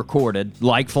that you've recorded,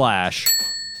 like Flash,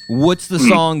 what's the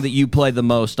song that you play the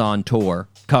most on tour?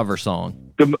 Cover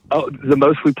song. The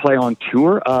most we play on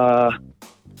tour?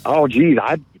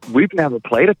 We've never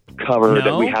played a cover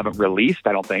that we haven't released,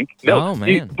 I don't think. No, oh,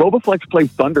 man. Boba Flex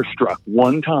played Thunderstruck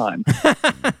one time,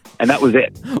 and that was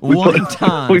it.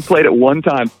 Time. We played it one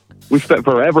time. We spent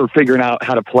forever figuring out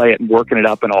how to play it and working it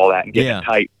up and all that and getting it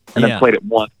tight, and then played it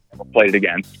once. Played it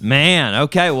again. Man,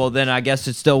 okay. Well, then I guess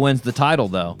it still wins the title,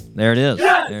 though. There it is.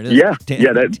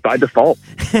 Yeah, that's by default.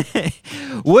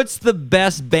 What's the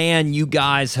best band you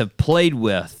guys have played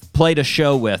a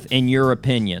show with, in your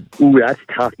opinion? Ooh, that's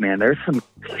tough, man. There's some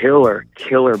killer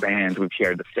bands we've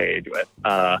shared the stage with.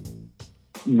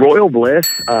 Royal Bliss,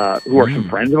 who are some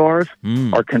friends of ours,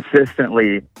 are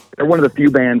consistently, they're one of the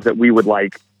few bands that we would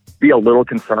be a little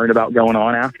concerned about going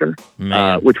on after,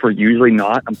 which we're usually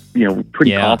not. I'm,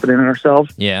 pretty confident in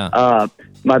ourselves. Yeah.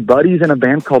 My buddy's in a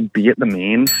band called Be It the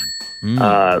Means.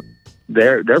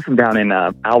 They're from down in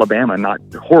Alabama, not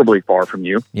horribly far from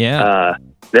you. Yeah.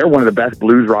 They're one of the best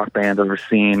blues rock bands I've ever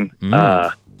seen.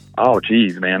 Man.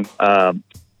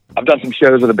 I've done some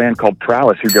shows with a band called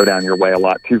Prowess who go down your way a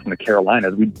lot too, from the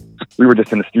Carolinas. We were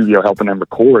just in the studio helping them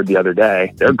record the other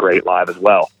day. They're great live as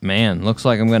well. Man, looks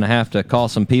like I'm going to have to call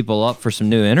some people up for some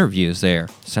new interviews there.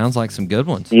 Sounds like some good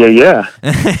ones. Yeah.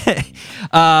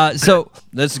 So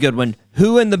that's a good one.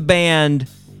 Who in the band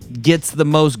gets the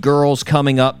most girls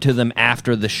coming up to them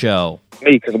after the show?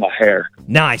 Me, because of my hair.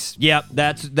 Nice. Yep.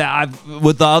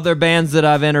 With the other bands that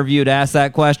I've interviewed, asked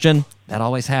that question. That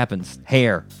always happens.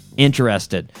 Hair.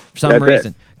 Interested. For some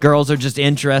reason. Girls are just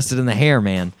interested in the hair,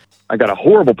 man. I got a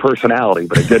horrible personality,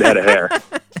 but a good head of hair.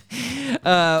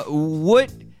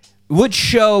 What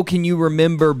show can you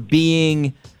remember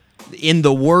being in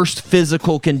the worst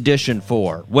physical condition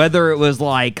for? Whether it was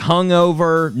like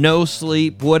hungover, no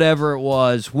sleep, whatever it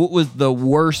was, what was the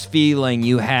worst feeling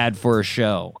you had for a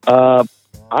show?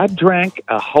 I drank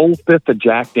a whole fifth of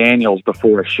Jack Daniels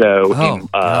before a show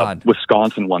in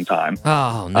Wisconsin one time.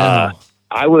 Oh, no.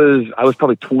 I was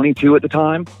probably 22 at the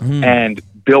time and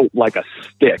built like a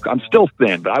stick. I'm still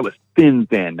thin, but I was thin,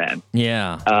 man.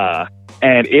 Yeah.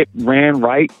 And it ran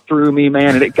right through me,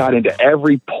 man, and it got into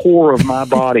every pore of my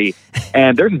body.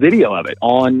 And there's video of it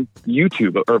on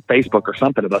YouTube or Facebook or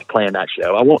something of us playing that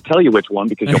show. I won't tell you which one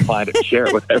because you'll find it and share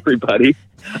it with everybody.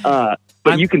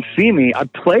 But you can see me. I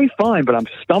play fine, but I'm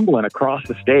stumbling across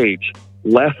the stage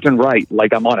left and right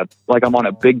like I'm on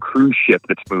a big cruise ship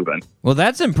that's moving. Well,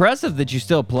 that's impressive that you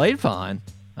still played fine.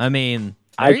 I mean,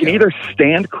 I can either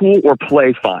stand cool or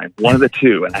play fine, one of the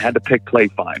two, and I had to pick play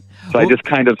fine. So I just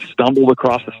kind of stumbled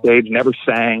across the stage, never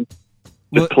sang,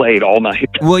 just played all night.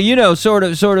 Well, sort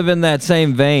of in that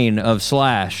same vein of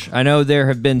Slash, I know there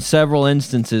have been several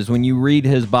instances when you read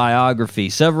his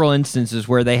biography, several instances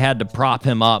where they had to prop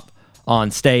him up on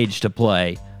stage to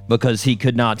play because he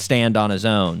could not stand on his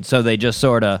own. So they just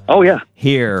sort of,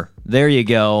 there you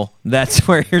go. That's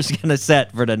where you're going to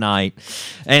set for tonight.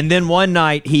 And then one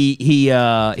night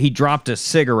he dropped a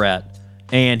cigarette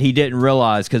and he didn't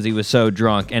realize because he was so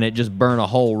drunk, and it just burned a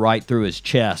hole right through his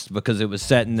chest because it was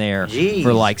sitting there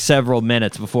for like several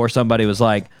minutes before somebody was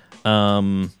like,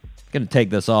 going to take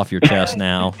this off your chest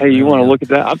now. Hey, you want to look at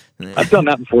that? I've done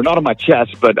that before, not on my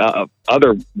chest, but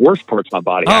other worse parts of my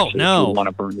body. Oh, no. Want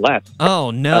to burn less.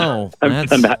 Oh, no. I've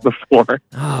done that before.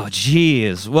 Oh,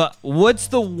 geez. Well, what's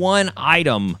the one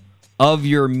item of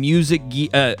your music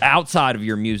outside of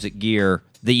your music gear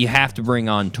that you have to bring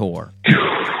on tour?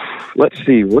 Let's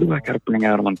see. What do I got to bring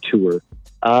out on tour?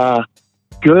 A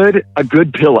good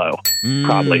pillow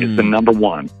probably is the number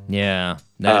one. Yeah,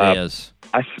 that is.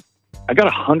 I got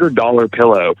 $100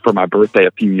 pillow for my birthday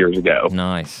a few years ago.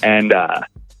 Nice. And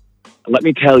let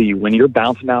me tell you, when you're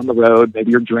bouncing down the road,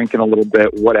 maybe you're drinking a little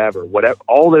bit, whatever,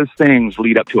 all those things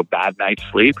lead up to a bad night's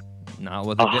sleep. Not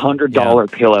with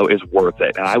 $100 pillow is worth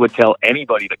it. And I would tell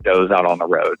anybody that goes out on the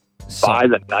road, buy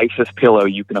the nicest pillow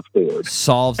you can afford.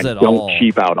 Solves it all. Don't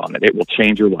cheap out on it. It will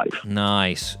change your life.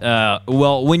 Nice.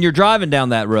 Well, when you're driving down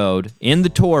that road in the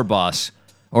tour bus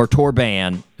or tour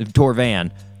van,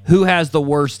 who has the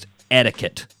worst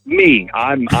etiquette? Me.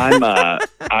 I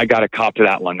got to cop to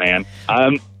that one, man.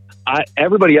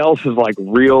 Everybody else is like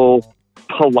real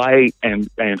polite and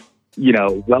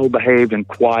well-behaved and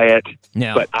quiet.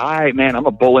 Yeah. But I'm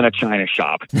a bull in a china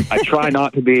shop. I try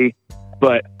not to be,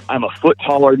 but I'm a foot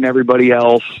taller than everybody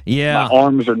else. Yeah. My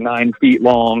arms are 9 feet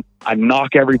long. I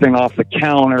knock everything off the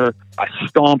counter. I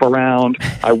stomp around.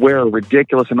 I wear a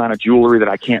ridiculous amount of jewelry that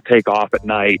I can't take off at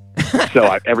night.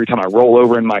 So every time I roll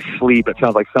over in my sleep, it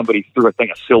sounds like somebody threw a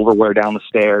thing of silverware down the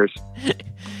stairs.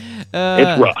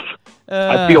 It's rough.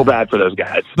 I feel bad for those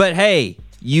guys. But hey,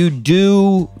 you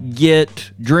do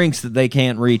get drinks that they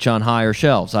can't reach on higher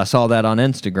shelves. I saw that on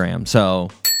Instagram. So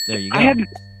there you go.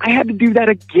 I had to do that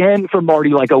again for Marty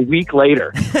like a week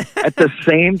later at the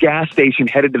same gas station,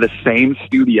 headed to the same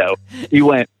studio. He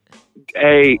went,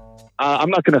 "Hey,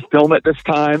 I'm not going to film it this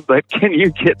time, but can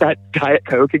you get that Diet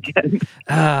Coke again?"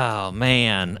 Oh,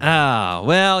 man. Oh,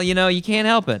 well, you can't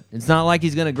help it. It's not like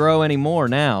he's going to grow anymore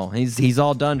now. He's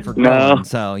all done for growing. No.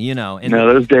 So, No,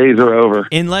 those days are over.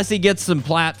 Unless he gets some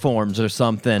platforms or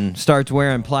something, starts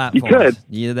wearing platforms. You could.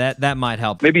 Yeah, that might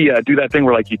help. Maybe do that thing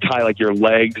where you tie your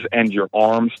legs and your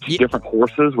arms to different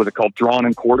horses. Was it called drawn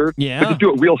and quartered? Yeah. But just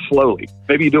do it real slowly.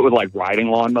 Maybe you do it with riding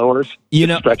lawnmowers.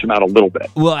 Stretch them out a little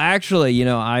bit. Well, actually,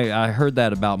 I heard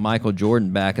that about Michael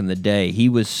Jordan back in the day. He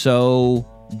was so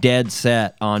dead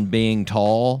set on being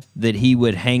tall that he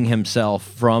would hang himself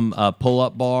from a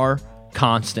pull-up bar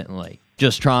constantly,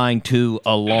 just trying to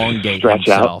elongate Stretch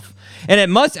himself.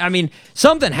 And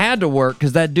something had to work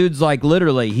because that dude's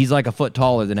literally, he's a foot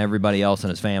taller than everybody else in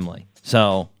his family.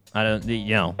 So, I don't,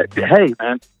 Hey,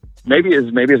 man. Maybe his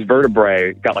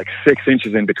vertebrae got 6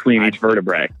 inches in between each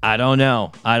vertebrae. I don't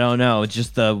know. It's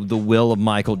just the will of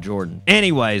Michael Jordan.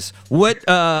 Anyways, what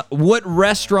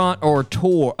restaurant or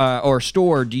tour or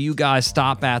store do you guys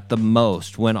stop at the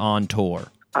most when on tour?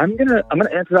 I'm gonna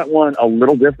answer that one a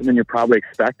little different than you're probably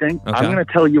expecting. Okay. I'm gonna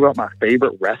tell you about my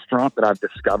favorite restaurant that I've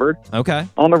discovered. Okay.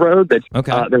 On the road.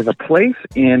 Okay. There's a place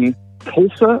in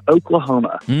Tulsa,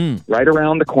 Oklahoma, right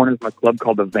around the corner is my club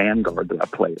called the Vanguard that I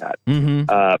played at.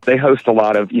 Mm-hmm. They host a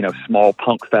lot of, small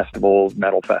punk festivals,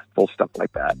 metal festivals, stuff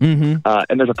like that. Mm-hmm.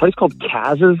 And there's a place called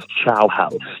Kaz's Chow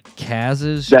House.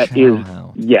 Kaz's Chow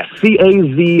House. Yes,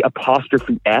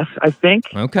 CAZ''S, I think.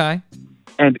 Okay.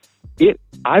 And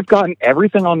I've gotten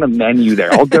everything on the menu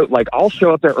there. I'll go, I'll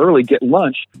show up there early, get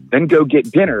lunch, then go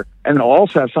get dinner, and then I'll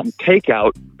also have something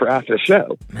takeout for after the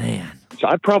show. Man. So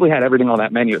I've probably had everything on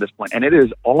that menu at this point, and it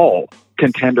is all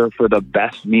contender for the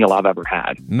best meal I've ever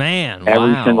had. Man,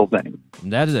 every wow. single thing.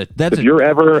 If you're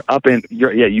ever up in,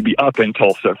 you'd be up in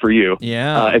Tulsa for you.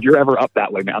 Yeah. If you're ever up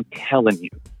that way, man, I'm telling you.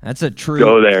 That's a true.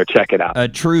 Go there, check it out. A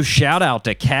true shout out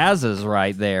to Kaz's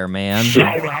right there, man.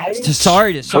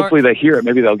 Sorry. Hopefully they hear it.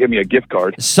 Maybe they'll give me a gift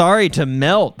card. Sorry to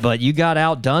melt, but you got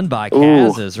outdone by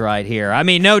Kaz's right here. I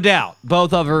mean, no doubt,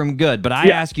 both of them good. But I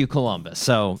ask you Columbus,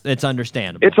 so it's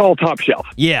understandable. It's all top shelf.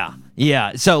 Yeah.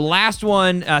 So last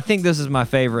one, I think this is my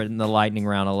favorite in the lightning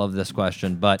round. I love this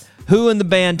question. But who in the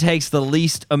band takes the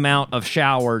least amount of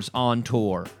showers on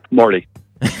tour? Marty.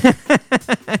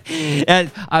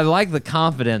 And I like the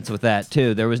confidence with that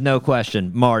too. There was no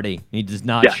question. Marty, he does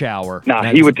not shower. Nah,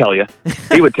 he would tell you.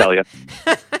 He would tell you.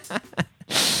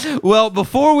 Well,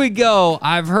 before we go,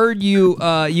 I've heard you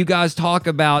guys talk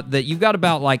about that you've got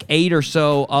about 8 or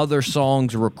so other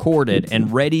songs recorded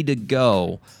and ready to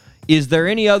go. Is there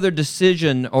any other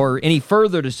decision or any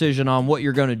further decision on what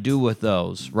you're going to do with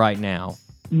those right now?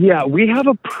 Yeah, we have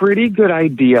a pretty good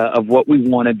idea of what we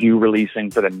want to do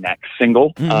releasing for the next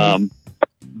single. Mm-hmm.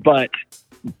 But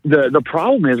the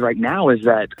problem is right now is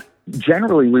that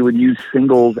generally we would use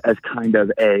singles as kind of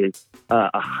a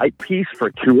hype piece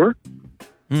for tour.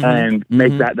 Mm-hmm. And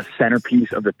make that the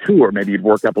centerpiece of the tour. Maybe you'd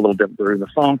work up a little different version of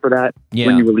the song for that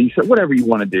when you release it, whatever you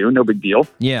want to do, no big deal.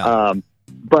 Yeah.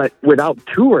 But without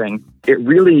touring, it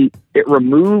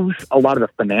removes a lot of the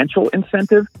financial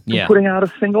incentive to putting out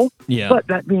a single. Yeah. But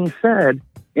that being said,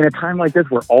 in a time like this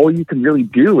where all you can really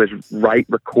do is write,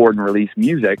 record, and release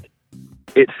music,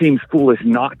 it seems foolish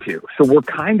not to. So we're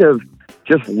kind of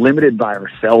just limited by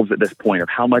ourselves at this point of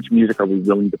how much music are we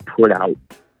willing to put out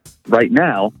right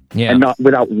now, and not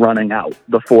without running out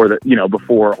before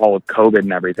all of COVID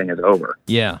and everything is over.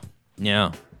 Yeah.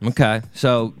 Okay,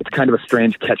 so it's kind of a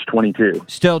strange catch-22.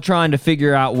 Still trying to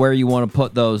figure out where you want to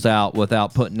put those out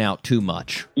without putting out too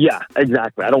much. Yeah,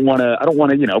 exactly. I don't want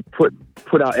to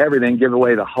put out everything, give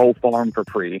away the whole farm for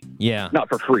free. Yeah, not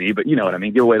for free, but you know what I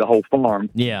mean. Give away the whole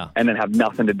farm. Yeah, and then have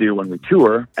nothing to do when we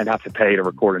tour and have to pay to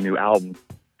record a new album.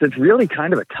 So it's really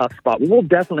kind of a tough spot. We will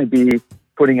definitely be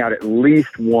putting out at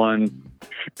least one,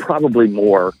 probably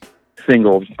more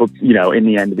singles, in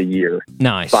the end of the year.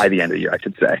 Nice. By the end of the year, I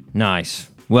should say. Nice.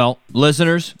 Well,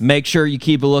 listeners, make sure you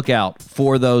keep a lookout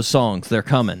for those songs. They're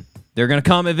coming. They're going to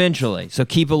come eventually, so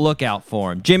keep a lookout for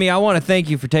them. Jimmy, I want to thank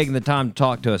you for taking the time to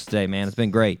talk to us today, man. It's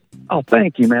been great. Oh,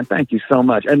 thank you, man. Thank you so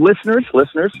much. And listeners,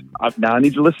 now I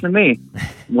need you to listen to me.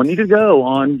 We need to go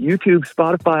on YouTube,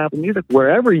 Spotify, Apple Music,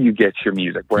 wherever you get your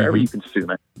music, wherever you consume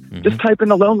it. Just type in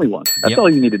The Lonely Ones. That's all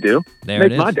you need to do.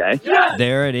 Make my day.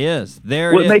 There it is.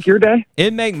 Will it make your day?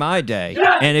 It'd make my day.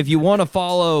 And if you want to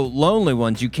follow Lonely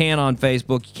Ones, you can on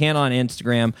Facebook, you can on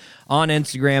Instagram. On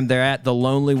Instagram, they're at The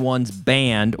Lonely Ones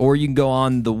Band, or you can go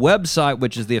on the website,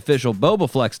 which is the official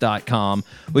Bobaflex.com,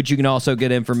 which you can also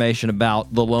get information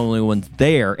about The Lonely Ones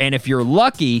there. And if you're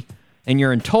lucky and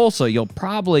you're in Tulsa, you'll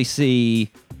probably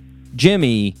see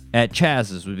Jimmy at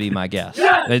Chaz's, would be my guess.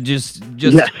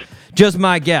 Just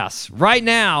my guess. Right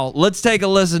now, let's take a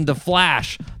listen to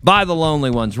Flash by The Lonely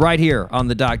Ones right here on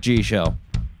the Doc G Show.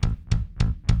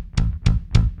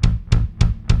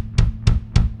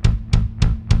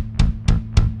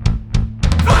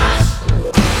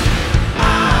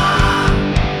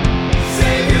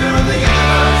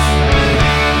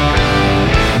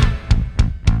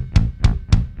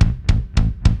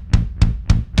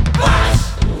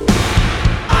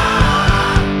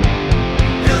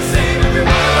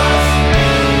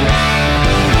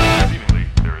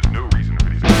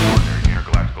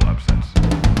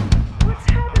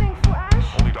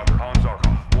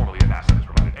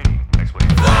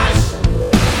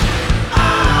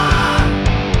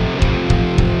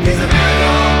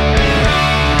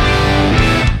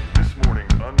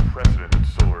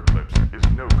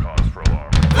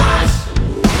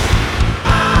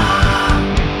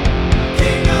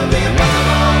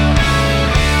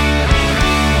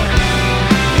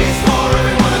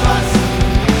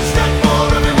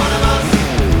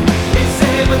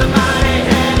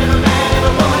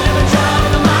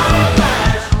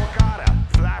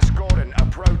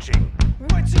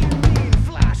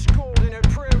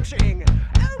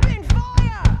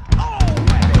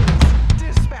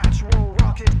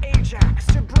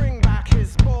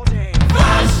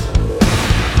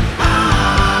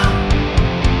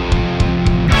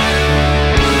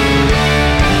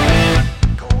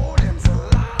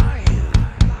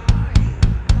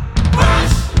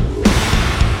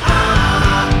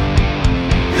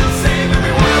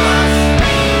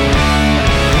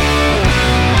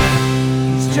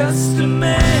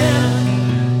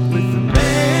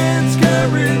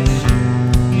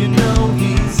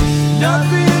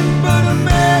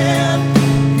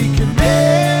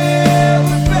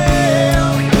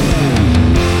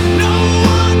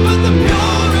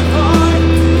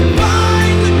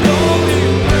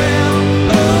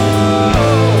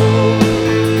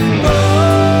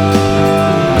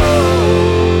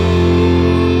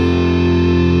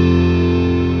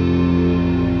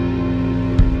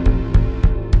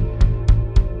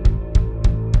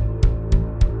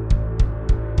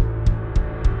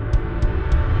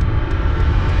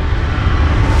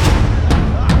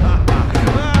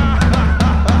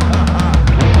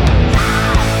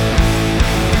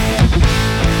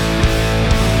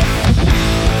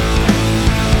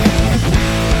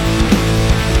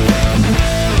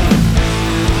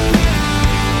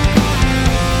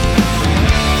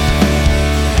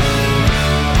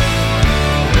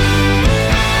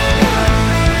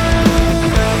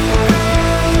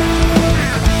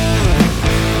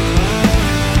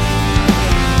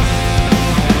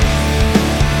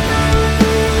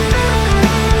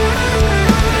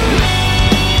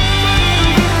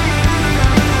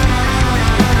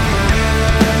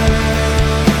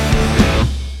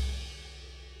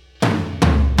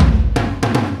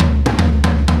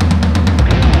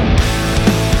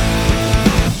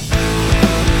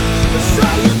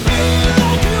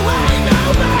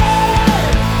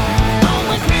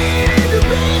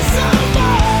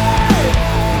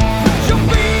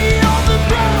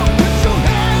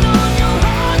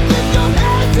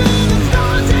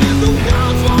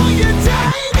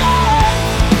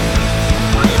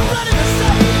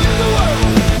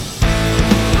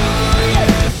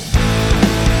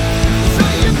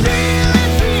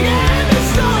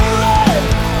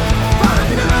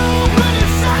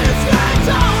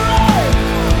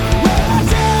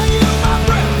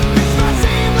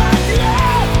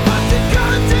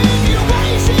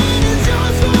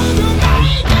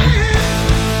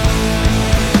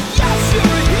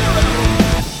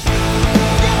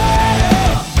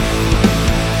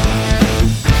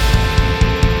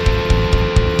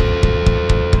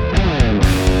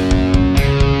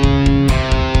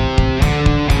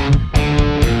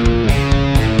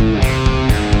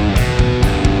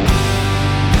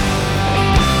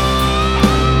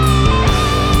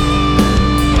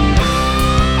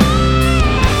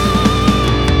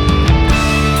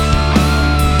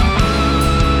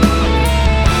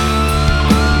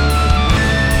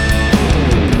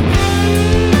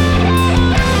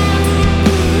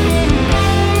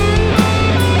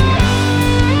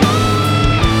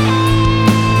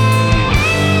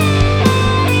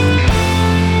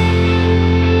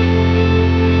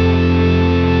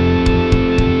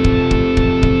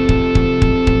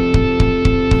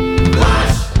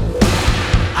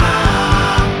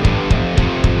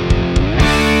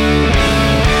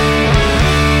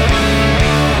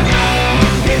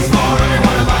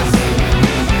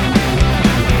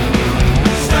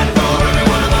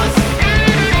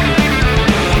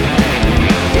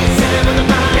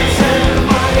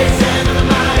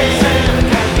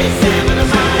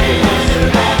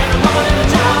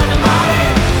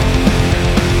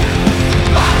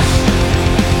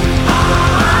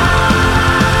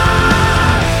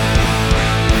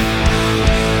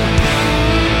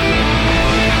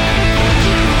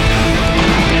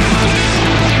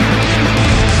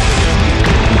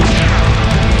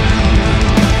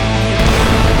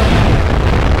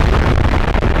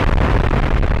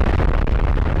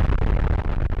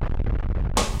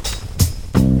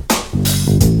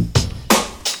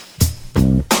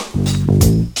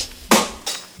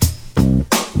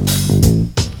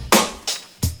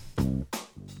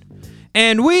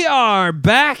 And we are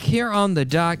back here on the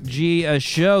Doc G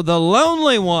show. The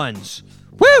Lonely Ones.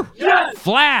 Woo! Yes!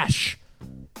 Flash.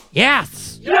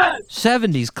 Yes. Yes!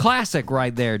 70s classic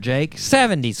right there, Jake.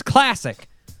 70s classic.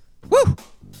 Woo!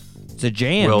 It's a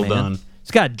jam, Well man. done.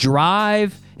 It's got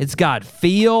drive. It's got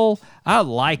feel. I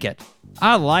like it.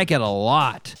 I like it a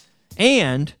lot.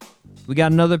 And we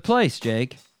got another place,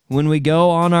 Jake. When we go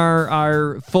on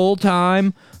our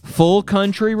full-time,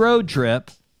 full-country road trip,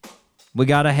 we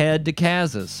got to head to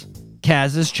Kaz's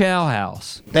Chow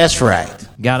House. That's right.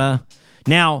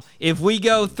 Now, if we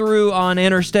go through on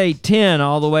Interstate 10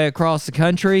 all the way across the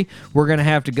country, we're going to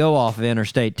have to go off of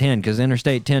Interstate 10 because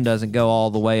Interstate 10 doesn't go all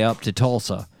the way up to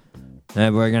Tulsa.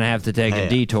 And we're going to have to take a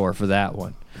detour for that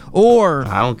one. Or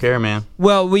I don't care, man.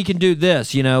 well, we can do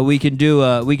this. We can do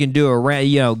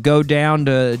a go down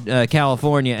to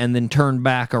California and then turn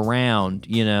back around,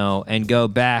 and go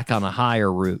back on a higher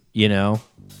route.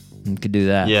 We could do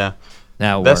that. Yeah.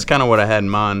 That's kind of what I had in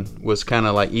mind, was kind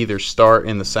of like either start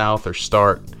in the south or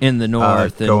start in the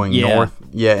north, going north.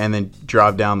 Yeah, and then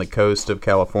drive down the coast of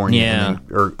California, Yeah.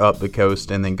 or up the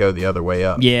coast, and then go the other way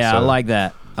up. Yeah, So, I like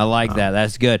that.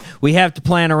 That's good. We have to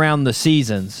plan around the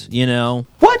seasons,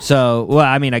 What? So, well,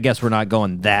 I mean, I guess we're not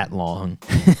going that long.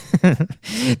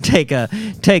 Take a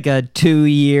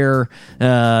 2-year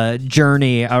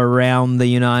journey around the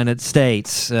United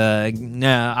States. I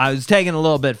was taking a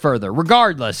little bit further.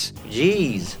 Regardless,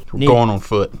 Jeez. we're going on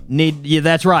foot.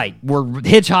 that's right. We're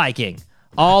hitchhiking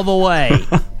all the way.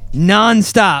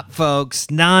 Non-stop,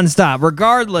 folks. Non-stop.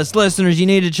 Regardless, listeners, you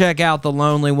need to check out The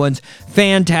Lonely Ones.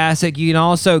 Fantastic. You can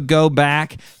also go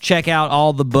back, check out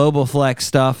all the Boba Flex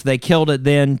stuff. They killed it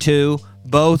then, too.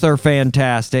 Both are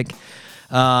fantastic.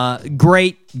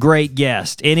 Great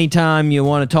guest. Anytime you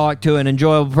want to talk to an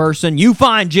enjoyable person, you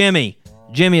find Jimmy.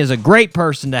 Jimmy is a great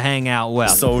person to hang out with.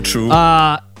 So true.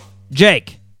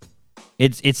 Jake,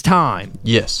 it's time.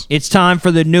 Yes. It's time for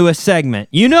the newest segment.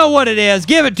 You know what it is.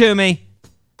 Give it to me.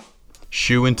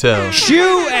 Shoe and tell.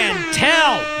 Shoe and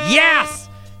tell.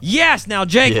 Yes. Now,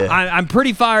 Jake, Yeah. I'm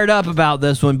pretty fired up about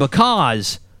this one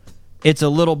because it's a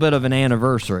little bit of an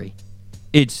anniversary.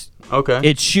 It's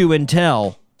Shoe and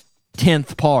Tell,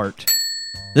 10th part.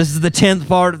 This is the 10th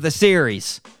part of the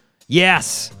series.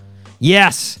 Yes.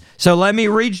 So let me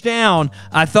reach down.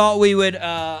 I thought we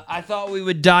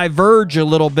would diverge a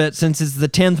little bit since it's the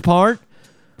 10th part.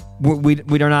 We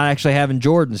are not actually having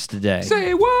Jordans today.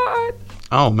 Say what?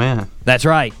 Oh, man. That's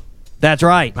right.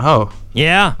 Oh.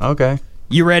 Yeah. Okay.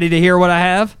 You ready to hear what I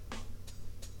have?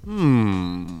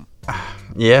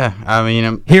 Yeah. I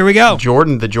mean, Here we go.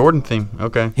 the Jordan theme.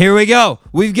 Okay. Here we go.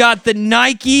 We've got the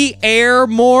Nike Air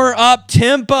More Up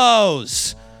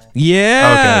Tempos.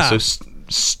 Yeah. Okay. So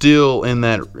still in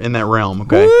that realm.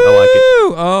 Okay. I like it.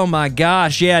 Woo! Oh my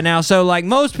gosh. Yeah. Now, so like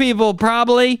most people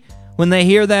probably when they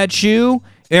hear that shoe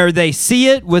or they see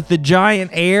it with the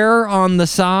giant air on the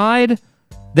side,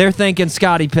 they're thinking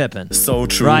Scottie Pippen. So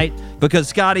true. Right? Because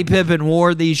Scottie Pippen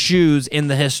wore these shoes in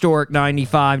the historic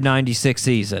 95-96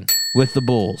 season with the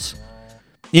Bulls.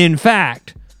 In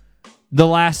fact, the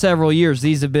last several years,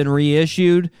 these have been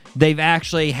reissued. They've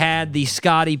actually had the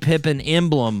Scottie Pippen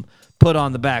emblem put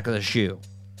on the back of the shoe.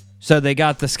 So they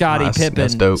got the Scottie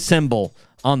Pippen symbol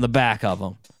on the back of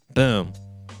them.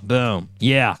 Boom.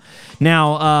 Yeah.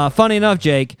 Now, funny enough,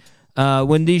 Jake,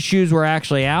 when these shoes were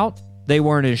actually out, they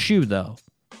weren't his shoe, though.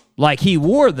 Like, he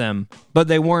wore them, but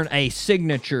they weren't a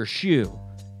signature shoe.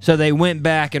 So they went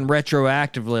back and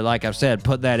retroactively, like I've said,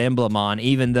 put that emblem on,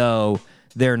 even though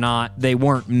they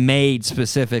weren't made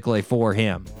specifically for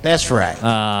him. That's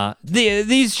right.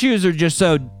 These shoes are just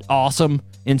so awesome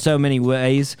in so many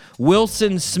ways.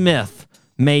 Wilson Smith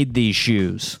made these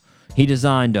shoes. He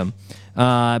designed them.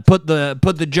 Put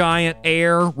the giant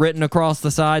Air written across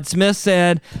the side. Smith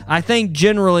said, I think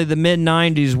generally the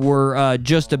mid-90s were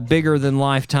just a bigger than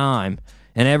life time,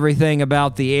 and everything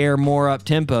about the Air More Up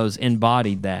Tempos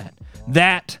embodied that.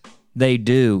 That they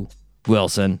do,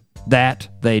 Wilson. That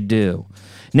they do.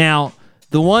 Now,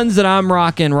 the ones that I'm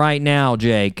rocking right now,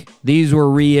 Jake, these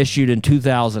were reissued in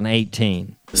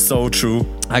 2018. So true.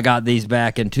 I got these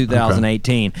back in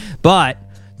 2018. Okay. But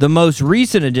the most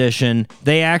recent edition,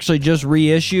 they actually just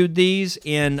reissued these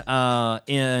in 2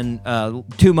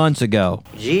 months ago.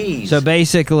 Jeez. So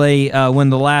basically, when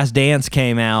The Last Dance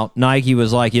came out, Nike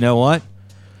was like, you know what?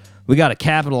 We got to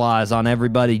capitalize on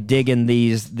everybody digging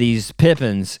these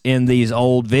Pippins in these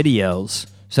old videos.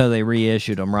 So they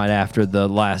reissued them right after The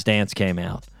Last Dance came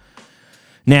out.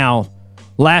 Now,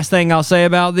 last thing I'll say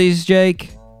about these,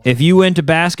 Jake, if you went to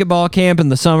basketball camp in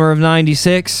the summer of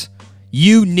 96,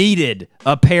 you needed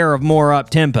a pair of More Up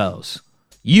Tempos.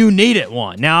 You needed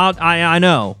one. Now, I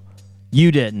know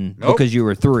You didn't because you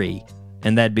were 3,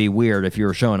 and that'd be weird if you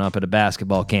were showing up at a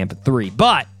basketball camp at 3.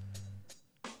 But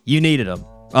you needed them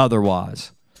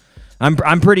otherwise.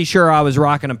 I'm pretty sure I was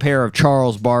rocking a pair of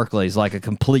Charles Barkley's like a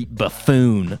complete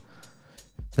buffoon.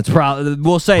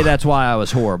 We'll say that's why I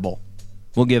was horrible.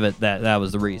 We'll give it that. That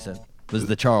was the reason. Was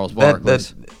the Charles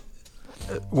Barkley's.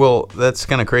 Well, that's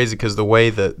kind of crazy because the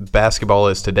way that basketball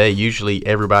is today, usually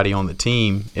everybody on the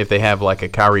team, if they have like a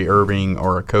Kyrie Irving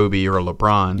or a Kobe or a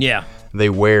LeBron, they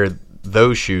wear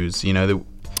those shoes. You know.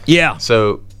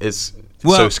 So it's.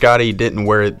 So Scotty didn't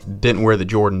wear the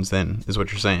Jordans then, is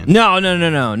what you're saying?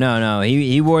 No.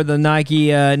 He wore the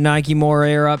Nike More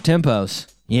Air Up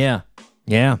Tempos. Yeah.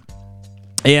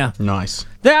 Nice.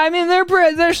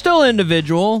 They're still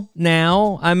individual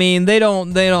now. I mean, they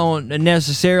don't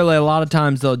necessarily. A lot of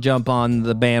times they'll jump on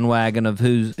the bandwagon of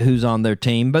who's on their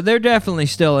team, but they're definitely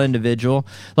still individual.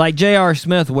 Like J.R.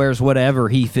 Smith wears whatever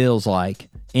he feels like.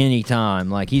 Anytime,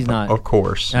 like he's not. Of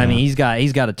course, I mean he's got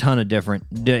a ton of different.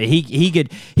 He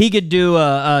could do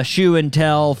a shoe and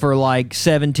tell for like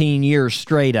 17 years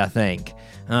straight. I think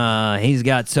he's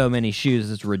got so many shoes,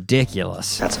 it's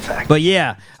ridiculous. That's a fact. But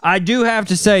yeah, I do have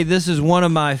to say this is one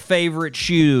of my favorite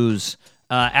shoes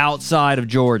outside of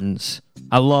Jordans.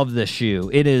 I love this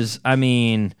shoe. It is. I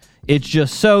mean, it's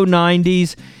just so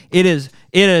 90s. It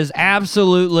is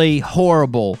absolutely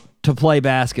horrible to play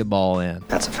basketball in.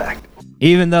 That's a fact.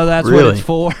 Even though that's what it's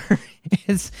for.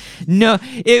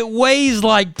 It weighs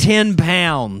like 10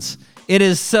 pounds. It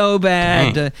is so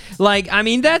bad.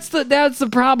 That's the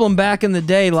problem back in the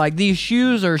day. Like, these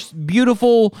shoes are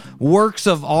beautiful works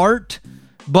of art,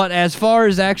 but as far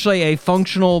as actually a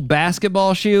functional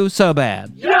basketball shoe, so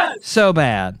bad. Yes! So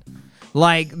bad.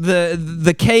 Like,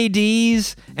 the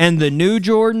KDs and the new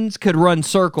Jordans could run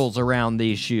circles around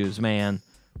these shoes, man.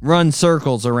 Run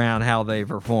circles around how they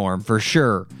perform, for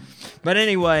sure. But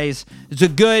anyways, it's a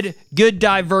good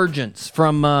divergence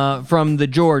from the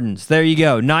Jordans. There you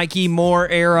go. Nike More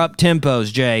Air Up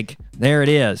Tempos, Jake. There it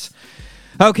is.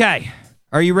 Okay,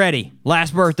 are you ready?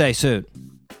 Last birthday suit.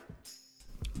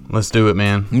 Let's do it,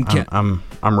 man. Okay. I'm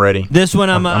ready. This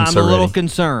one I'm a little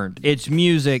concerned. It's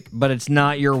music, but it's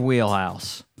not your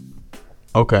wheelhouse.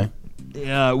 Okay.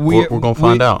 We're gonna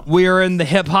find out. We are in the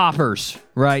hip hoppers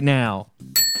right now.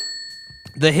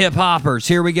 The hip hoppers.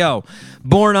 Here we go.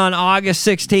 Born on August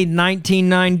 16,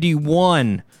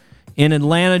 1991 in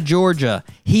Atlanta, Georgia.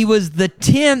 He was the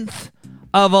 10th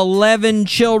of 11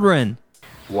 children.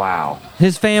 Wow.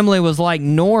 His family was like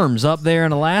Norm's up there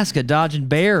in Alaska dodging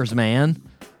bears, man.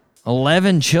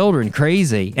 11 children.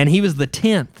 Crazy. And he was the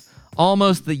 10th.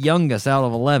 Almost the youngest out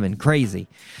of 11. Crazy.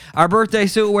 Our birthday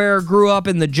suit wearer grew up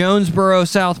in the Jonesboro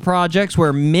South Projects,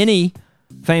 where many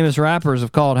famous rappers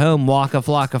have called home. Waka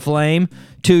Flocka Flame,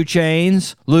 2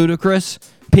 Chainz, Ludacris,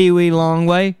 Pee Wee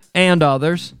Longway, and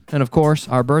others. And, of course,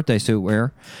 our birthday suit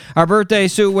wearer. Our birthday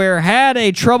suit wearer had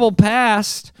a troubled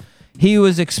past. He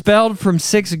was expelled from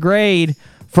 6th grade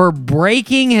for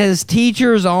breaking his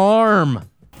teacher's arm.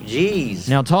 Jeez.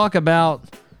 Now, talk about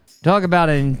an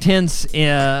intense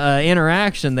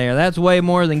interaction there. That's way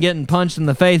more than getting punched in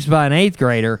the face by an 8th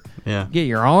grader. Yeah. Get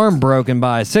your arm broken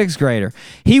by a 6th grader.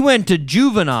 He went to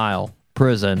juvenile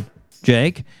prison,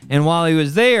 Jake, and while he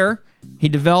was there, he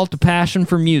developed a passion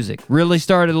for music. Really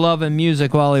started loving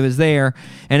music while he was there.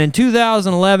 And in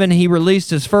 2011, he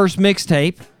released his first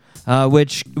mixtape,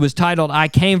 which was titled I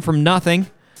Came From Nothing,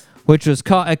 which was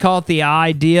called The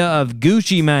Idea of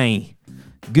Gucci Mane.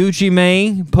 Gucci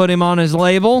Mane put him on his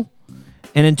label.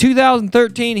 And in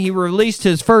 2013, he released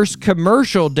his first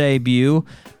commercial debut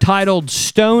titled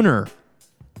Stoner,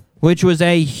 which was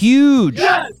a huge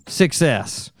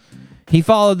success. He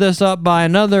followed this up by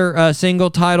another single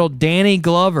titled Danny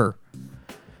Glover,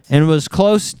 and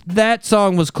that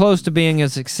song was close to being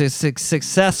as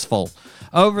successful.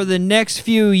 Over the next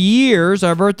few years,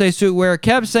 our birthday suit wearer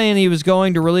kept saying he was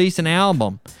going to release an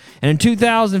album. And in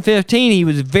 2015, he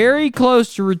was very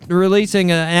close to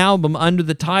releasing an album under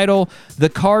the title The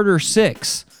Carter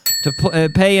Six to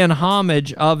pay in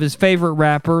homage of his favorite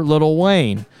rapper, Lil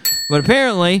Wayne. But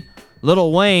apparently,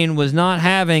 Lil Wayne was not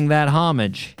having that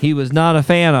homage. He was not a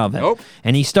fan of it. Nope.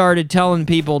 And he started telling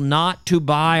people not to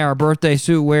buy our birthday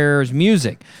suit wearer's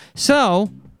music.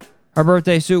 So, our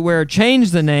birthday suit wearer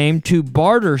changed the name to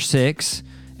Barter Six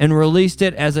and released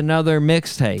it as another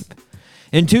mixtape.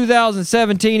 In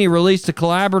 2017, he released a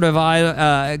collaborative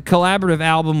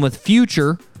album with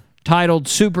Future titled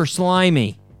Super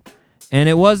Slimy. And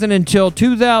it wasn't until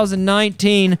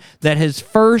 2019 that his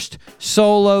first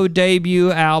solo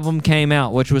debut album came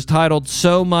out, which was titled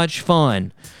So Much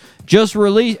Fun. Just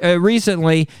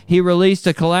recently, he released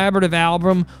a collaborative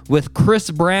album with Chris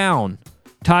Brown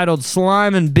titled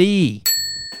Slime and Bee.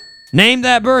 Name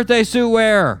that birthday suit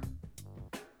wearer.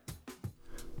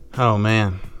 Oh,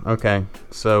 man. Okay.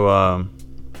 So,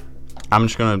 I'm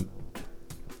just going to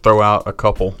throw out a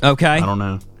couple. Okay. I don't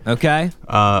know. Okay.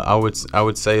 I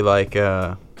would say like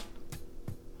ASAP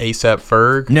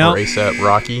Ferg No. or ASAP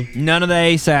Rocky. None of the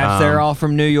ASAPs. They're all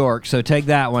from New York, so take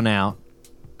that one out.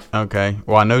 Okay.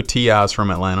 Well, I know T.I.'s from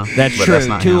Atlanta. That's but true. That's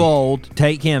not Too him. old.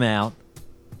 Take him out.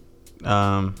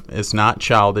 It's not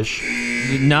Childish.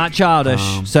 Not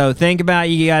Childish. So think about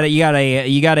you got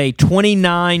a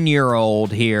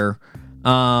 29-year-old here,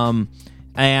 and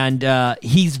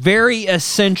he's very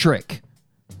eccentric.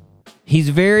 He's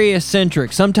very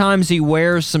eccentric. Sometimes he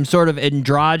wears some sort of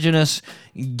androgynous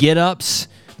get-ups.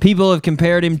 People have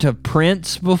compared him to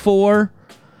Prince before,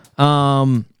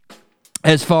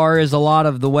 as far as a lot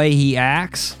of the way he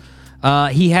acts.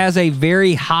 He has a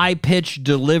very high-pitched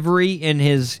delivery in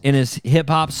his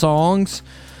hip-hop songs,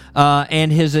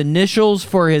 and his initials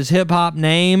for his hip-hop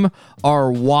name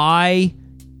are YT.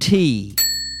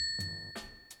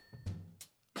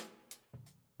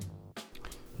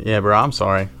 Yeah, bro, I'm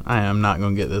sorry. I am not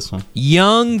going to get this one.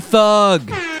 Young Thug.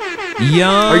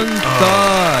 Young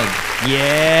Thug.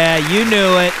 Yeah, you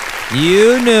knew it.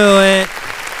 You knew it.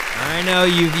 I know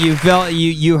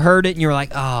you heard it and you were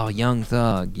like, oh, Young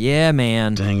Thug. Yeah,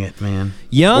 man. Dang it, man.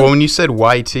 Young. Well, when you said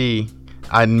YT,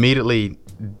 I immediately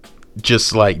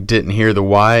just like didn't hear the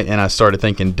Y, and I started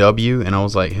thinking W, and I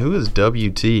was like, who is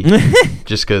WT?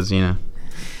 Just because,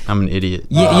 I'm an idiot.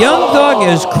 Young Thug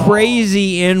is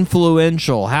crazy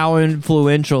influential. How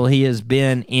influential he has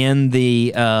been in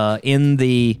the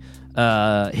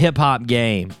hip hop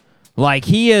game. Like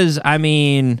he is. I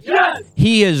mean,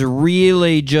 he is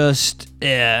really just.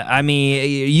 I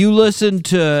mean, you listen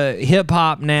to hip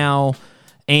hop now,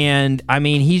 and I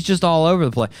mean, he's just all over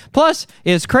the place. Plus,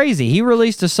 it's crazy. He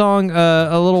released a song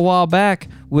a little while back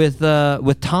with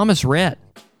Thomas Rhett.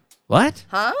 What?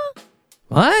 Huh?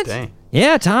 What? Dang.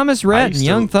 Yeah, Thomas Rhett and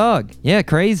Young Thug. Yeah,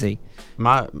 crazy.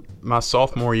 My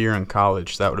sophomore year in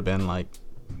college, that would have been like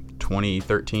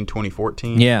 2013,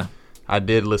 2014. Yeah. I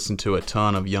did listen to a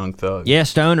ton of Young Thug. Yeah,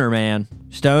 Stoner, man.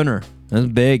 Stoner. That was a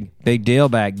big deal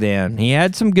back then. He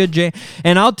had some good jam.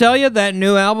 And I'll tell you, that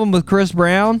new album with Chris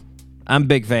Brown, I'm a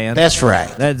big fan. That's right.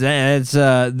 That's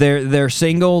their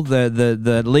single,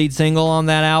 the lead single on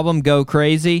that album, Go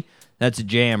Crazy. That's a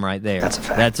jam right there. That's a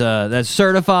fact. That's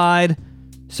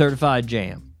certified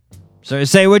jam. So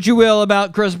say what you will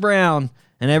about Chris Brown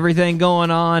and everything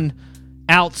going on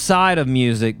outside of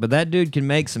music, but that dude can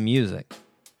make some music.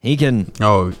 He can.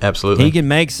 Oh, absolutely. He can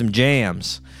make some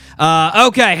jams.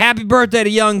 Okay, happy birthday to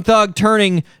Young Thug,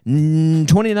 turning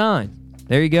 29.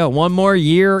 There you go. One more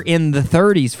year in the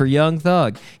 30s for Young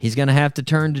Thug. He's going to have to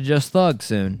turn to just Thug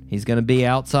soon. He's going to be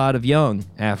outside of Young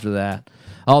after that.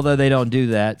 Although they don't do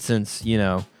that since,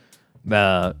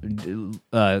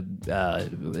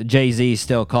 Jay-Z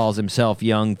still calls himself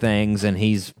Young Things, and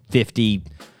he's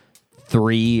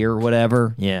 53 or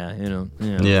whatever. Yeah,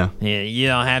 Yeah. You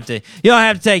don't have to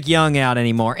take Young out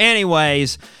anymore.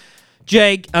 Anyways,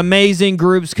 Jake, amazing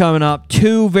groups coming up.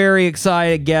 Two very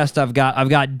excited guests I've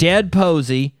got Dead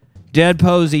Posey. Dead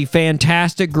Posey,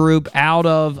 fantastic group out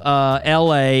of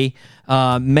L.A.,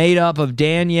 made up of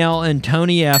Danielle and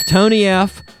Tony F. Tony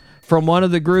F. from one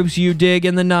of the groups you dig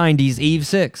in the 90s, Eve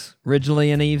 6, originally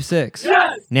in Eve 6.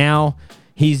 Yes! Now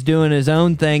he's doing his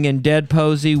own thing in Dead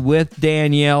Posey with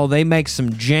Danielle. They make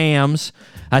some jams.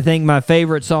 I think my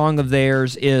favorite song of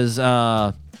theirs is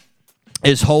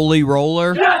Holy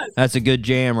Roller. Yes! That's a good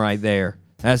jam right there.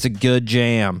 That's a good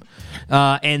jam.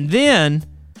 And then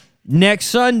next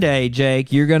Sunday,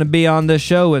 Jake, you're going to be on this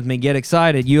show with me. Get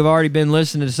excited. You've already been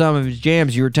listening to some of his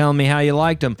jams. You were telling me how you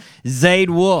liked them. Zayd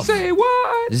Wolf. Say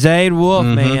what? Zayd Wolf,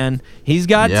 man. He's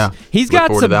got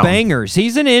some bangers.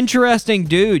 He's an interesting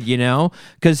dude,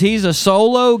 because he's a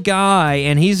solo guy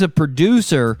and he's a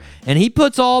producer, and he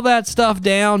puts all that stuff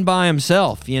down by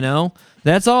himself,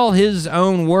 That's all his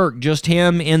own work, just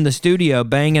him in the studio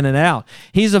banging it out.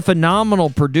 He's a phenomenal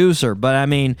producer, but I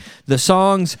mean, the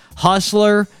songs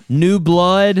Hustler, New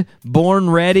Blood, Born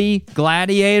Ready,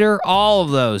 Gladiator, all of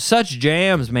those. Such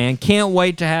jams, man. Can't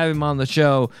wait to have him on the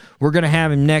show. We're going to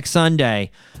have him next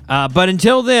Sunday. But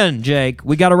until then, Jake,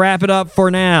 we got to wrap it up for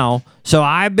now. So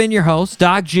I've been your host,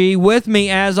 Doc G. With me,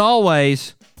 as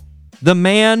always, the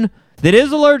man that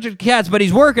is allergic to cats, but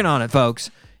he's working on it, folks.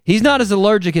 He's not as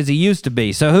allergic as he used to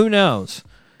be, so who knows?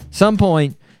 Some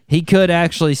point, he could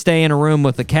actually stay in a room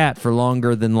with a cat for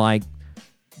longer than,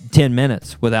 10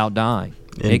 minutes without dying.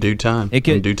 In due time. It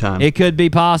could be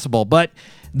possible. But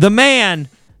the man,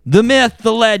 the myth,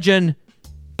 the legend,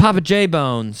 Papa J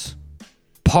Bones,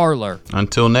 parlor.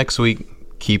 Until next week,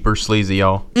 keep her sleazy,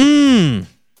 y'all.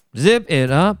 Zip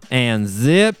it up and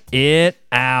zip it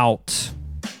out.